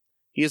Twitter.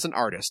 He is an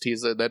artist.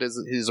 He's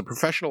a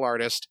professional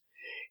artist.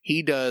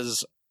 He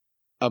does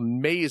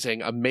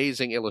amazing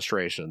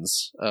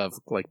illustrations of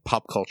like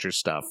pop culture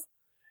stuff.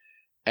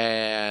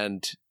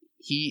 And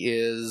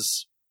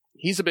he's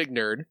a big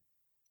nerd.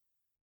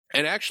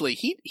 And actually,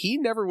 he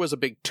never was a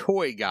big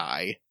toy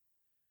guy.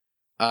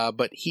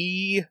 But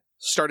he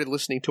started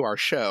listening to our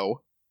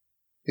show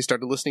He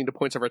started listening to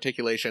points of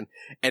articulation,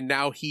 and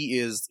now he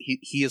has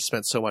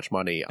spent so much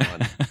money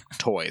on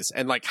toys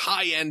and like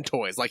high-end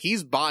toys. Like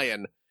he's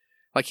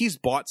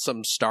bought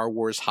some Star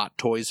Wars Hot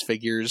Toys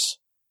figures.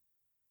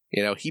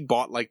 You know, he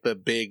bought like the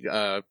big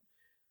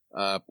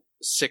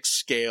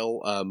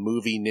 6-scale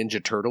movie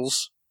Ninja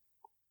Turtles.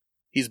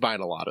 He's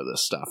buying a lot of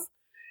this stuff.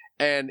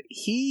 And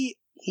he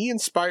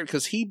inspired,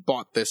 because he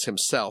bought this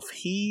himself.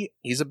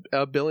 He's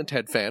a Bill and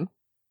Ted fan,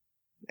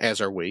 as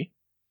are we.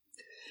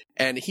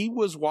 And he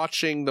was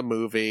watching the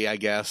movie, I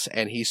guess,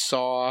 and he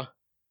saw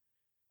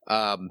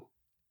Bill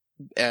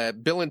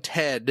and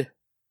Ted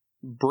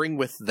bring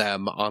with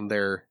them on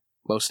their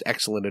most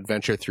excellent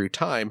adventure through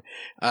time.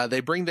 They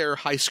bring their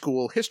high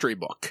school history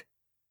book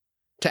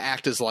to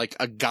act as like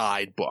a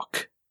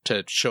guidebook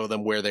to show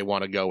them where they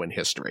want to go in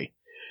history.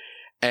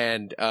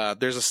 And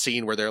there's a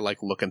scene where they're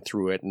like looking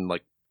through it, and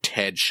like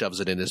Ted shoves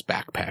it in his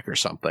backpack or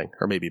something,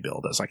 or maybe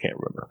Bill does. I can't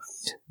remember.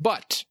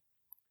 But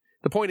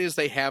the point is,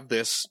 they have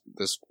this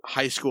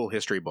high school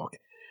history book.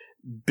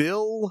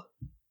 Bill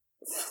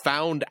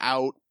found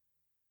out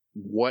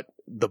what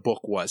the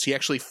book was. He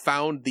actually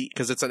found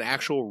because it's an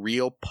actual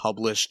real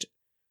published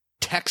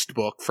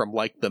textbook from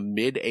like the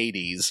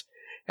mid-'80s,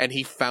 and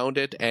he found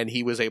it, and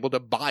he was able to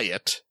buy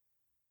it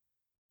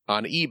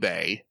on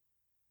eBay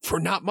for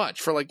not much,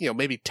 for like,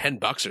 maybe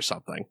 $10 or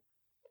something.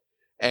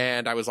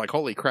 And I was like,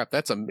 holy crap,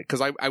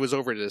 because I was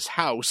over at his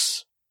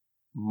house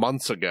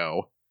months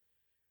ago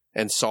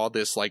and saw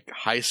this like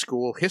high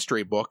school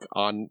history book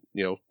on,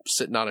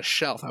 sitting on a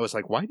shelf. I was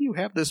like, why do you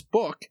have this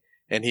book?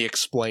 And he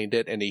explained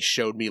it, and he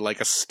showed me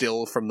like a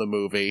still from the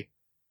movie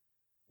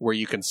where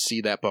you can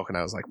see that book. And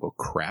I was like, well,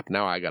 crap,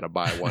 now I got to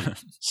buy one.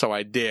 So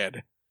I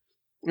did.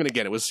 And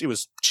again, it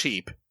was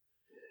cheap,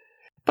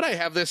 but I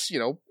have this,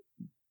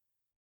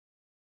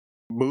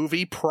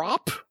 movie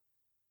prop?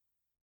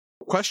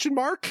 Question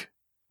mark?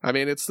 I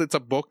mean, it's a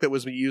book that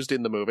was used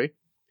in the movie.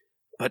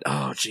 But,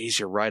 oh, geez,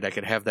 you're right. I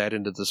could have that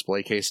in the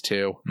display case,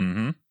 too.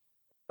 Mm-hmm.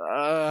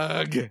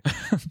 Ugh.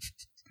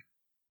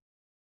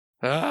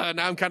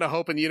 Now I'm kind of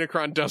hoping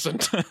Unicron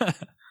doesn't.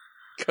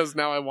 Because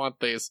now I want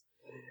these.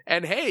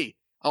 And, hey,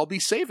 I'll be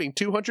saving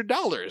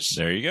 $200.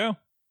 There you go.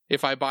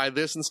 If I buy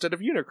this instead of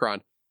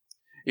Unicron.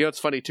 It's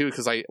funny, too,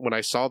 because when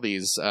I saw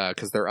these,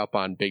 because they're up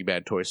on Big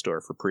Bad Toy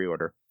Store for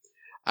pre-order,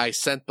 I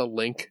sent the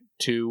link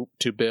to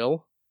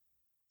Bill.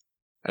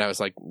 And I was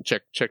like,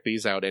 check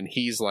these out. And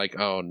he's like,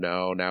 oh,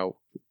 no, now.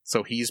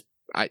 So he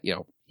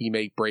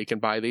may break and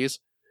buy these.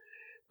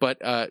 But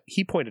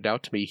he pointed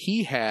out to me,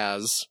 he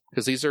has,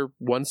 because these are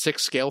 1/6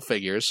 scale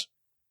figures,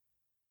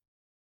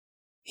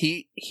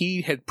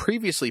 he had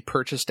previously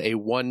purchased a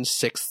 1/6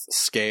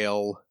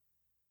 scale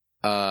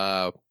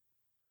DeLorean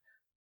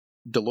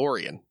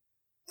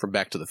from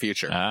Back to the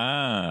Future.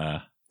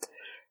 Ah.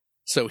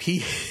 So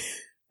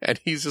and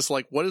he's just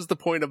like, what is the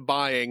point of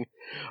buying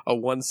a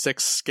 1/6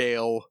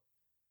 scale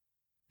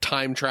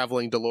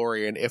time-traveling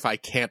DeLorean if I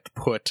can't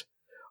put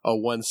a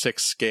 1/6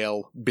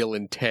 scale Bill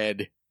and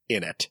Ted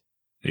in it?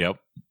 Yep.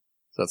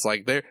 So it's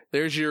like,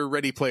 there's your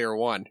Ready Player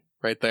One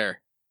right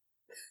there.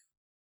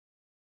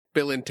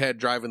 Bill and Ted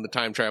driving the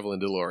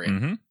time-traveling DeLorean.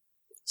 Mm-hmm.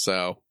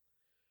 So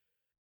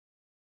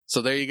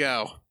there you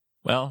go.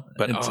 Well,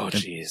 but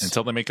jeez.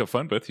 Until they make a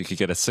phone booth, you could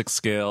get a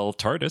 6-scale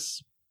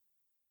TARDIS.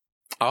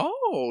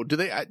 Oh, do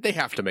they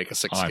have to make a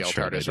 6-scale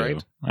TARDIS,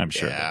 right? I'm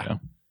sure they do.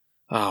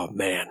 Oh,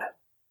 man.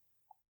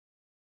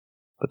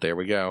 But there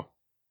we go.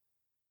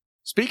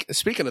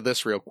 Speaking of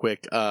this real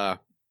quick, I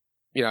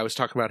was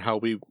talking about how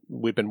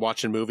we've been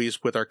watching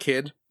movies with our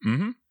kid.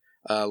 Mm-hmm.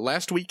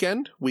 Last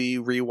weekend, we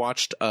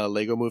rewatched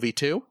Lego Movie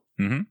 2.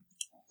 Mm-hmm.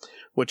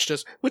 Which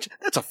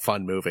that's a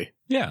fun movie.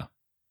 Yeah.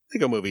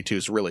 Lego Movie 2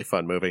 is a really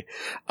fun movie.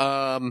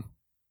 They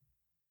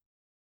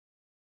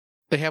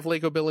have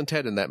Lego Bill and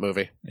Ted in that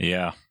movie.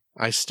 Yeah.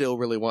 I still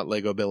really want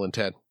Lego Bill and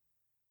Ted.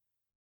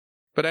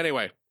 But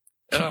anyway,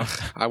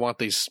 I want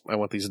these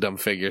dumb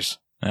figures.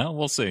 Well,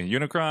 we'll see.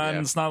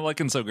 Unicron's not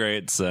looking so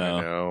great,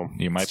 so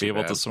you might be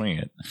able to swing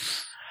it.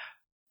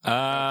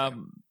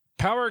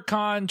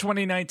 PowerCon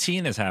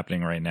 2019 is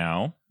happening right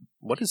now.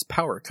 What is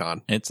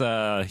PowerCon? It's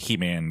a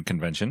He-Man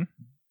convention.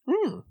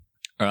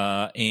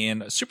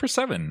 And Super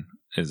 7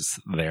 is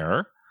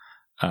there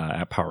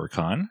at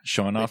PowerCon,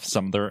 showing off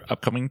some of their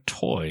upcoming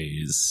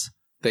toys.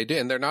 They did,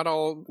 and they're not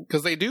all,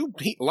 because they do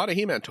a lot of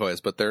He-Man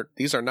toys, but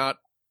these are not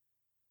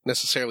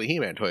necessarily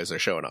He-Man toys they're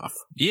showing off.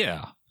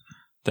 Yeah.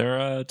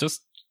 They're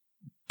just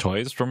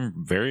toys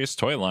from various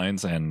toy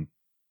lines, and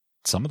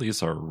some of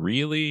these are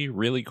really,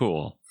 really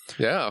cool.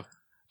 Yeah.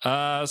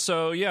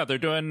 So yeah, they're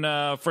doing,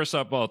 first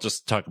up, I'll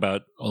just talk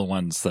about the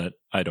ones that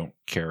I don't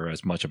care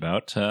as much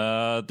about.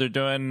 They're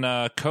doing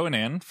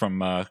Conan from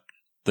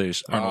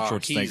the Arnold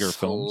Schwarzenegger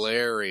films.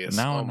 Hilarious.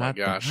 No, oh my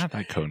gosh. Not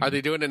that Conan. Are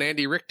they doing an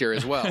Andy Richter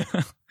as well?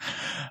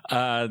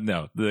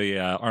 No, the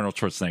Arnold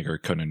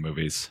Schwarzenegger Conan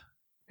movies.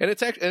 And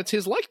it's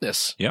his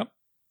likeness. Yep.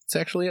 It's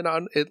actually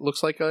it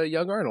looks like a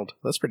young Arnold.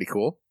 That's pretty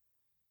cool.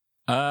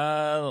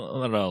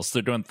 What else?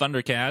 They're doing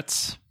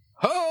Thundercats.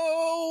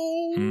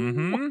 Ho!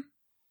 Mm-hmm.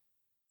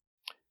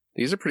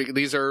 These are pretty.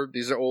 These are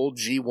old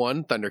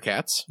G1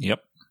 Thundercats.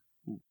 Yep.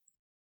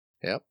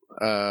 Yep.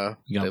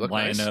 You got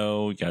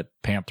Lino, you got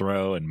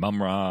Panthro, and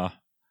Mumra.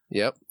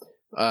 Yep.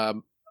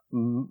 Kind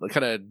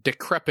of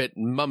decrepit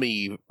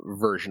mummy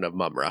version of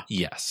Mumra.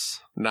 Yes.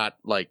 Not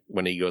like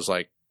when he goes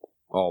like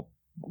all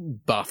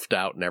buffed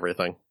out and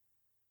everything.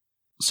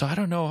 So I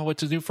don't know what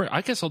to do first.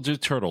 I guess I'll do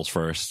Turtles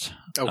first.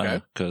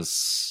 Okay.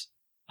 Because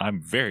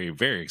I'm very,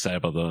 very excited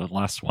about the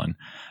last one.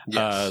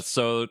 Yes.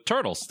 So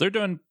Turtles, they're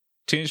doing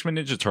Teenage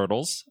Mutant Ninja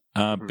Turtles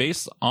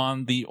based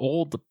on the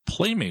old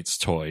Playmates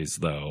toys,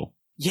 though.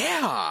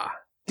 Yeah.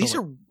 These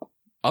are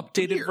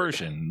updated weird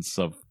versions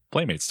of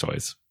Playmates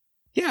toys.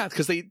 Yeah,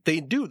 because they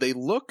do. They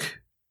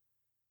look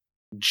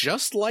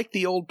just like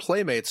the old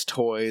Playmates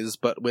toys,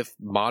 but with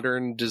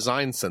modern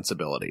design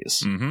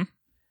sensibilities. Mm-hmm.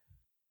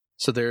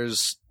 So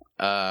there's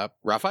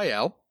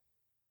Raphael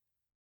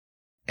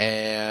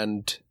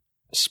and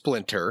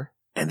Splinter,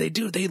 and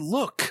they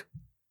look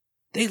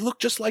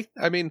just like,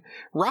 I mean,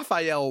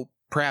 Raphael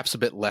perhaps a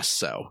bit less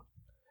so,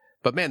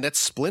 but man, that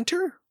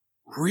Splinter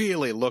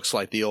really looks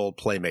like the old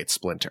Playmate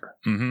Splinter.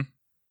 Mm-hmm.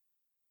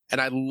 And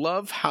I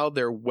love how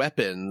their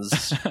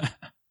weapons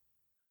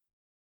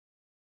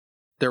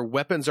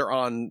are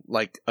on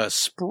like a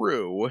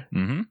sprue,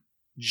 mm-hmm.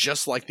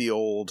 just like the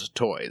old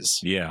toys.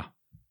 Yeah.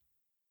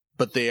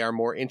 But they are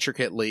more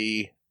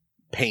intricately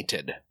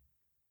painted.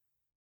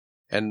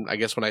 And I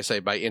guess when I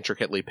say by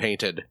intricately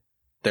painted,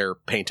 they're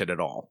painted at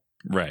all.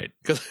 Right.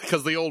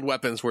 Because the old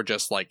weapons were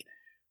just like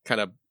kind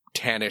of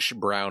tannish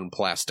brown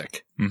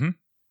plastic mm-hmm.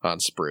 on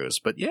sprues.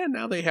 But yeah,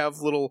 now they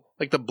have little,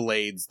 like the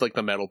blades, like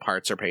the metal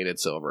parts are painted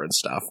silver and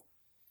stuff.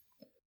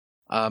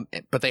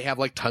 But they have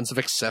like tons of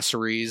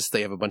accessories.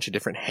 They have a bunch of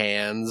different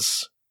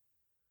hands.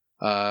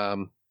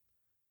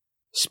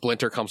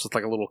 Splinter comes with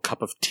like a little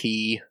cup of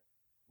tea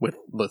with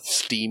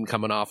steam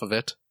coming off of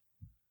it.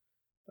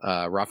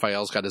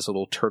 Raphael's got his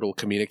little turtle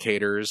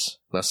communicators,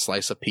 a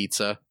slice of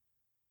pizza.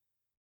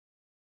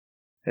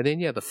 And then,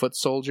 yeah, the foot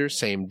soldier,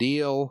 same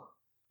deal.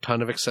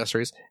 Ton of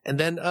accessories. And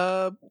then,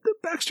 the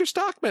Baxter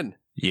Stockman.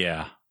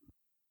 Yeah.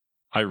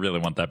 I really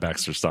want that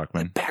Baxter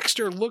Stockman.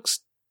 Baxter looks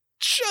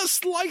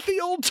just like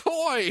the old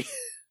toy.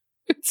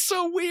 It's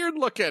so weird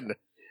looking.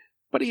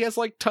 But he has,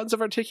 like, tons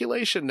of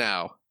articulation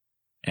now.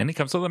 And he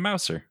comes with a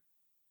mouser.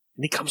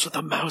 And he comes with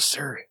a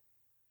mouser.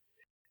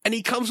 And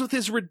he comes with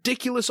his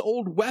ridiculous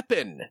old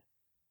weapon.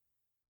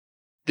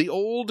 The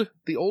old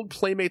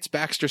Playmates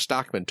Baxter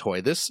Stockman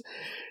toy. This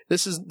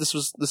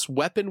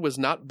weapon was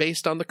not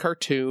based on the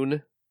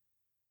cartoon.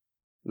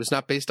 It was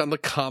not based on the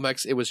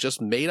comics. It was just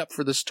made up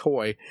for this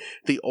toy.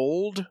 The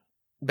old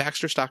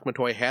Baxter Stockman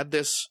toy had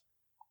this.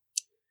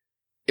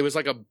 It was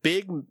like a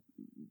big,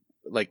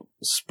 like,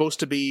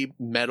 supposed to be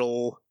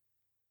metal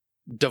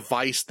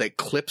device that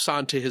clips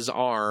onto his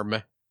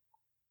arm.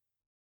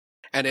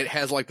 And it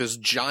has like this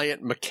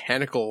giant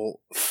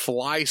mechanical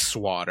fly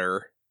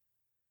swatter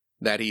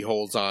that he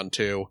holds on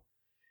to.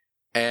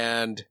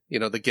 And, you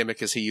know, the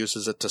gimmick is he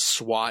uses it to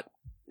swat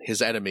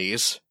his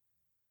enemies.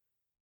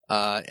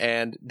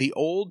 And the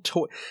old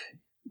toy,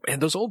 and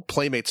those old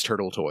Playmates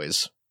turtle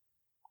toys,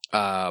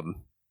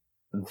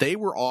 they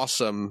were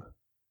awesome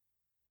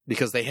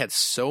because they had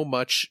so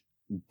much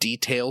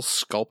detail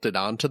sculpted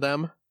onto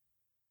them.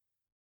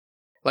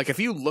 Like, if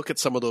you look at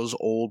some of those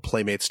old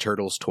Playmates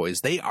Turtles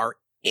toys, they are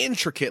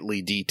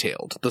intricately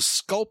detailed. The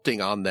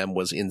sculpting on them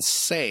was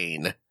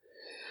insane.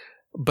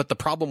 But the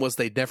problem was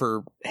they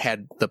never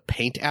had the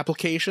paint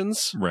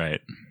applications.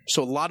 Right.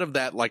 So a lot of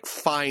that, like,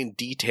 fine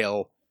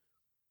detail,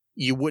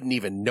 you wouldn't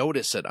even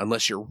notice it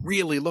unless you're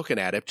really looking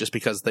at it, just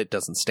because it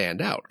doesn't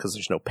stand out, because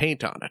there's no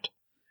paint on it.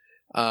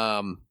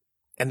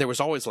 And there was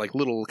always, like,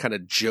 little kind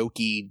of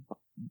jokey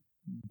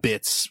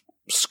bits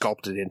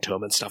sculpted into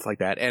them and stuff like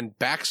that. And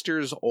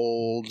Baxter's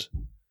old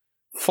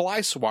fly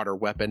swatter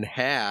weapon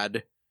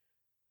had,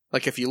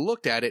 like, if you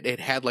looked at it, it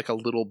had like a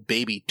little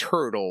baby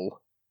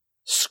turtle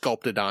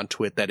sculpted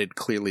onto it that had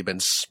clearly been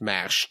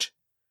smashed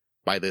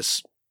by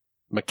this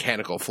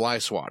mechanical fly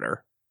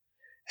swatter.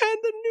 And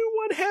the new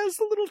one has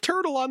the little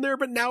turtle on there,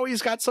 but now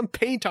he's got some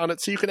paint on it,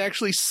 so you can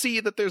actually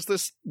see that there's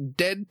this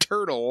dead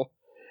turtle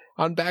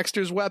on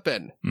Baxter's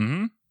weapon.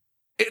 Mm-hmm.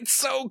 It's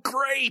so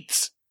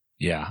great!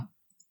 Yeah.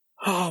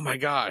 Oh my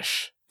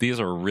gosh. These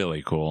are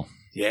really cool.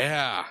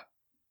 Yeah.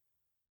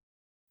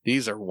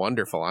 These are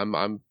wonderful.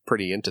 I'm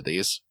pretty into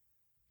these.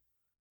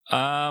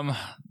 So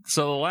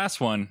the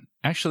last one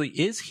actually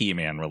is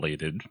He-Man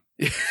related.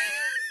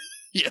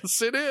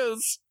 Yes, it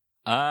is.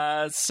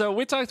 So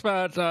we talked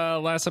about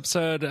last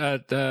episode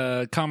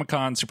at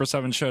Comic-Con. Super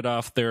 7 showed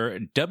off their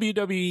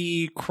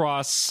WWE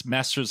Cross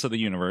Masters of the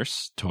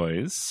Universe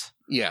toys.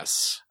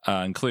 Yes.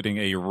 Including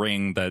a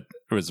ring that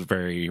was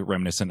very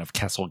reminiscent of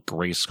Castle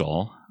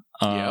Grayskull.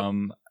 Yep.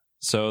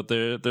 So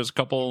there's a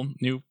couple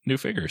new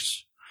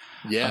figures.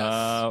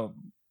 Yes.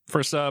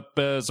 First up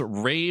is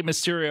Rey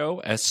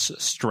Mysterio as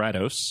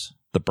Stratos,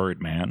 the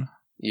Birdman.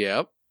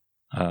 Yep.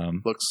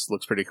 Looks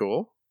pretty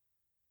cool.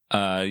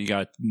 You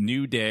got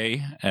New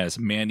Day as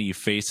Manny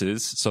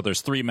Faces. So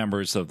there's 3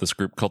 members of this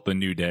group called the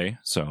New Day.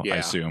 So Yeah. I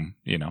assume,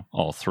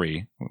 all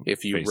 3.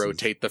 If you faces.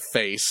 rotate the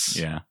face.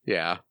 Yeah.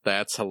 Yeah,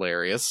 that's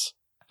hilarious.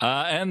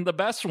 And the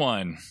best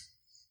one.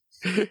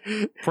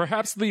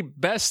 Perhaps the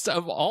best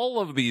of all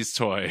of these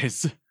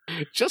toys.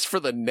 Just for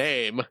the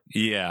name.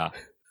 Yeah.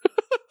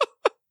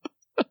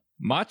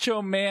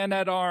 Macho Man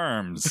at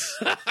Arms.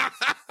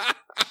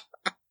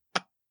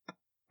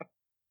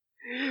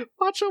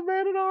 Macho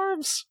Man at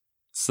Arms.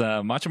 It's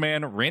Macho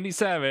Man Randy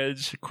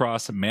Savage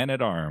cross Man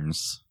at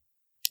Arms.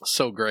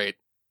 So great.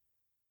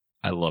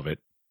 I love it.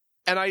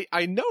 And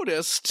I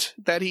noticed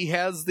that he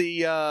has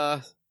the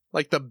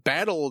the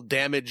battle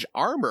damage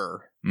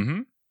armor,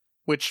 Mm-hmm.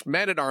 which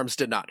Man at Arms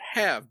did not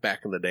have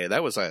back in the day.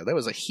 That was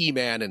a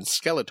He-Man and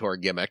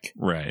Skeletor gimmick.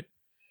 Right.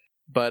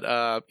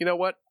 But you know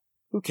what?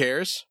 Who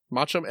cares?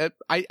 Macho.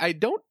 I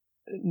don't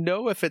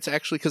know if it's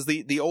actually because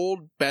the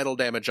old battle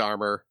damage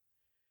armor,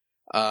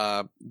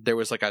 there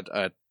was like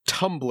a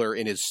tumbler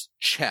in his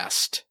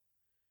chest,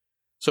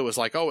 so it was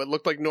like, it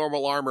looked like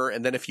normal armor,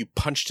 and then if you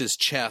punched his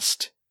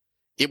chest,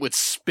 it would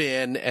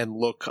spin and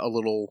look a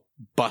little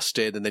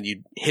busted, and then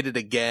you'd hit it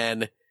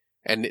again,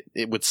 and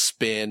it would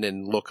spin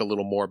and look a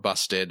little more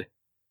busted,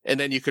 and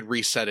then you could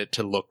reset it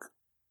to look,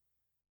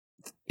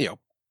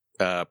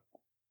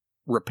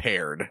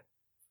 repaired.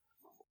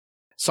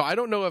 So I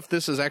don't know if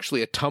this is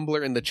actually a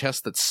tumbler in the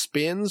chest that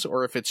spins,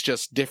 or if it's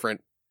just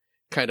different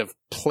kind of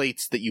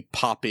plates that you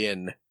pop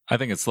in. I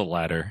think it's the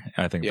latter.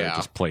 I think they're Yeah.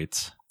 just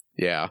plates.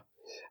 Yeah.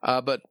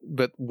 But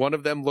one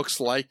of them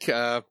looks like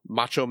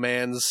Macho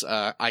Man's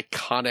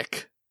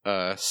iconic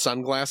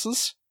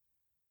sunglasses.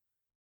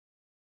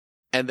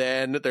 And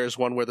then there's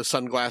one where the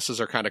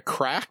sunglasses are kind of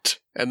cracked,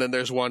 and then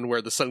there's one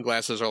where the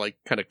sunglasses are like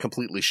kind of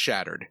completely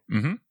shattered.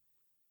 Mm-hmm.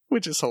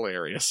 Which is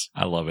hilarious.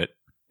 I love it.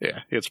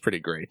 Yeah, it's pretty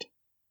great.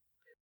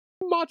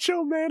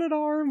 Macho Man at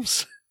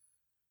Arms.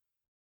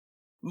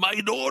 My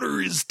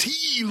daughter is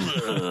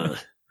Teela.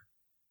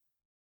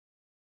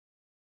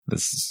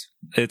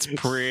 It's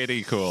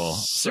pretty cool.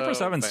 So Super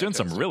 7's doing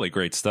some fantastic. really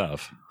great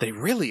stuff. They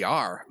really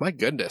are. My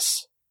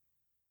goodness.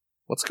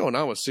 What's going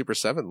on with Super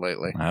 7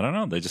 lately? I don't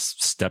know. They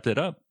just stepped it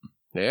up.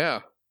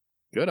 Yeah.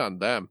 Good on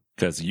them.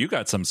 Because you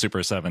got some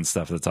Super 7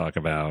 stuff to talk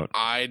about.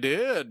 I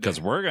did. Because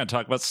we're going to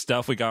talk about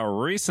stuff we got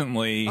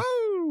recently.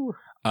 Oh.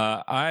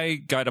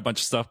 I got a bunch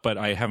of stuff, but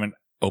I haven't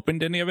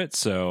opened any of it,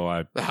 so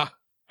I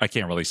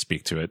can't really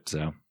speak to it.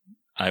 So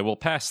I will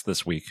pass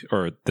this week,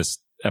 or this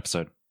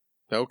episode.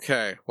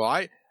 Okay. Well,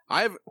 I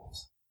have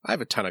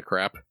a ton of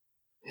crap.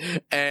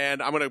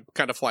 And I'm going to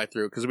kind of fly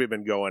through because we've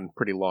been going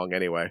pretty long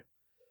anyway.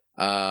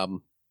 But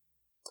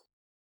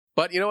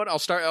you know what? I'll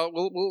start.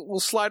 We'll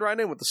slide right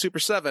in with the Super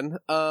 7.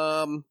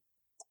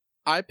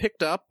 I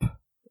picked up.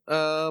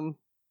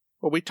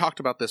 We talked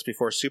about this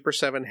before. Super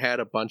 7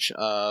 had a bunch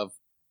of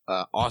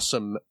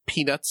awesome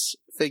Peanuts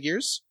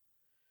figures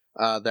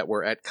that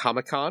were at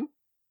Comic-Con,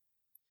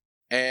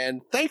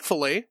 and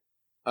thankfully,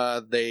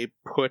 they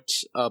put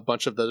a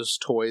bunch of those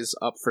toys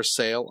up for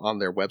sale on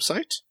their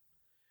website,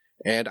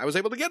 and I was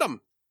able to get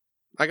them.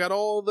 I got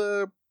all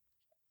the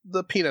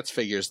Peanuts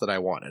figures that I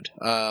wanted.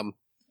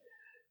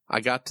 I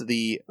got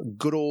the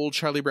good old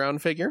Charlie Brown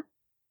figure,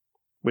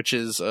 which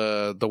is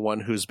the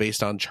one who's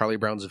based on Charlie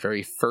Brown's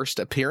very first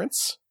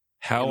appearance.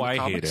 How I hate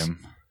comics.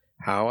 him.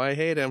 How I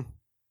hate him.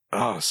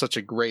 Oh, such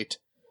a great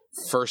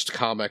first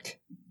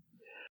comic.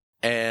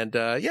 And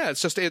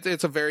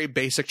it's a very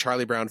basic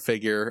Charlie Brown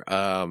figure.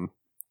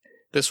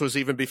 This was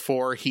even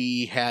before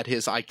he had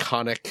his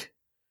iconic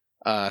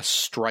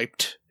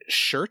striped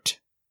shirt.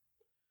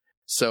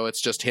 So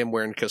it's just him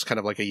wearing just kind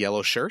of like a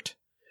yellow shirt.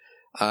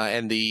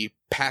 And the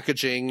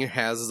packaging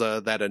has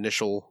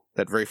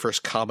that very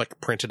first comic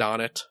printed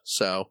on it.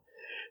 So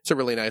it's a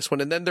really nice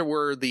one. And then there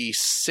were the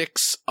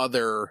 6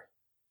 other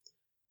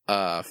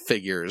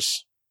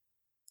figures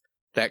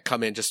that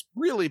come in just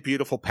really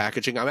beautiful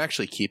packaging. I'm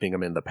actually keeping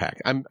them in the pack.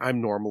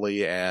 I'm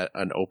normally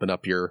an open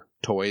up your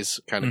toys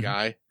kind of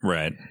guy.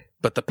 Right.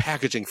 But the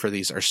packaging for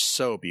these are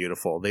so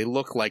beautiful. They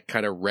look like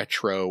kind of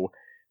retro,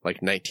 like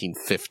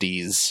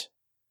 1950s.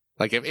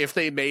 Like if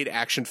they made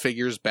action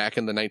figures back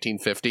in the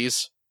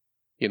 1950s,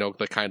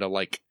 the kind of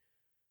like,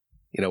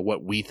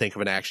 what we think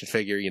of an action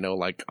figure,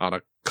 like on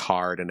a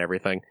card and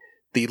everything.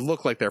 They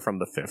look like they're from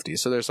the 50s.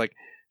 So there's like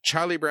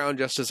Charlie Brown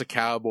just as a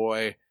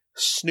cowboy,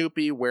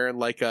 Snoopy wearing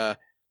like a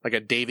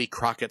Davy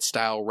Crockett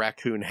style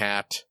raccoon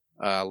hat,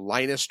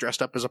 Linus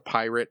dressed up as a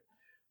pirate,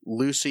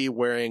 Lucy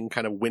wearing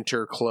kind of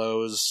winter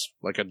clothes,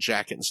 like a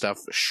jacket and stuff,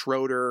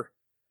 Schroeder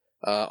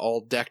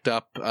all decked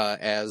up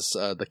as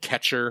the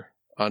catcher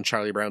on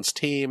Charlie Brown's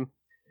team,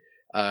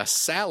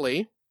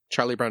 Sally,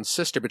 Charlie Brown's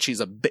sister, but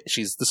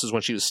this is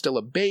when she was still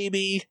a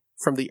baby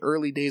from the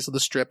early days of the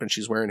strip, and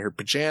she's wearing her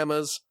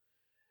pajamas.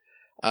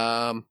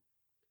 And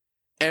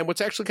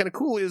what's actually kind of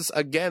cool is,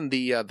 again,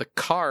 the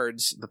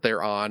cards that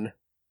they're on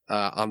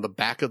the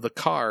back of the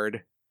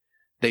card,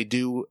 they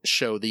do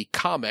show the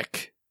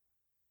comic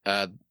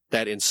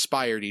that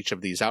inspired each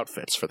of these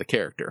outfits for the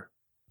character.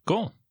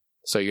 Cool.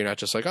 So you're not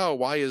just like, oh,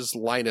 why is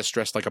Linus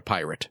dressed like a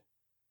pirate?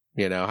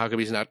 You know, how come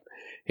he's not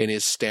in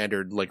his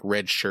standard, like,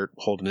 red shirt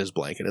holding his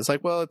blanket? It's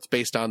like, well, it's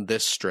based on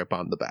this strip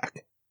on the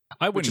back.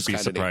 I wouldn't be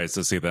surprised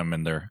to see them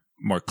in their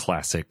more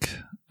classic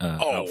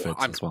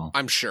outfits as well.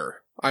 I'm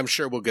sure. I'm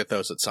sure we'll get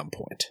those at some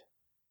point.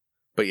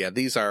 But yeah,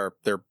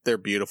 they're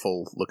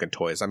beautiful looking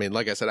toys. I mean,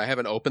 like I said, I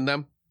haven't opened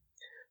them,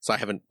 so I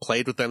haven't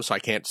played with them, so I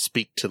can't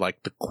speak to,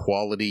 like, the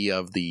quality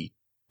of the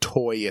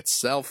toy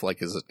itself.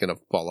 Like, is it going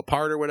to fall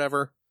apart or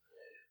whatever?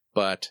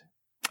 But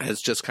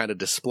as just kind of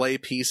display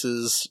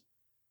pieces,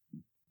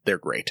 they're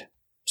great.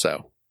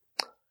 So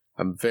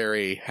I'm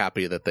very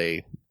happy that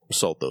they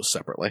sold those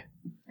separately.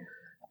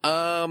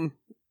 I'll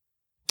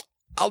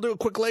do a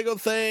quick Lego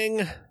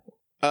thing,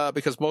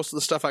 because most of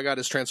the stuff I got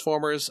is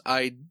Transformers.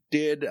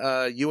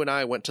 You and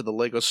I went to the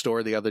Lego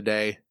store the other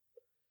day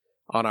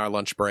on our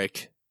lunch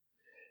break,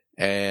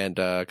 and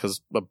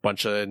because a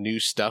bunch of new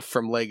stuff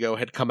from Lego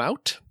had come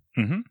out,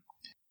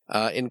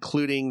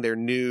 including their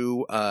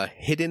new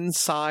Hidden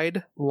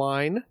Side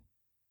line,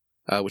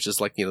 which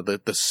is like, you know,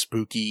 the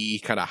spooky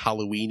kind of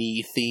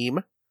Halloween-y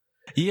theme.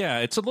 Yeah,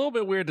 it's a little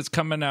bit weird. It's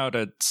coming out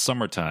at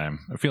summertime.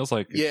 It feels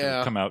like it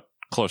should come out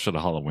closer to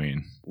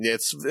Halloween.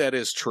 That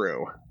is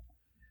true.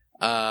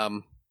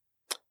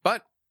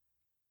 But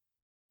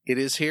it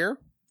is here,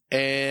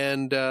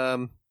 and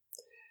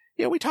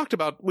we've talked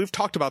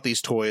about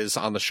these toys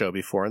on the show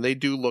before, and they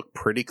do look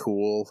pretty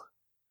cool.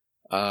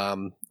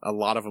 A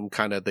lot of them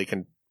they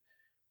can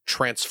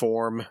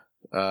transform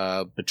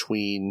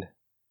between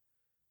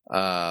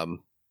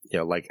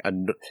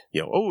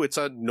it's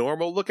a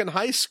normal looking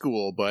high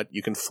school, but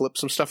you can flip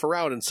some stuff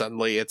around and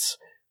suddenly it's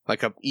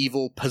like a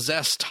evil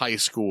possessed high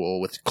school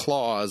with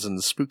claws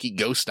and spooky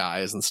ghost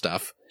eyes and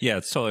stuff. Yeah,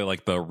 it's totally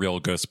like the real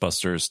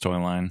Ghostbusters toy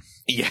line.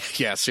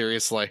 Yeah,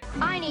 seriously.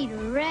 I need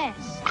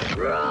rest.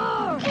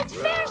 Roar! It's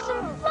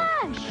fearsome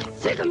flesh!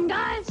 Sick 'em,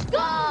 guys!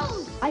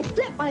 Go! I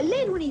flip my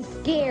lid when he's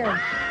scared.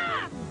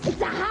 Ah!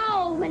 It's a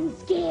howl when he's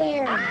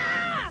scared.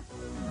 Ah!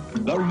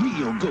 The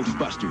real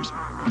Ghostbusters.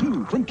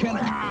 2 from Kenner.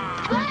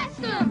 Blast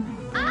him!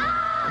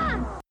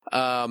 Ah!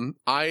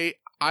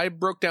 I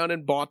broke down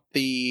and bought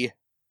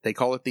they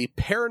call it the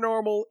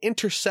Paranormal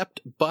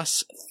Intercept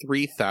Bus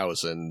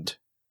 3000.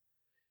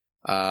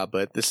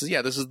 But this is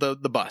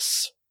the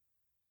bus.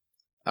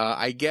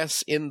 I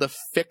guess in the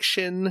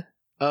fiction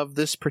of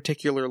this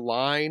particular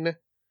line,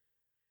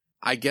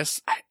 I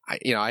guess,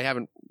 I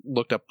haven't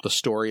looked up the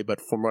story,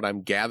 but from what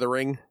I'm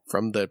gathering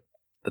from the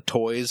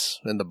toys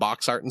and the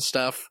box art and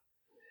stuff,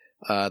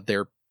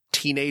 they're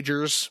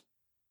teenagers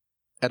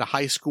at a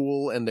high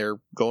school and they're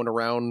going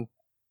around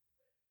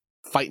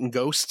fighting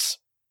ghosts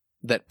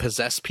that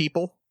possess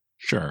people.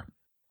 Sure.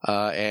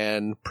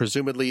 And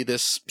presumably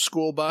this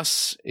school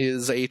bus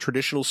is a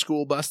traditional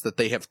school bus that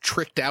they have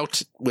tricked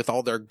out with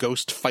all their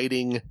ghost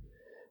fighting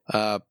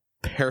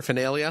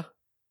paraphernalia.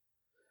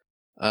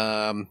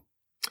 And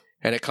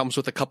it comes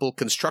with a couple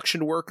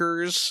construction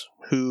workers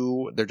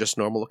who, they're just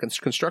normal looking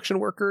construction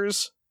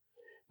workers,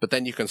 but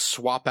then you can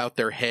swap out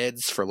their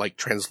heads for like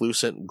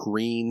translucent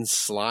green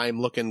slime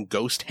looking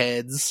ghost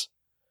heads.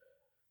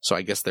 So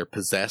I guess they're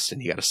possessed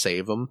and you gotta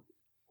save them.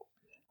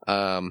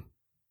 And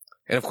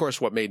of course,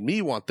 what made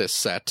me want this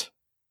set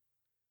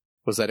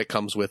was that it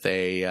comes with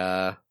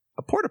a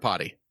porta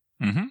potty.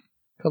 Mm-hmm.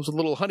 Comes with a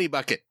little honey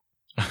bucket.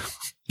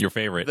 Your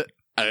favorite.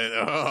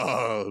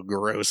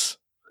 Gross.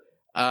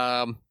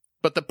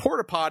 But the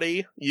porta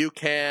potty, you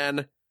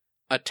can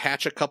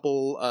attach a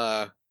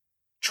couple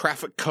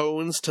traffic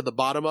cones to the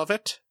bottom of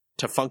it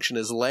to function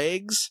as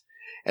legs.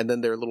 And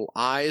then there are little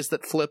eyes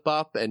that flip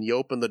up, and you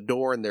open the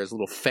door, and there's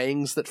little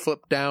fangs that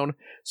flip down.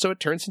 So it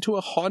turns into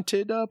a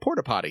haunted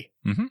porta potty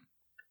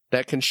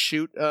that can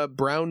shoot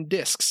brown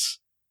discs,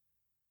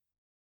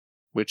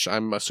 which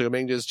I'm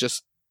assuming is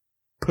just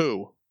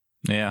poo.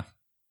 Yeah.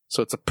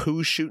 So it's a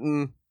poo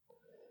shooting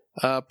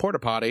porta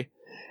potty,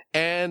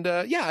 and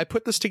I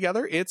put this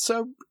together. It's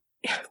I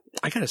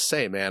gotta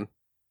say, man,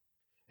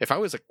 if I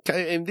was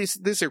and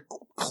these are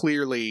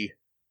clearly.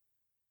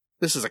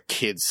 This is a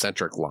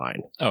kid-centric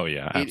line. Oh,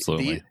 yeah,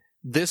 absolutely.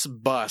 This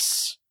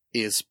bus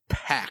is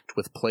packed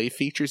with play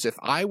features. If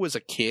I was a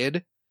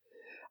kid,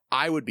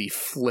 I would be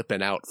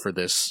flipping out for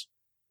this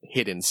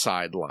Hidden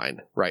Side line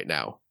right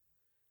now.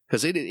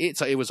 Because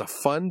it was a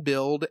fun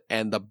build,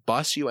 and the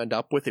bus you end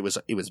up with, it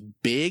was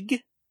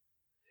big,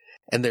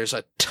 and there's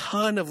a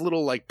ton of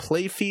little like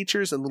play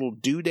features and little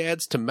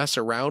doodads to mess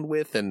around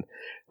with, and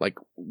like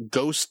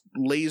ghost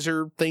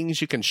laser things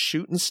you can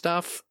shoot and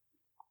stuff.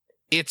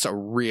 It's a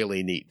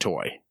really neat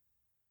toy.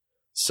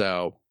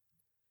 So,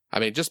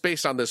 I mean, just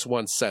based on this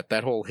one set,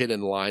 that whole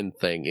hidden line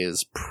thing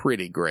is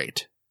pretty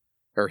great.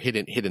 Or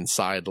hidden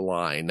side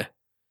line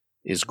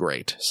is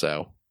great.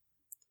 So,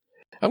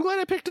 I'm glad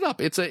I picked it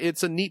up. It's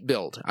a neat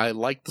build. I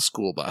like the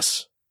school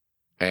bus.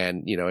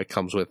 And, it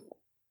comes with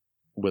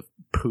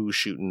poo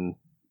shooting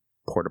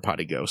porta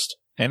potty ghost.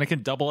 And it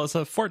can double as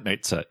a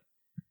Fortnite set.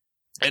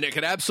 And it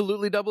can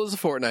absolutely double as a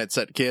Fortnite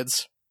set,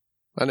 kids.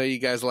 I know you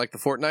guys like the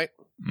Fortnite.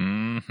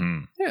 Mm-hmm.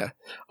 Yeah.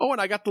 Oh, and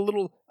I got the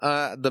little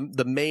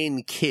the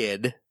main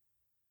kid.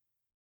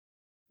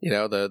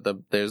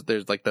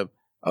 There's like the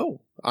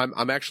Oh,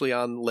 I'm actually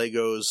on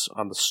Legos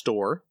on the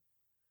store.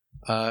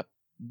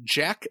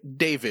 Jack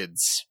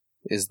Davids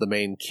is the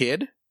main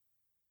kid.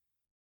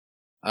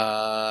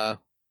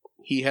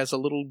 He has a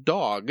little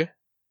dog,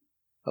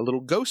 a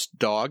little ghost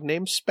dog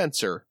named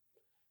Spencer.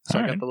 So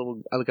I got the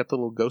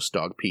little ghost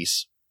dog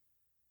piece,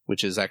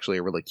 which is actually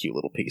a really cute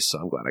little piece. So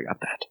I'm glad I got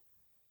that.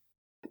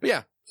 But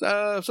yeah,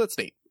 so that's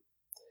neat.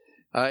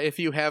 If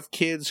you have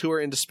kids who are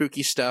into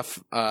spooky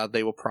stuff,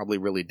 they will probably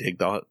really dig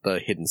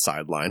the hidden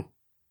sideline.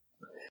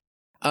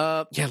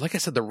 Yeah, like I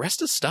said, the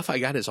rest of the stuff I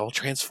got is all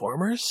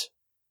Transformers.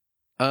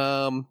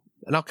 And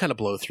I'll kind of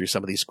blow through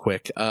some of these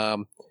quick.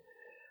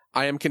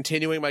 I am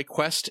continuing my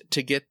quest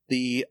to get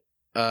the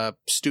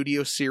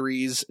Studio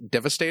Series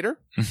Devastator.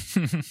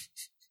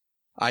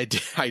 I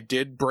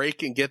did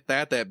break and get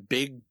that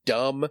big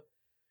dumb.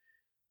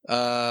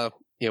 I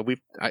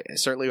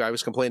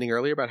was complaining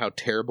earlier about how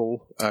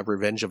terrible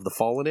Revenge of the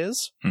Fallen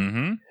is.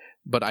 Mm-hmm.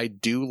 But I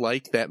do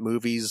like that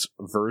movie's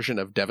version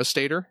of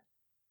Devastator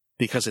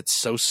because it's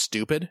so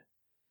stupid,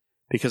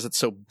 because it's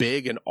so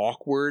big and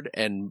awkward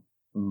and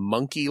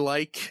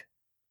monkey-like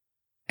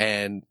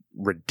and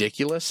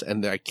ridiculous,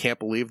 and I can't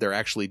believe they're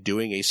actually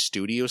doing a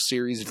Studio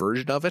Series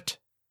version of it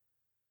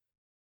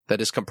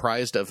that is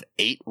comprised of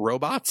 8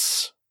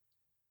 robots,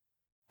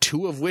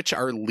 2 of which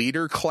are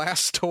leader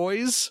class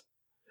toys.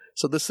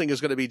 So this thing is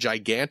going to be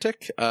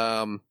gigantic.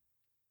 I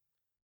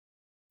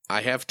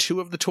have 2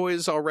 of the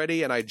toys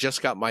already, and I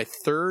just got my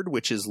 3rd,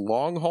 which is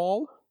Long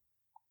Haul,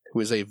 who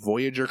is a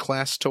Voyager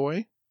class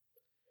toy.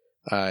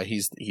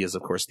 He is,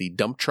 of course, the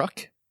dump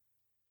truck.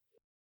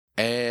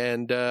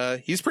 And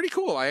he's pretty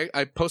cool.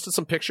 I posted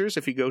some pictures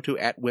if you go to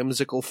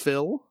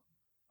 @whimsicalphil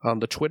on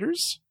the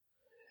Twitters.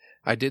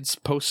 I did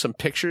post some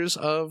pictures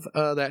of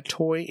that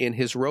toy in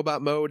his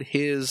robot mode,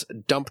 his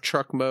dump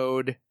truck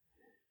mode,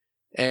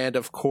 and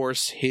of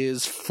course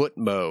his foot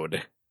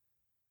mode.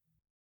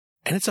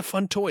 And it's a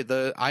fun toy.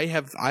 I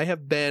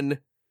have been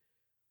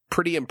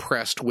pretty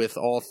impressed with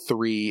all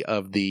 3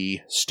 of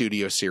the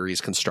Studio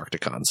Series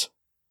Constructicons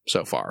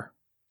so far.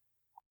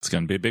 It's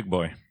going to be a big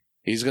boy.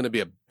 He's going to be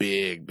a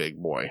big, big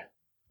boy.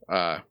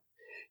 Yeah,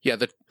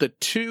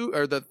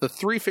 the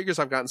 3 figures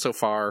I've gotten so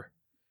far.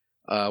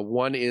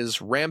 One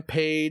is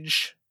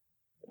Rampage,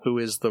 who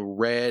is the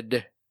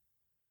red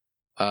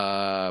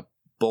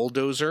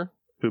bulldozer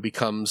who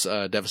becomes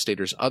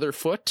Devastator's other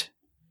foot.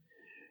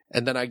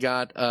 And then I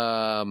got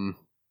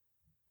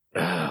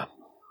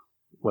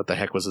what the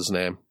heck was his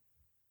name?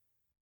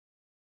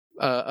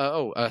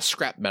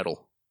 Scrap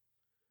Metal,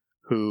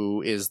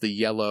 who is the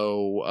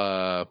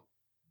yellow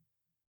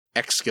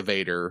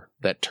excavator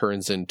that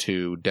turns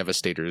into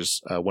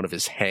Devastator's one of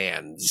his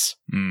hands.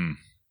 Mm.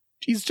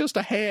 He's just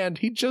a hand.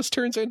 He just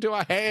turns into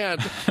a hand.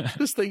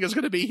 This thing is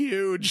going to be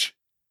huge.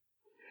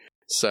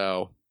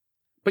 So,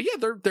 but yeah,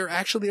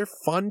 they're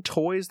fun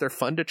toys. They're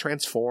fun to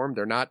transform.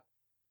 They're not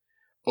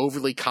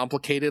overly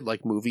complicated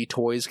like movie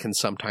toys can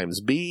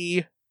sometimes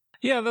be.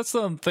 Yeah, that's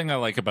the thing I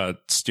like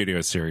about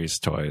Studio Series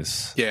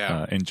toys.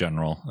 Yeah, in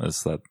general,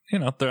 is that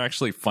they're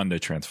actually fun to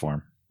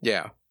transform.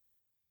 Yeah.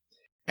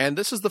 And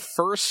this is the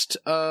first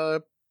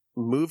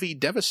movie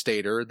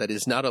Devastator that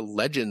is not a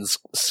Legends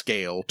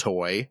scale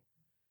toy,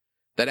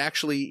 that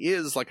actually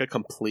is like a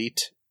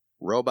complete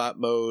robot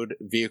mode,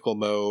 vehicle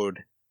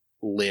mode,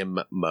 limb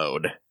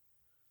mode.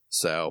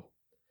 So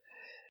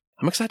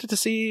I'm excited to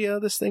see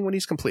this thing when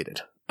he's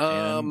completed.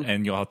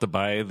 And you'll have to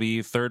buy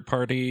the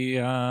third-party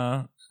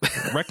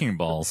Wrecking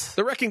Balls.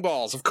 The Wrecking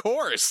Balls, of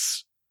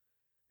course!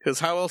 Because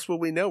how else will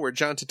we know where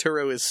John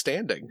Turturro is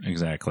standing?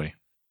 Exactly.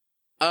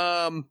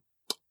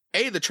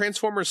 The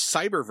Transformers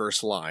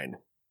Cyberverse line,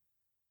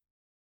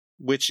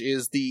 which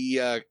is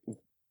the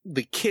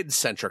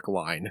kid-centric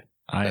line.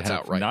 I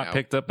have not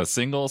picked up a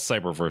single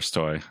Cyberverse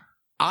toy.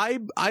 I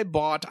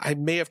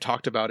may have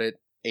talked about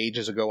it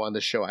ages ago on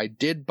the show. I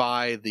did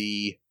buy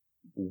the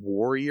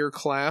Warrior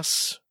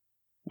class,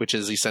 which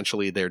is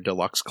essentially their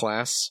deluxe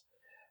class,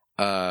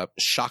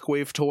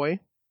 Shockwave toy,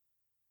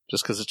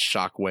 just because it's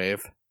Shockwave.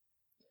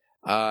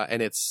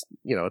 And it's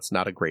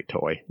not a great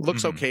toy.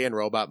 Looks okay in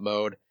robot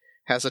mode,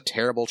 has a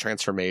terrible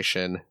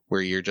transformation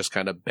where you're just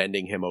kind of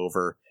bending him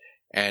over,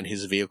 and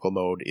his vehicle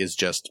mode is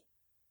just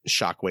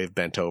Shockwave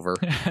bent over.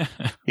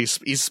 He's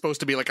supposed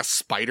to be like a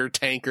spider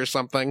tank or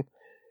something,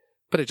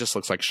 but it just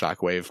looks like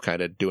Shockwave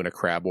kind of doing a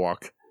crab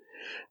walk.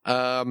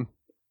 So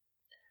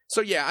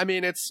yeah, I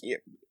mean,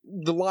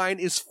 the line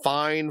is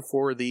fine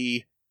for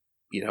the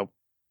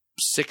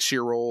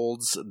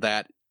 6-year-olds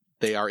that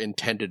they are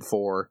intended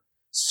for.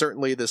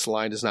 Certainly this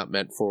line is not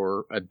meant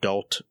for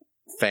adult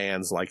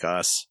fans like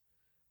us.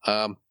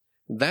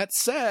 That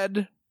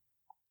said,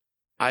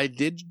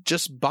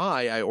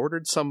 I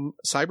ordered some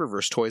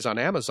Cyberverse toys on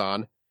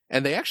Amazon,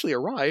 and they actually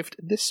arrived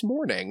this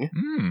morning.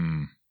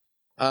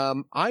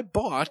 I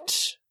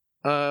bought,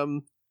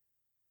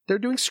 they're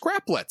doing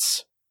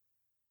Scraplets.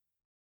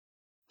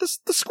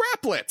 The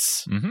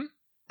Scraplets! Mm-hmm.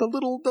 The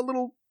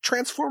little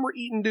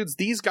Transformer-eating dudes.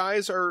 These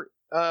guys are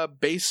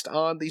based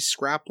on the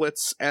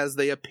Scraplets as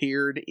they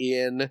appeared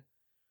in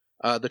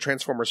the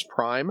Transformers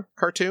Prime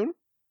cartoon.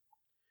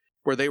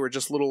 where they were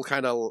just little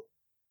kind of...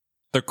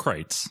 They're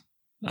crates.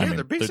 Yeah,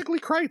 they're basically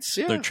Krites,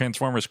 yeah. They're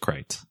Transformers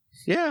crates.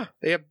 Yeah,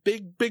 they have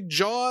big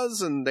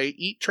jaws, and they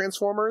eat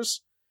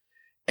Transformers,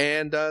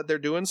 and they're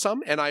doing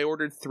some, and I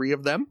ordered 3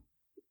 of them,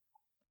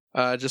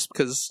 just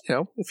because,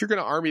 if you're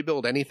going to army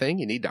build anything,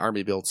 you need to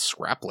army build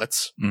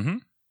Scraplets,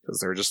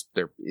 because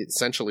they're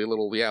essentially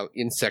little,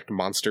 insect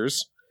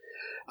monsters.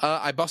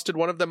 I busted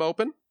one of them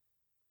open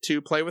to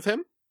play with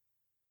him,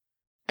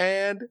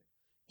 and,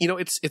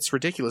 it's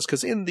ridiculous,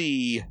 because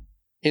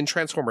in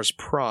Transformers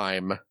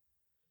Prime,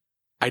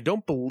 I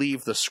don't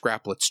believe the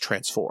Scraplets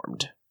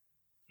transformed.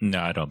 No,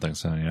 I don't think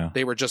so, yeah.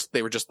 They were just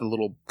the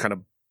little kind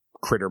of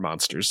critter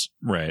monsters.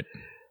 Right.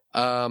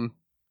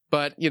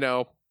 But,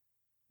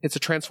 it's a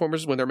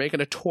Transformers. When they're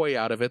making a toy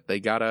out of it,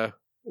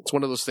 it's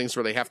one of those things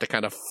where they have to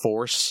kind of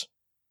force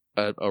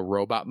a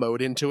robot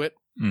mode into it.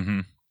 Mm-hmm.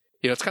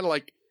 It's kind of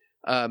like,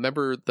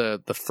 remember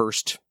the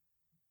first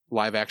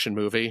live action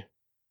movie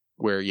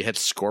where you had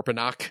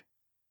Scorponok?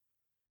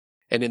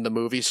 And in the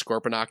movie,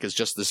 Scorponok is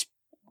just this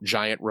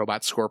giant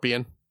robot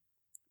scorpion.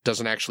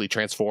 Doesn't actually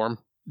transform.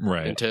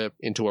 Right.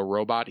 Into a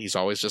robot. He's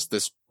always just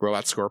this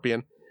robot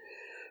scorpion.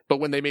 But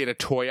when they made a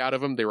toy out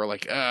of him, they were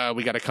like,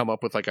 we got to come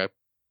up with like a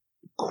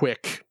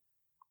quick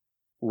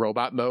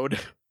robot mode.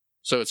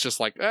 So it's just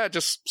like,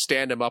 just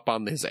stand him up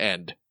on his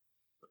end.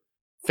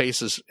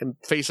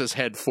 Faces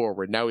head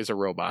forward. Now he's a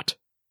robot.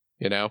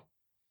 They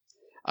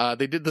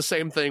did the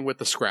same thing with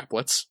the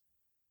Scraplets.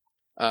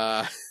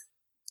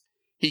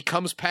 He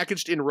comes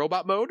packaged in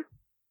robot mode.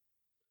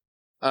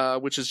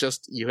 Which is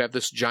just, you have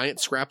this giant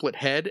Scraplet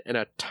head and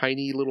a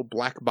tiny little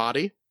black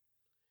body.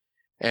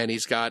 And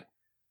he's got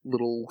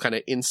little kind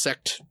of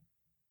insect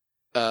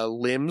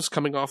limbs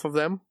coming off of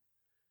them.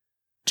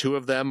 2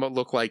 of them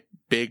look like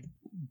big,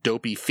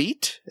 dopey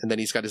feet. And then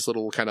he's got his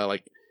little kind of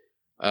like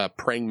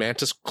praying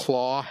mantis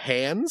claw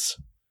hands.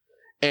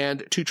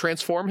 And to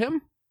transform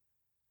him,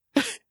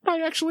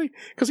 I actually,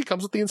 because he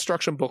comes with the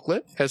instruction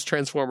booklet, as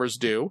Transformers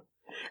do.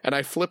 And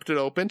I flipped it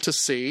open to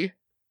see...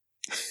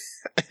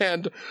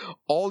 And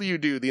all you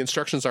do, the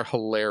instructions are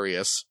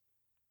hilarious.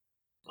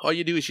 All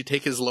you do is you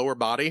take his lower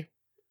body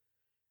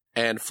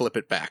and flip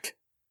it back.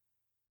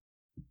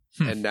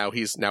 And now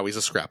he's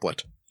a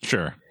Scraplet.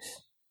 Sure.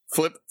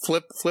 Flip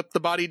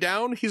the body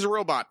down, he's a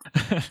robot.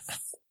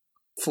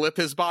 Flip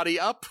his body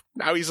up,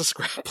 now he's a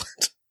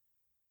Scraplet.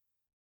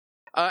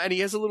 And he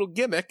has a little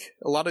gimmick.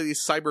 A lot of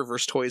these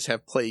Cyberverse toys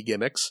have play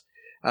gimmicks.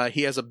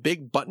 He has a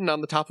big button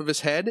on the top of his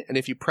head, and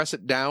if you press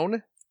it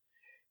down,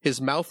 his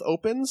mouth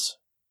opens.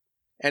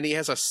 And he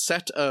has a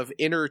set of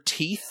inner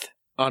teeth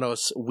on a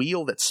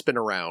wheel that spin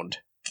around.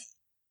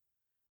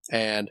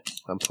 And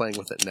I'm playing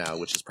with it now,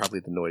 which is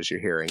probably the noise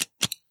you're hearing.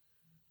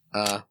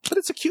 But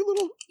it's a cute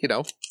little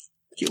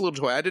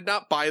toy. I did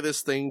not buy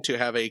this thing to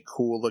have a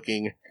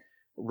cool-looking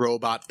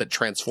robot that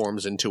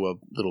transforms into a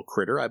little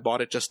critter. I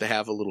bought it just to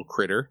have a little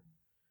critter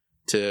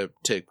to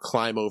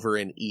climb over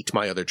and eat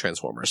my other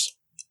Transformers.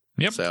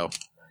 Yep. So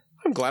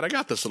I'm glad I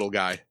got this little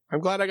guy.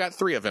 I'm glad I got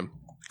 3 of him.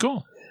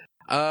 Cool.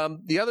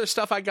 The other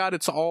stuff I got,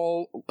 it's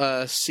all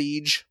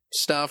Siege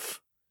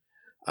stuff.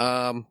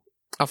 I'll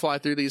fly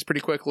through these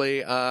pretty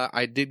quickly.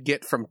 I did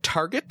get from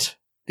Target,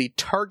 the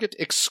Target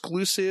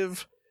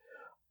exclusive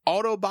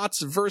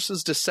Autobots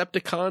vs.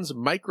 Decepticons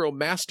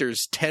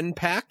MicroMasters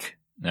 10-pack.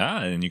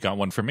 Yeah, and you got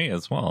one for me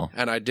as well.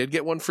 And I did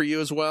get one for you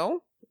as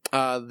well.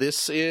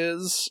 This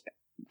is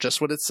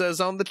just what it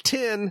says on the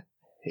tin.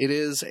 It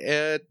is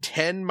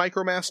 10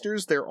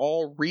 MicroMasters. They're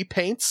all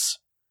repaints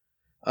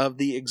of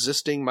the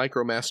existing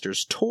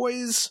MicroMasters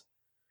toys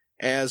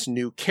as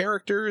new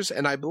characters,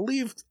 and I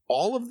believe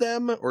all of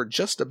them, or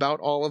just about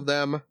all of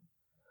them,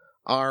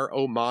 are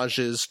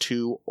homages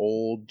to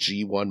old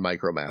G1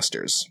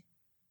 MicroMasters,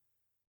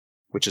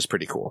 which is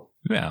pretty cool.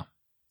 Yeah.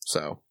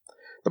 So,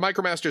 the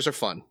MicroMasters are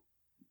fun.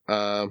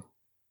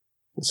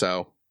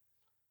 So,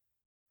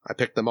 I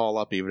picked them all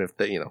up, even if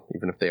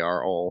they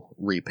are all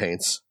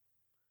repaints.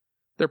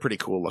 They're pretty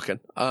cool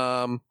looking.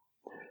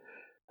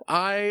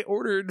 I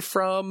ordered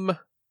from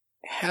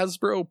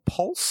Hasbro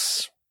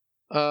Pulse,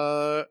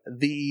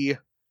 the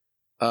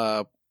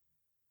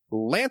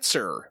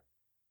Lancer,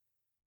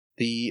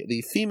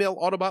 the female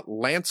Autobot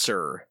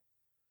Lancer.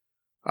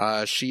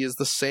 She is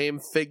the same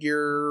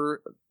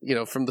figure,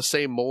 from the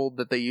same mold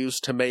that they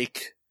used to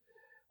make,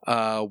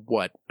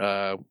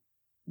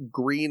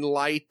 Green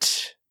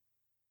Light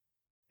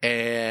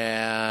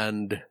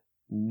and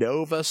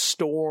Nova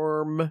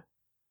Storm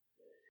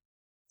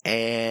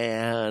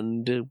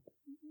and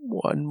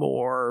one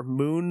more,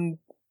 Moon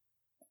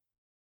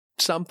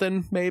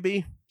something,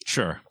 maybe?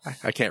 Sure.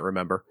 I can't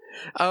remember.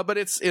 But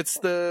it's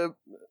the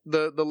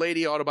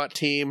Lady Autobot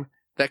team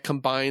that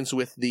combines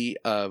with the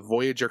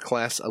Voyager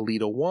class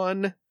Alita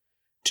 1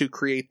 to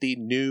create the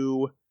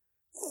new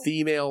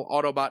female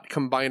Autobot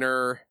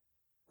combiner,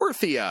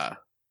 Orthia.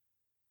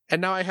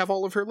 And now I have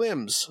all of her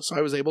limbs, so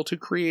I was able to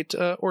create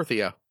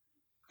Orthia.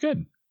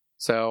 Good.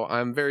 So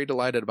I'm very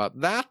delighted about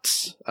that.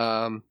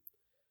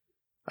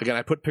 Again,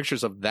 I put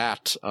pictures of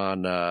that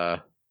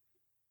on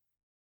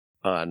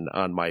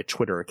on my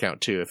Twitter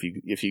account too.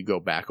 If you go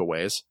back a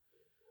ways,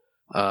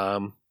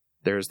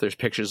 there's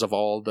pictures of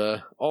all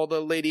the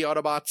Lady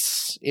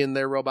Autobots in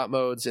their robot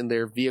modes, in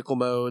their vehicle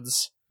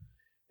modes,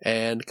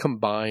 and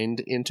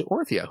combined into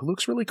Orthia, who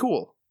looks really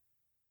cool.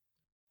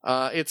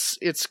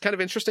 It's kind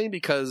of interesting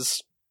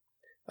because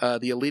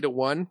the Elita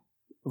 1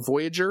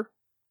 Voyager,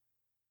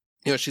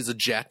 she's a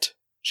jet.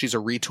 She's a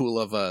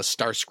retool of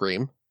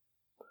Starscream.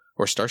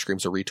 Or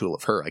Starscream's a retool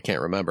of her, I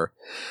can't remember.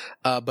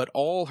 But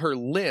all her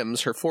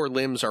limbs, her 4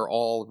 limbs, are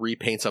all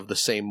repaints of the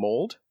same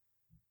mold.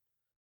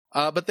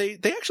 But they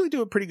actually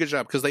do a pretty good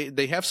job, because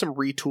they have some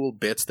retooled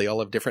bits. They all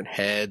have different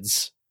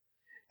heads.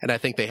 And I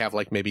think they have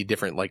maybe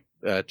different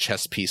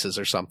chest pieces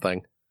or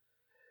something.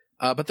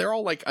 But they're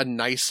all a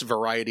nice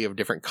variety of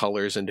different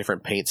colors and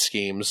different paint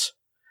schemes.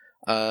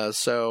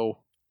 So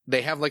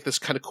they have this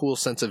kind of cool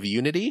sense of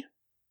unity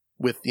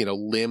with,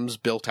 limbs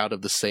built out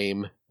of the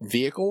same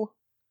vehicle.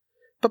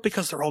 But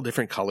because they're all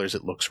different colors,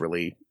 it looks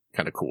really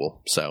kind of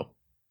cool. So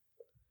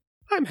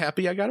I'm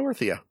happy I got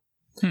Orthia.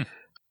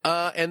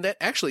 And that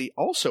actually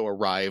also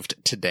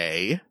arrived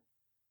today.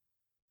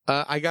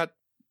 I got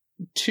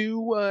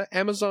 2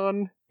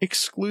 Amazon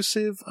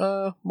exclusive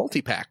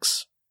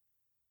multi-packs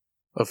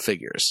of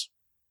figures.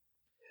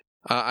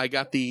 I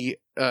got the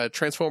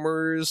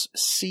Transformers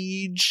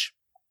Siege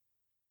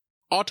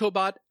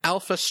Autobot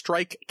Alpha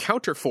Strike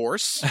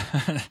Counterforce.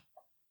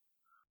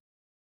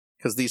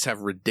 Because these have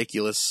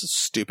ridiculous,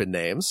 stupid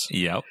names.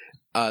 Yep.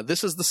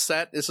 This is the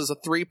set. This is a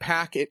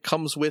 3-pack. It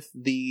comes with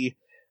the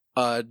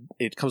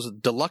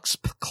Deluxe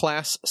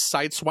Class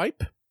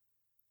Sideswipe.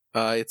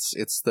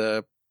 It's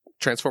the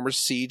Transformers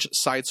Siege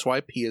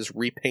Sideswipe. He is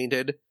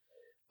repainted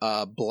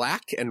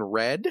black and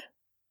red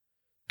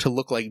to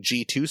look like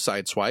G2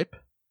 Sideswipe.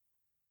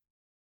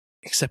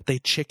 Except they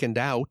chickened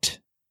out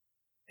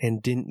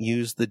and didn't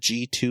use the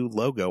G2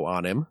 logo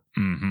on him.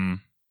 Mm-hmm.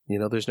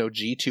 There's no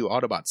G2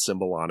 Autobot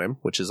symbol on him,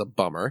 which is a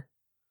bummer.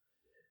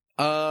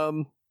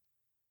 But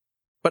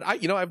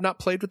I've not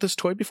played with this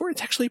toy before.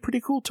 It's actually a pretty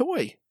cool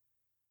toy.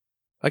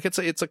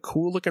 It's a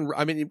cool looking.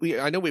 I mean,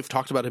 I know we've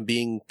talked about him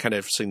being kind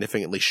of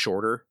significantly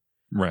shorter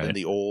than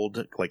the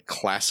old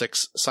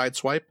classics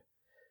Sideswipe,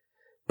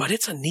 but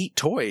it's a neat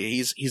toy.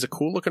 He's a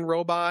cool looking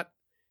robot.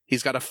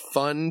 He's got a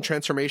fun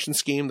transformation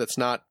scheme that's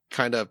not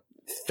kind of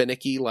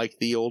finicky like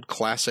the old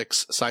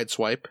classics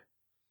Sideswipe.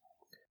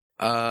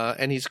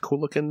 And he's a cool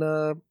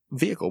looking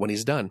vehicle when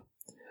he's done.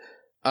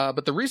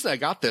 But the reason I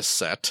got this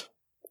set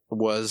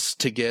was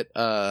to get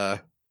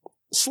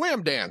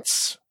Slam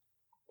Dance,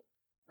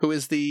 who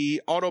is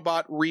the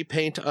Autobot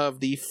repaint of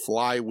the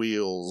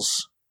Flywheels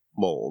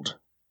mold.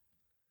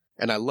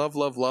 And I love,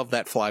 love, love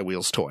that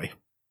Flywheels toy.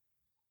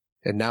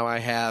 And now I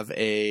have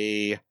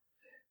a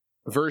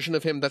version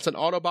of him that's an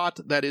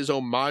Autobot that is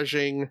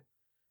homaging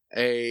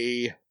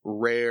a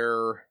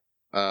rare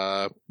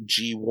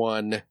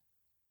G1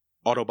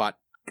 Autobot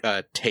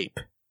tape.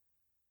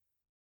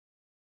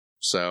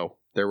 So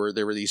there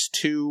were these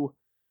 2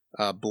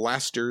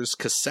 Blasters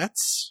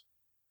cassettes.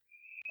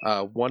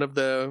 One of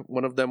them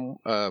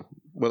it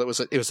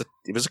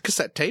was a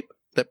cassette tape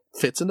that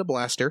fits in the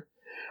blaster.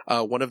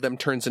 One of them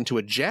turns into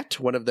a jet,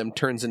 one of them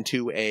turns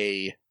into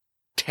a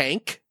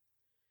tank,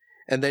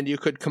 and then you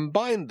could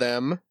combine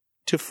them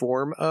to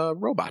form a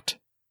robot.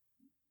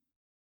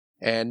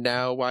 And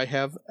now I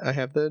have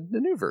the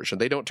new version.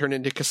 They don't turn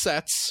into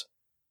cassettes,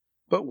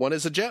 but one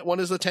is a jet, one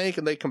is a tank,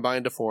 and they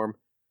combine to form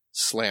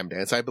Slam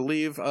Dance. I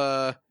believe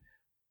the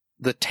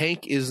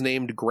tank is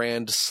named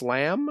Grand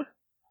Slam,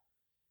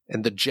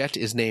 and the jet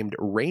is named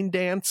Rain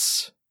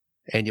Dance,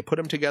 and you put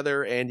them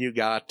together and you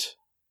got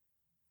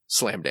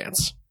Slam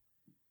Dance.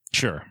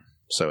 Sure.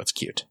 So it's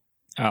cute.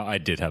 I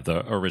did have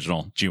the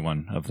original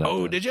G1 of that.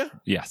 Oh, did you?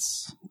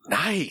 Yes.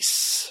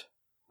 Nice.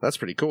 That's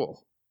pretty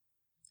cool.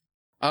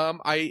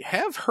 I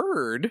have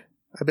heard,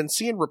 I've been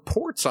seeing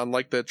reports on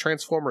the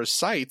Transformers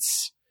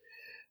sites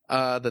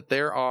that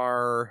there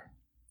are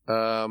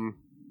a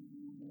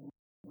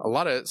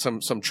lot of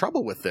some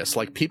trouble with this.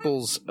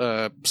 People's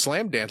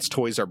Slam Dance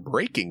toys are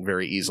breaking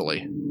very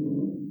easily.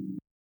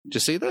 Did you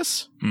see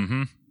this?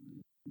 Mm-hmm.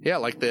 Yeah,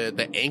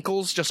 the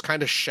ankles just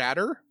kind of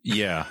shatter.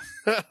 Yeah.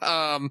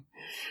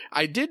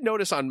 I did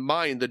notice on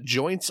mine the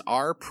joints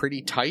are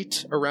pretty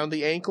tight around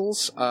the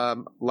ankles.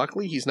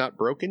 Luckily, he's not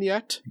broken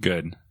yet.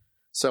 Good.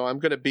 So I'm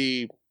going to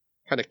be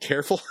kind of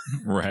careful,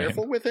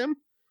 careful with him.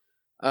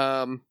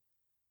 But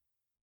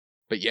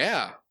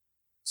yeah.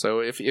 So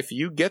if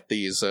you get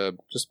these,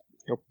 just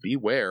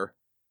beware.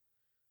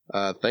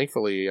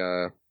 Thankfully,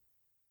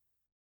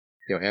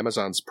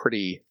 Amazon's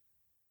pretty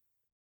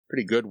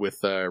good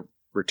with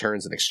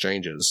returns and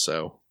exchanges.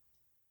 So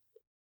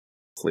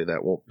hopefully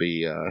that won't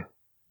be a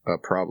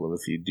problem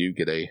if you do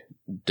get a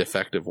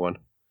defective one.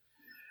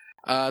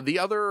 The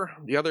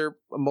other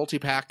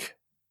multi-pack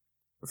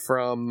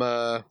from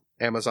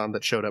Amazon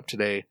that showed up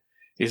today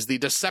is the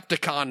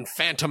Decepticon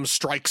Phantom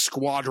Strike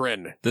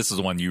Squadron. This is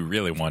the one you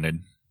really wanted.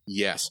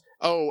 Yes.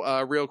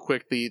 Oh, real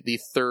quick, the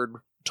third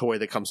toy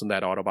that comes in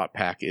that Autobot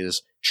pack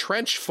is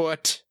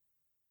Trenchfoot,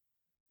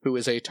 who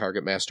is a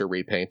Target Master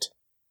repaint.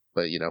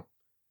 But,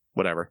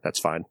 whatever. That's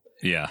fine.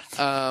 Yeah.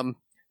 The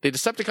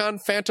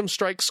Decepticon Phantom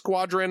Strike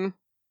Squadron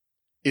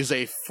is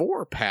a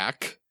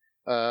 4-pack.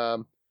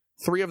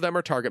 3 of them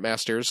are Target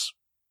Masters.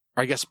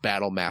 I guess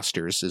Battle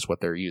Masters is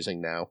what they're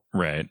using now.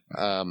 Right.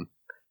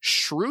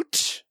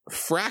 Shroot,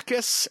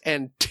 Fracas,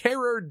 and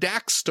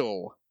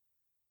Pterodactyl.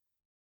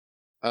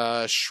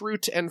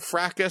 Shroot and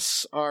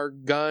Fracas are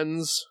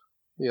guns.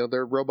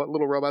 They're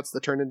little robots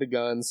that turn into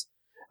guns.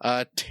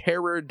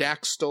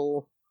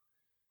 Pterodactyl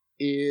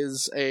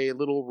is a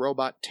little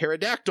robot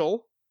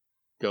pterodactyl,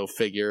 go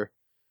figure,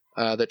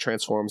 that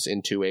transforms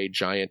into a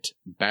giant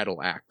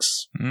battle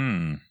axe.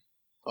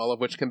 All of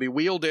which can be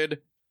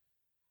wielded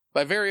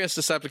by various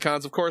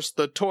Decepticons. Of course,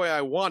 the toy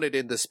I wanted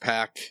in this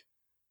pack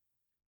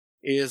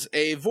is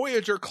a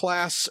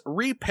Voyager-class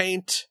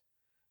repaint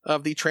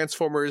of the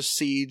Transformers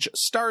Siege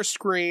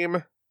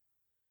Starscream.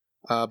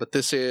 But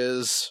this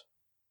is,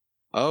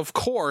 of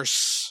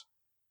course,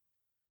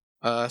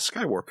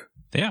 Skywarp.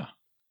 Yeah.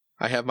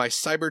 I have my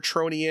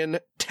Cybertronian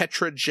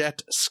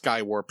Tetrajet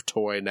Skywarp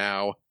toy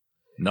now.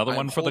 Another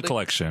one for the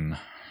collection.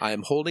 I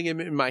am holding him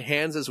in my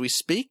hands as we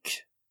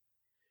speak.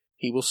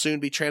 He will soon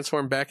be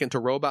transformed back into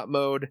robot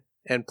mode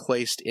and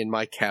placed in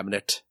my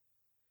cabinet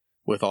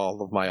with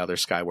all of my other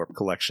Skywarp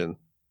collection,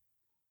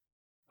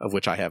 of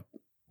which I have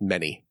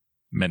many.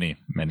 Many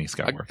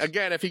Skywarps.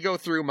 Again, if you go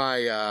through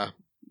my,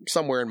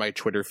 somewhere in my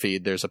Twitter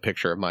feed, there's a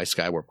picture of my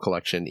Skywarp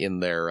collection in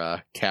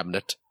their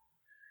cabinet.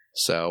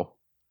 So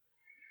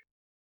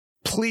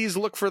please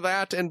look for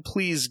that, and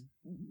please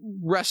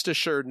rest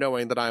assured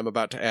knowing that I'm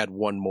about to add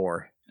one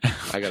more.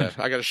 I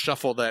gotta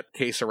shuffle that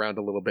case around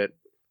a little bit,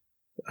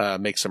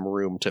 make some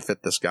room to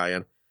fit this guy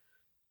in.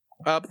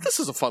 But this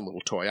is a fun little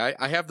toy.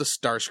 I have the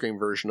Starscream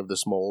version of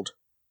this mold.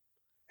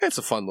 It's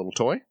a fun little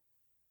toy.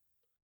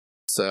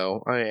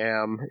 So I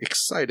am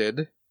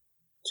excited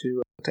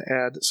to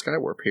add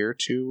Skywarp here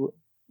to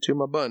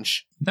my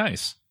bunch.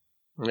 Nice.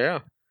 Yeah.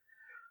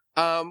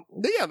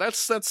 Yeah,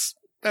 that's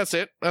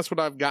it. That's what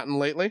I've gotten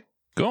lately.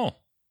 Cool.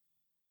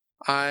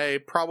 I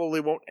probably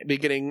won't be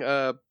getting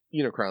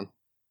Unicron.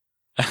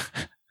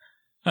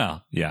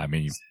 Well, yeah, I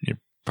mean, you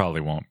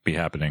probably won't be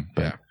happening.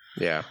 But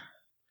Yeah.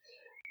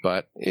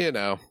 But,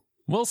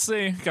 we'll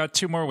see. Got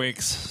 2 more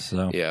weeks,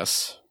 so.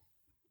 Yes.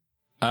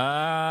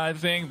 I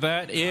think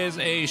that is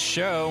a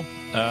show.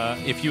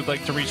 If you'd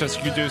like to reach us,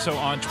 you can do so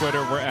on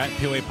Twitter. We're at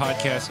POA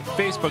Podcast,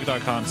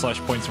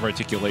 Facebook.com/Points of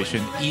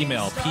Articulation,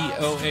 email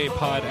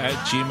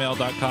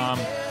poapod@gmail.com.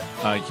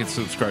 You can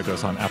subscribe to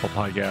us on Apple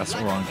Podcasts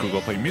or on Google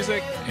Play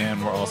Music,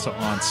 and we're also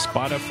on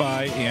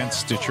Spotify and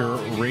Stitcher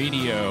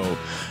Radio.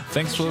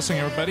 Thanks for listening,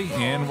 everybody,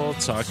 and we'll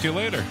talk to you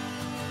later.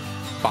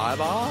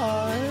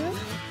 Bye-bye.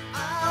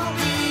 I'll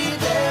be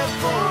there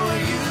for